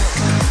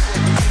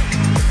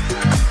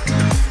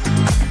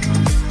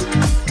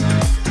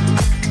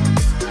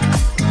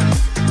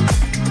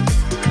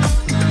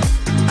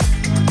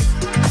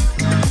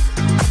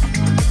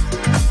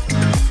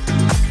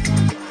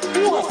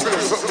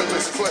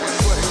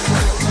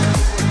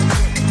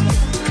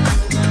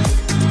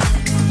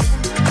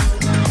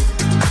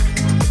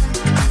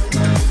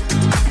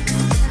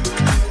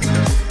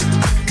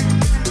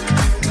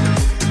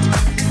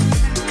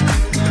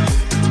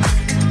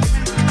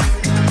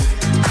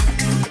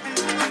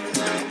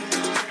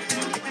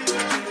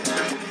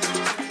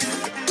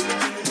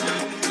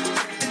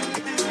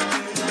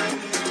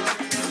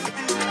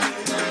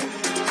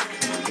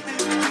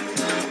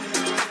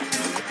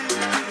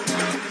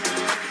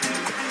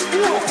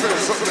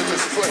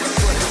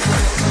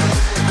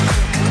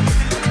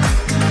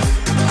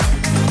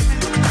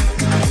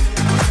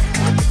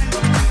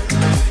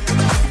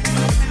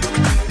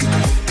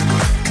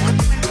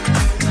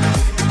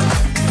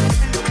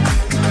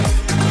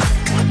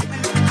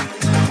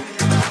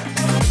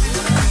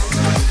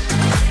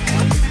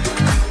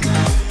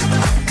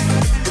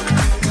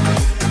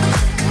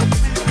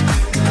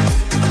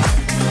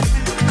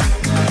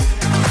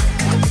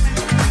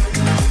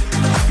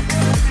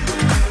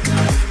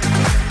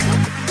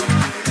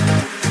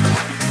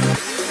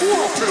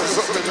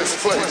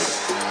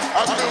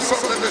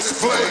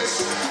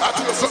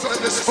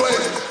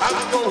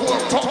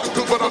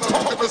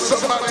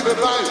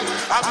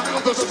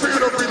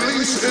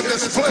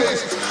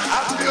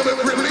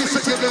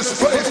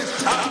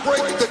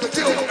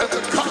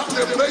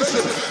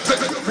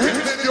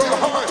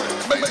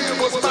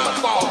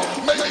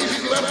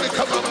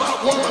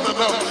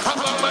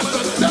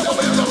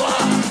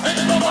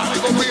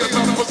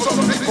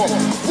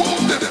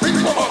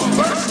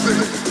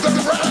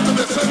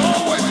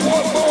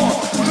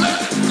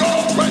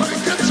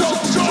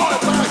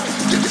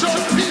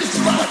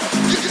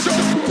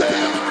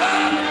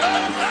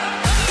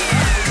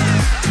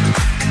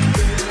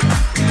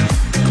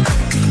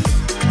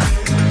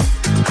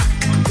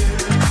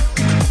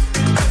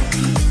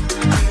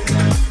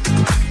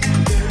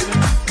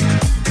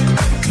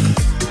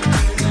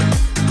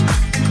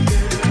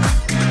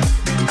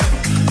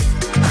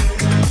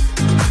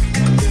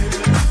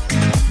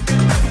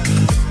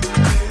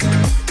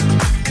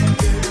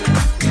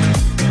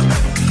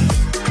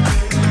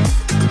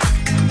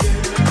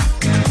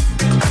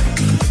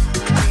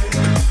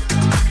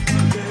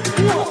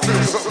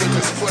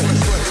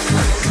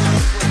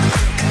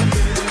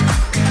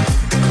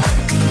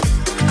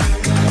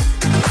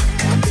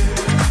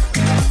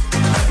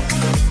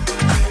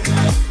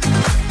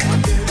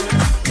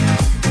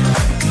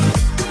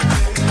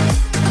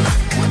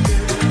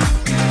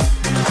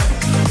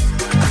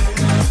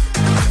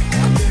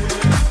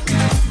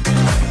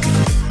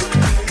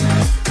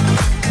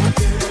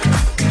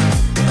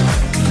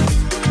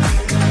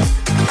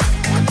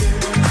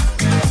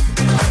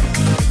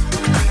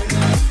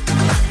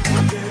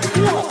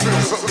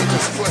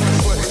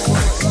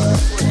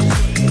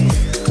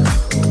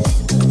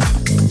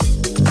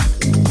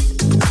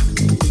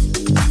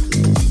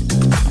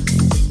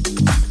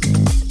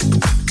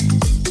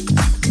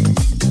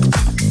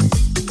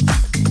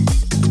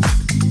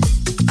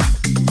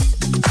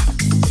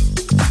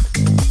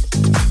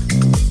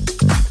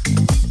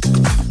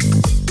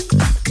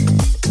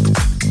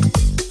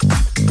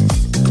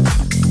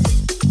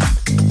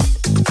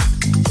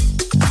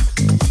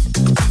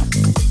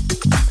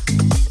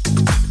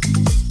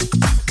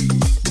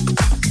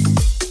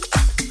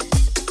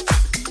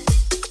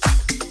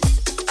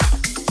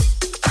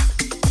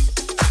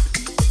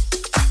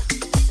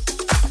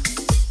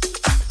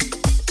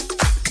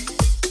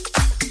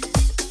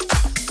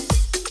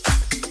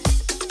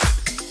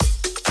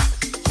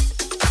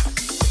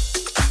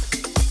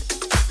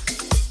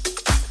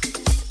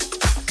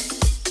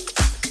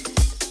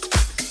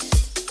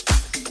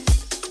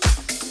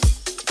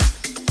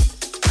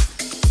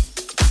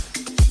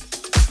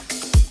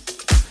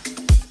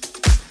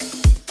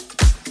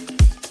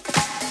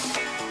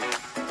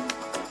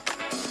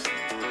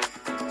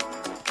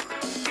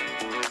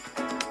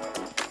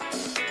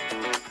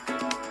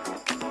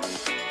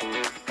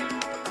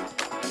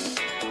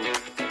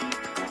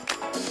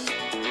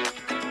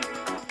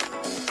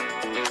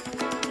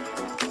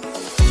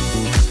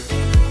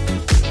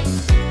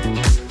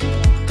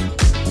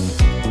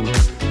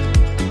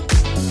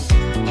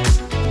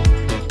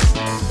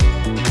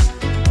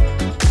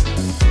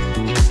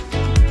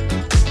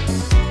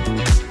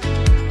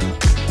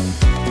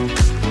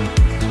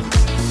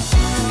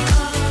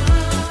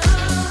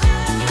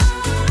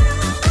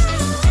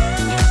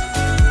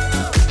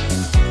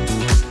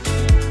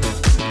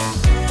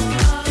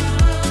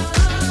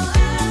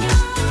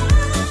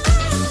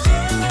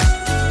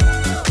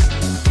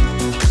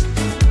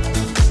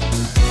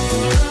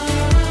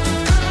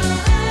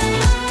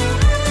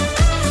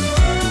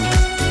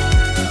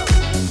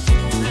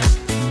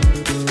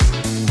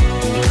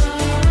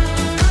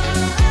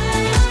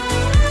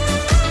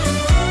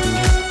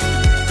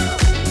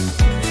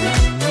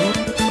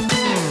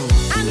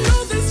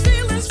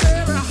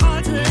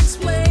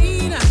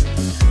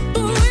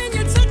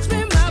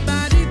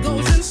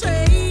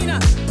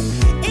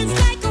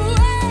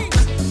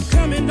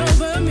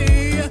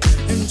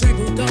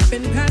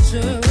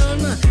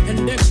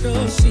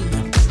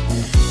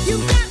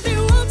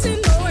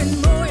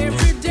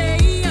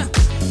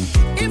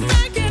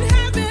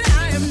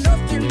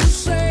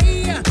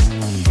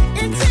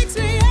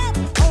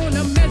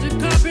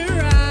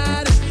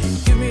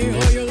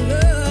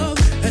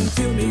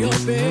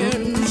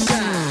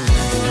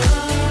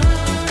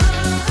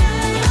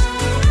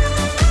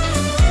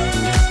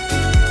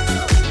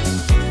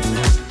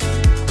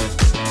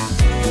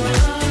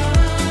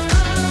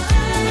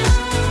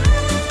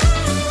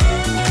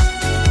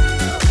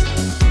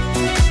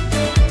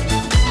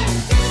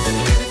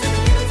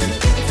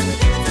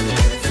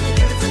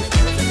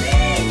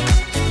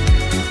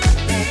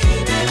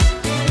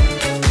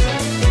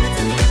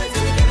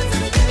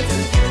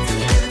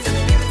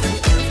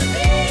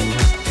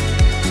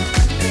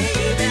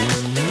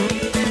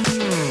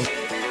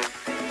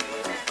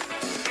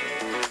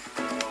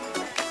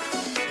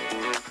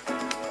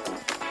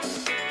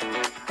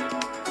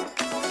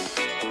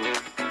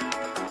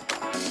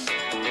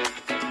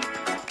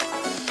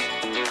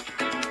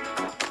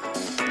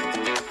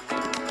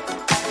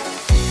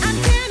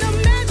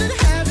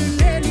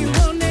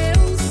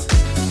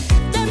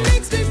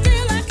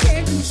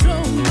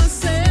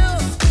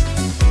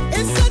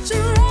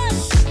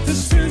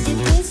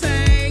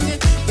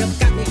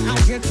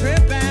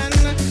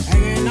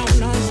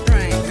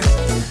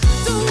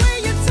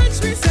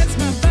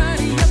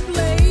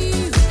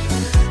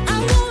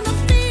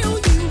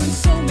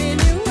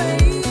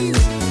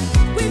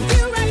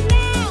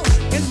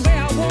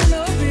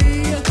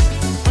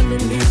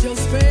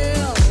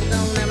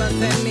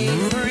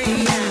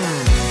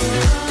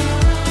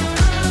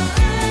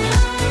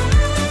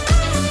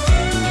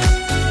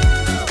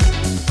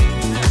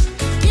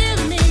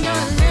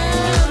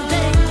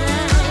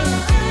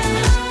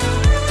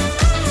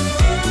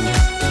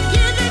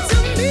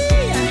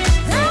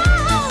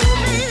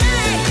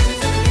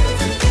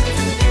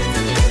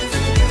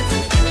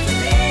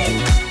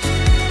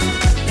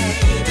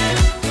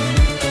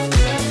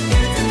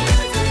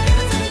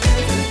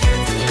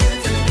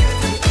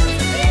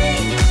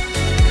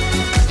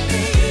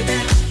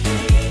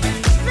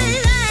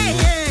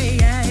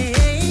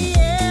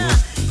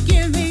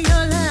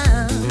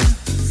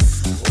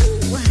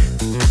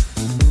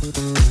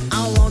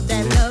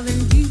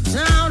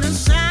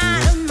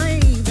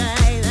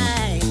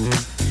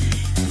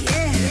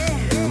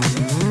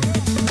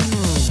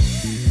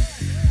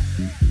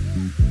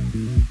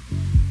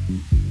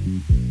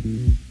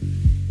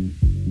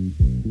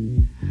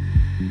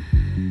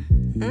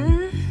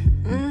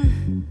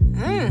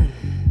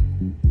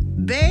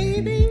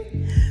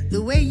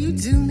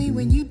 me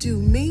when you do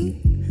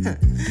me?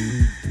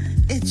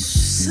 It's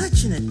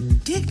such an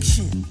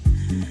addiction.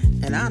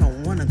 And I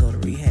don't want to go to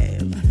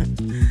rehab.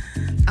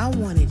 I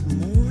want it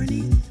more.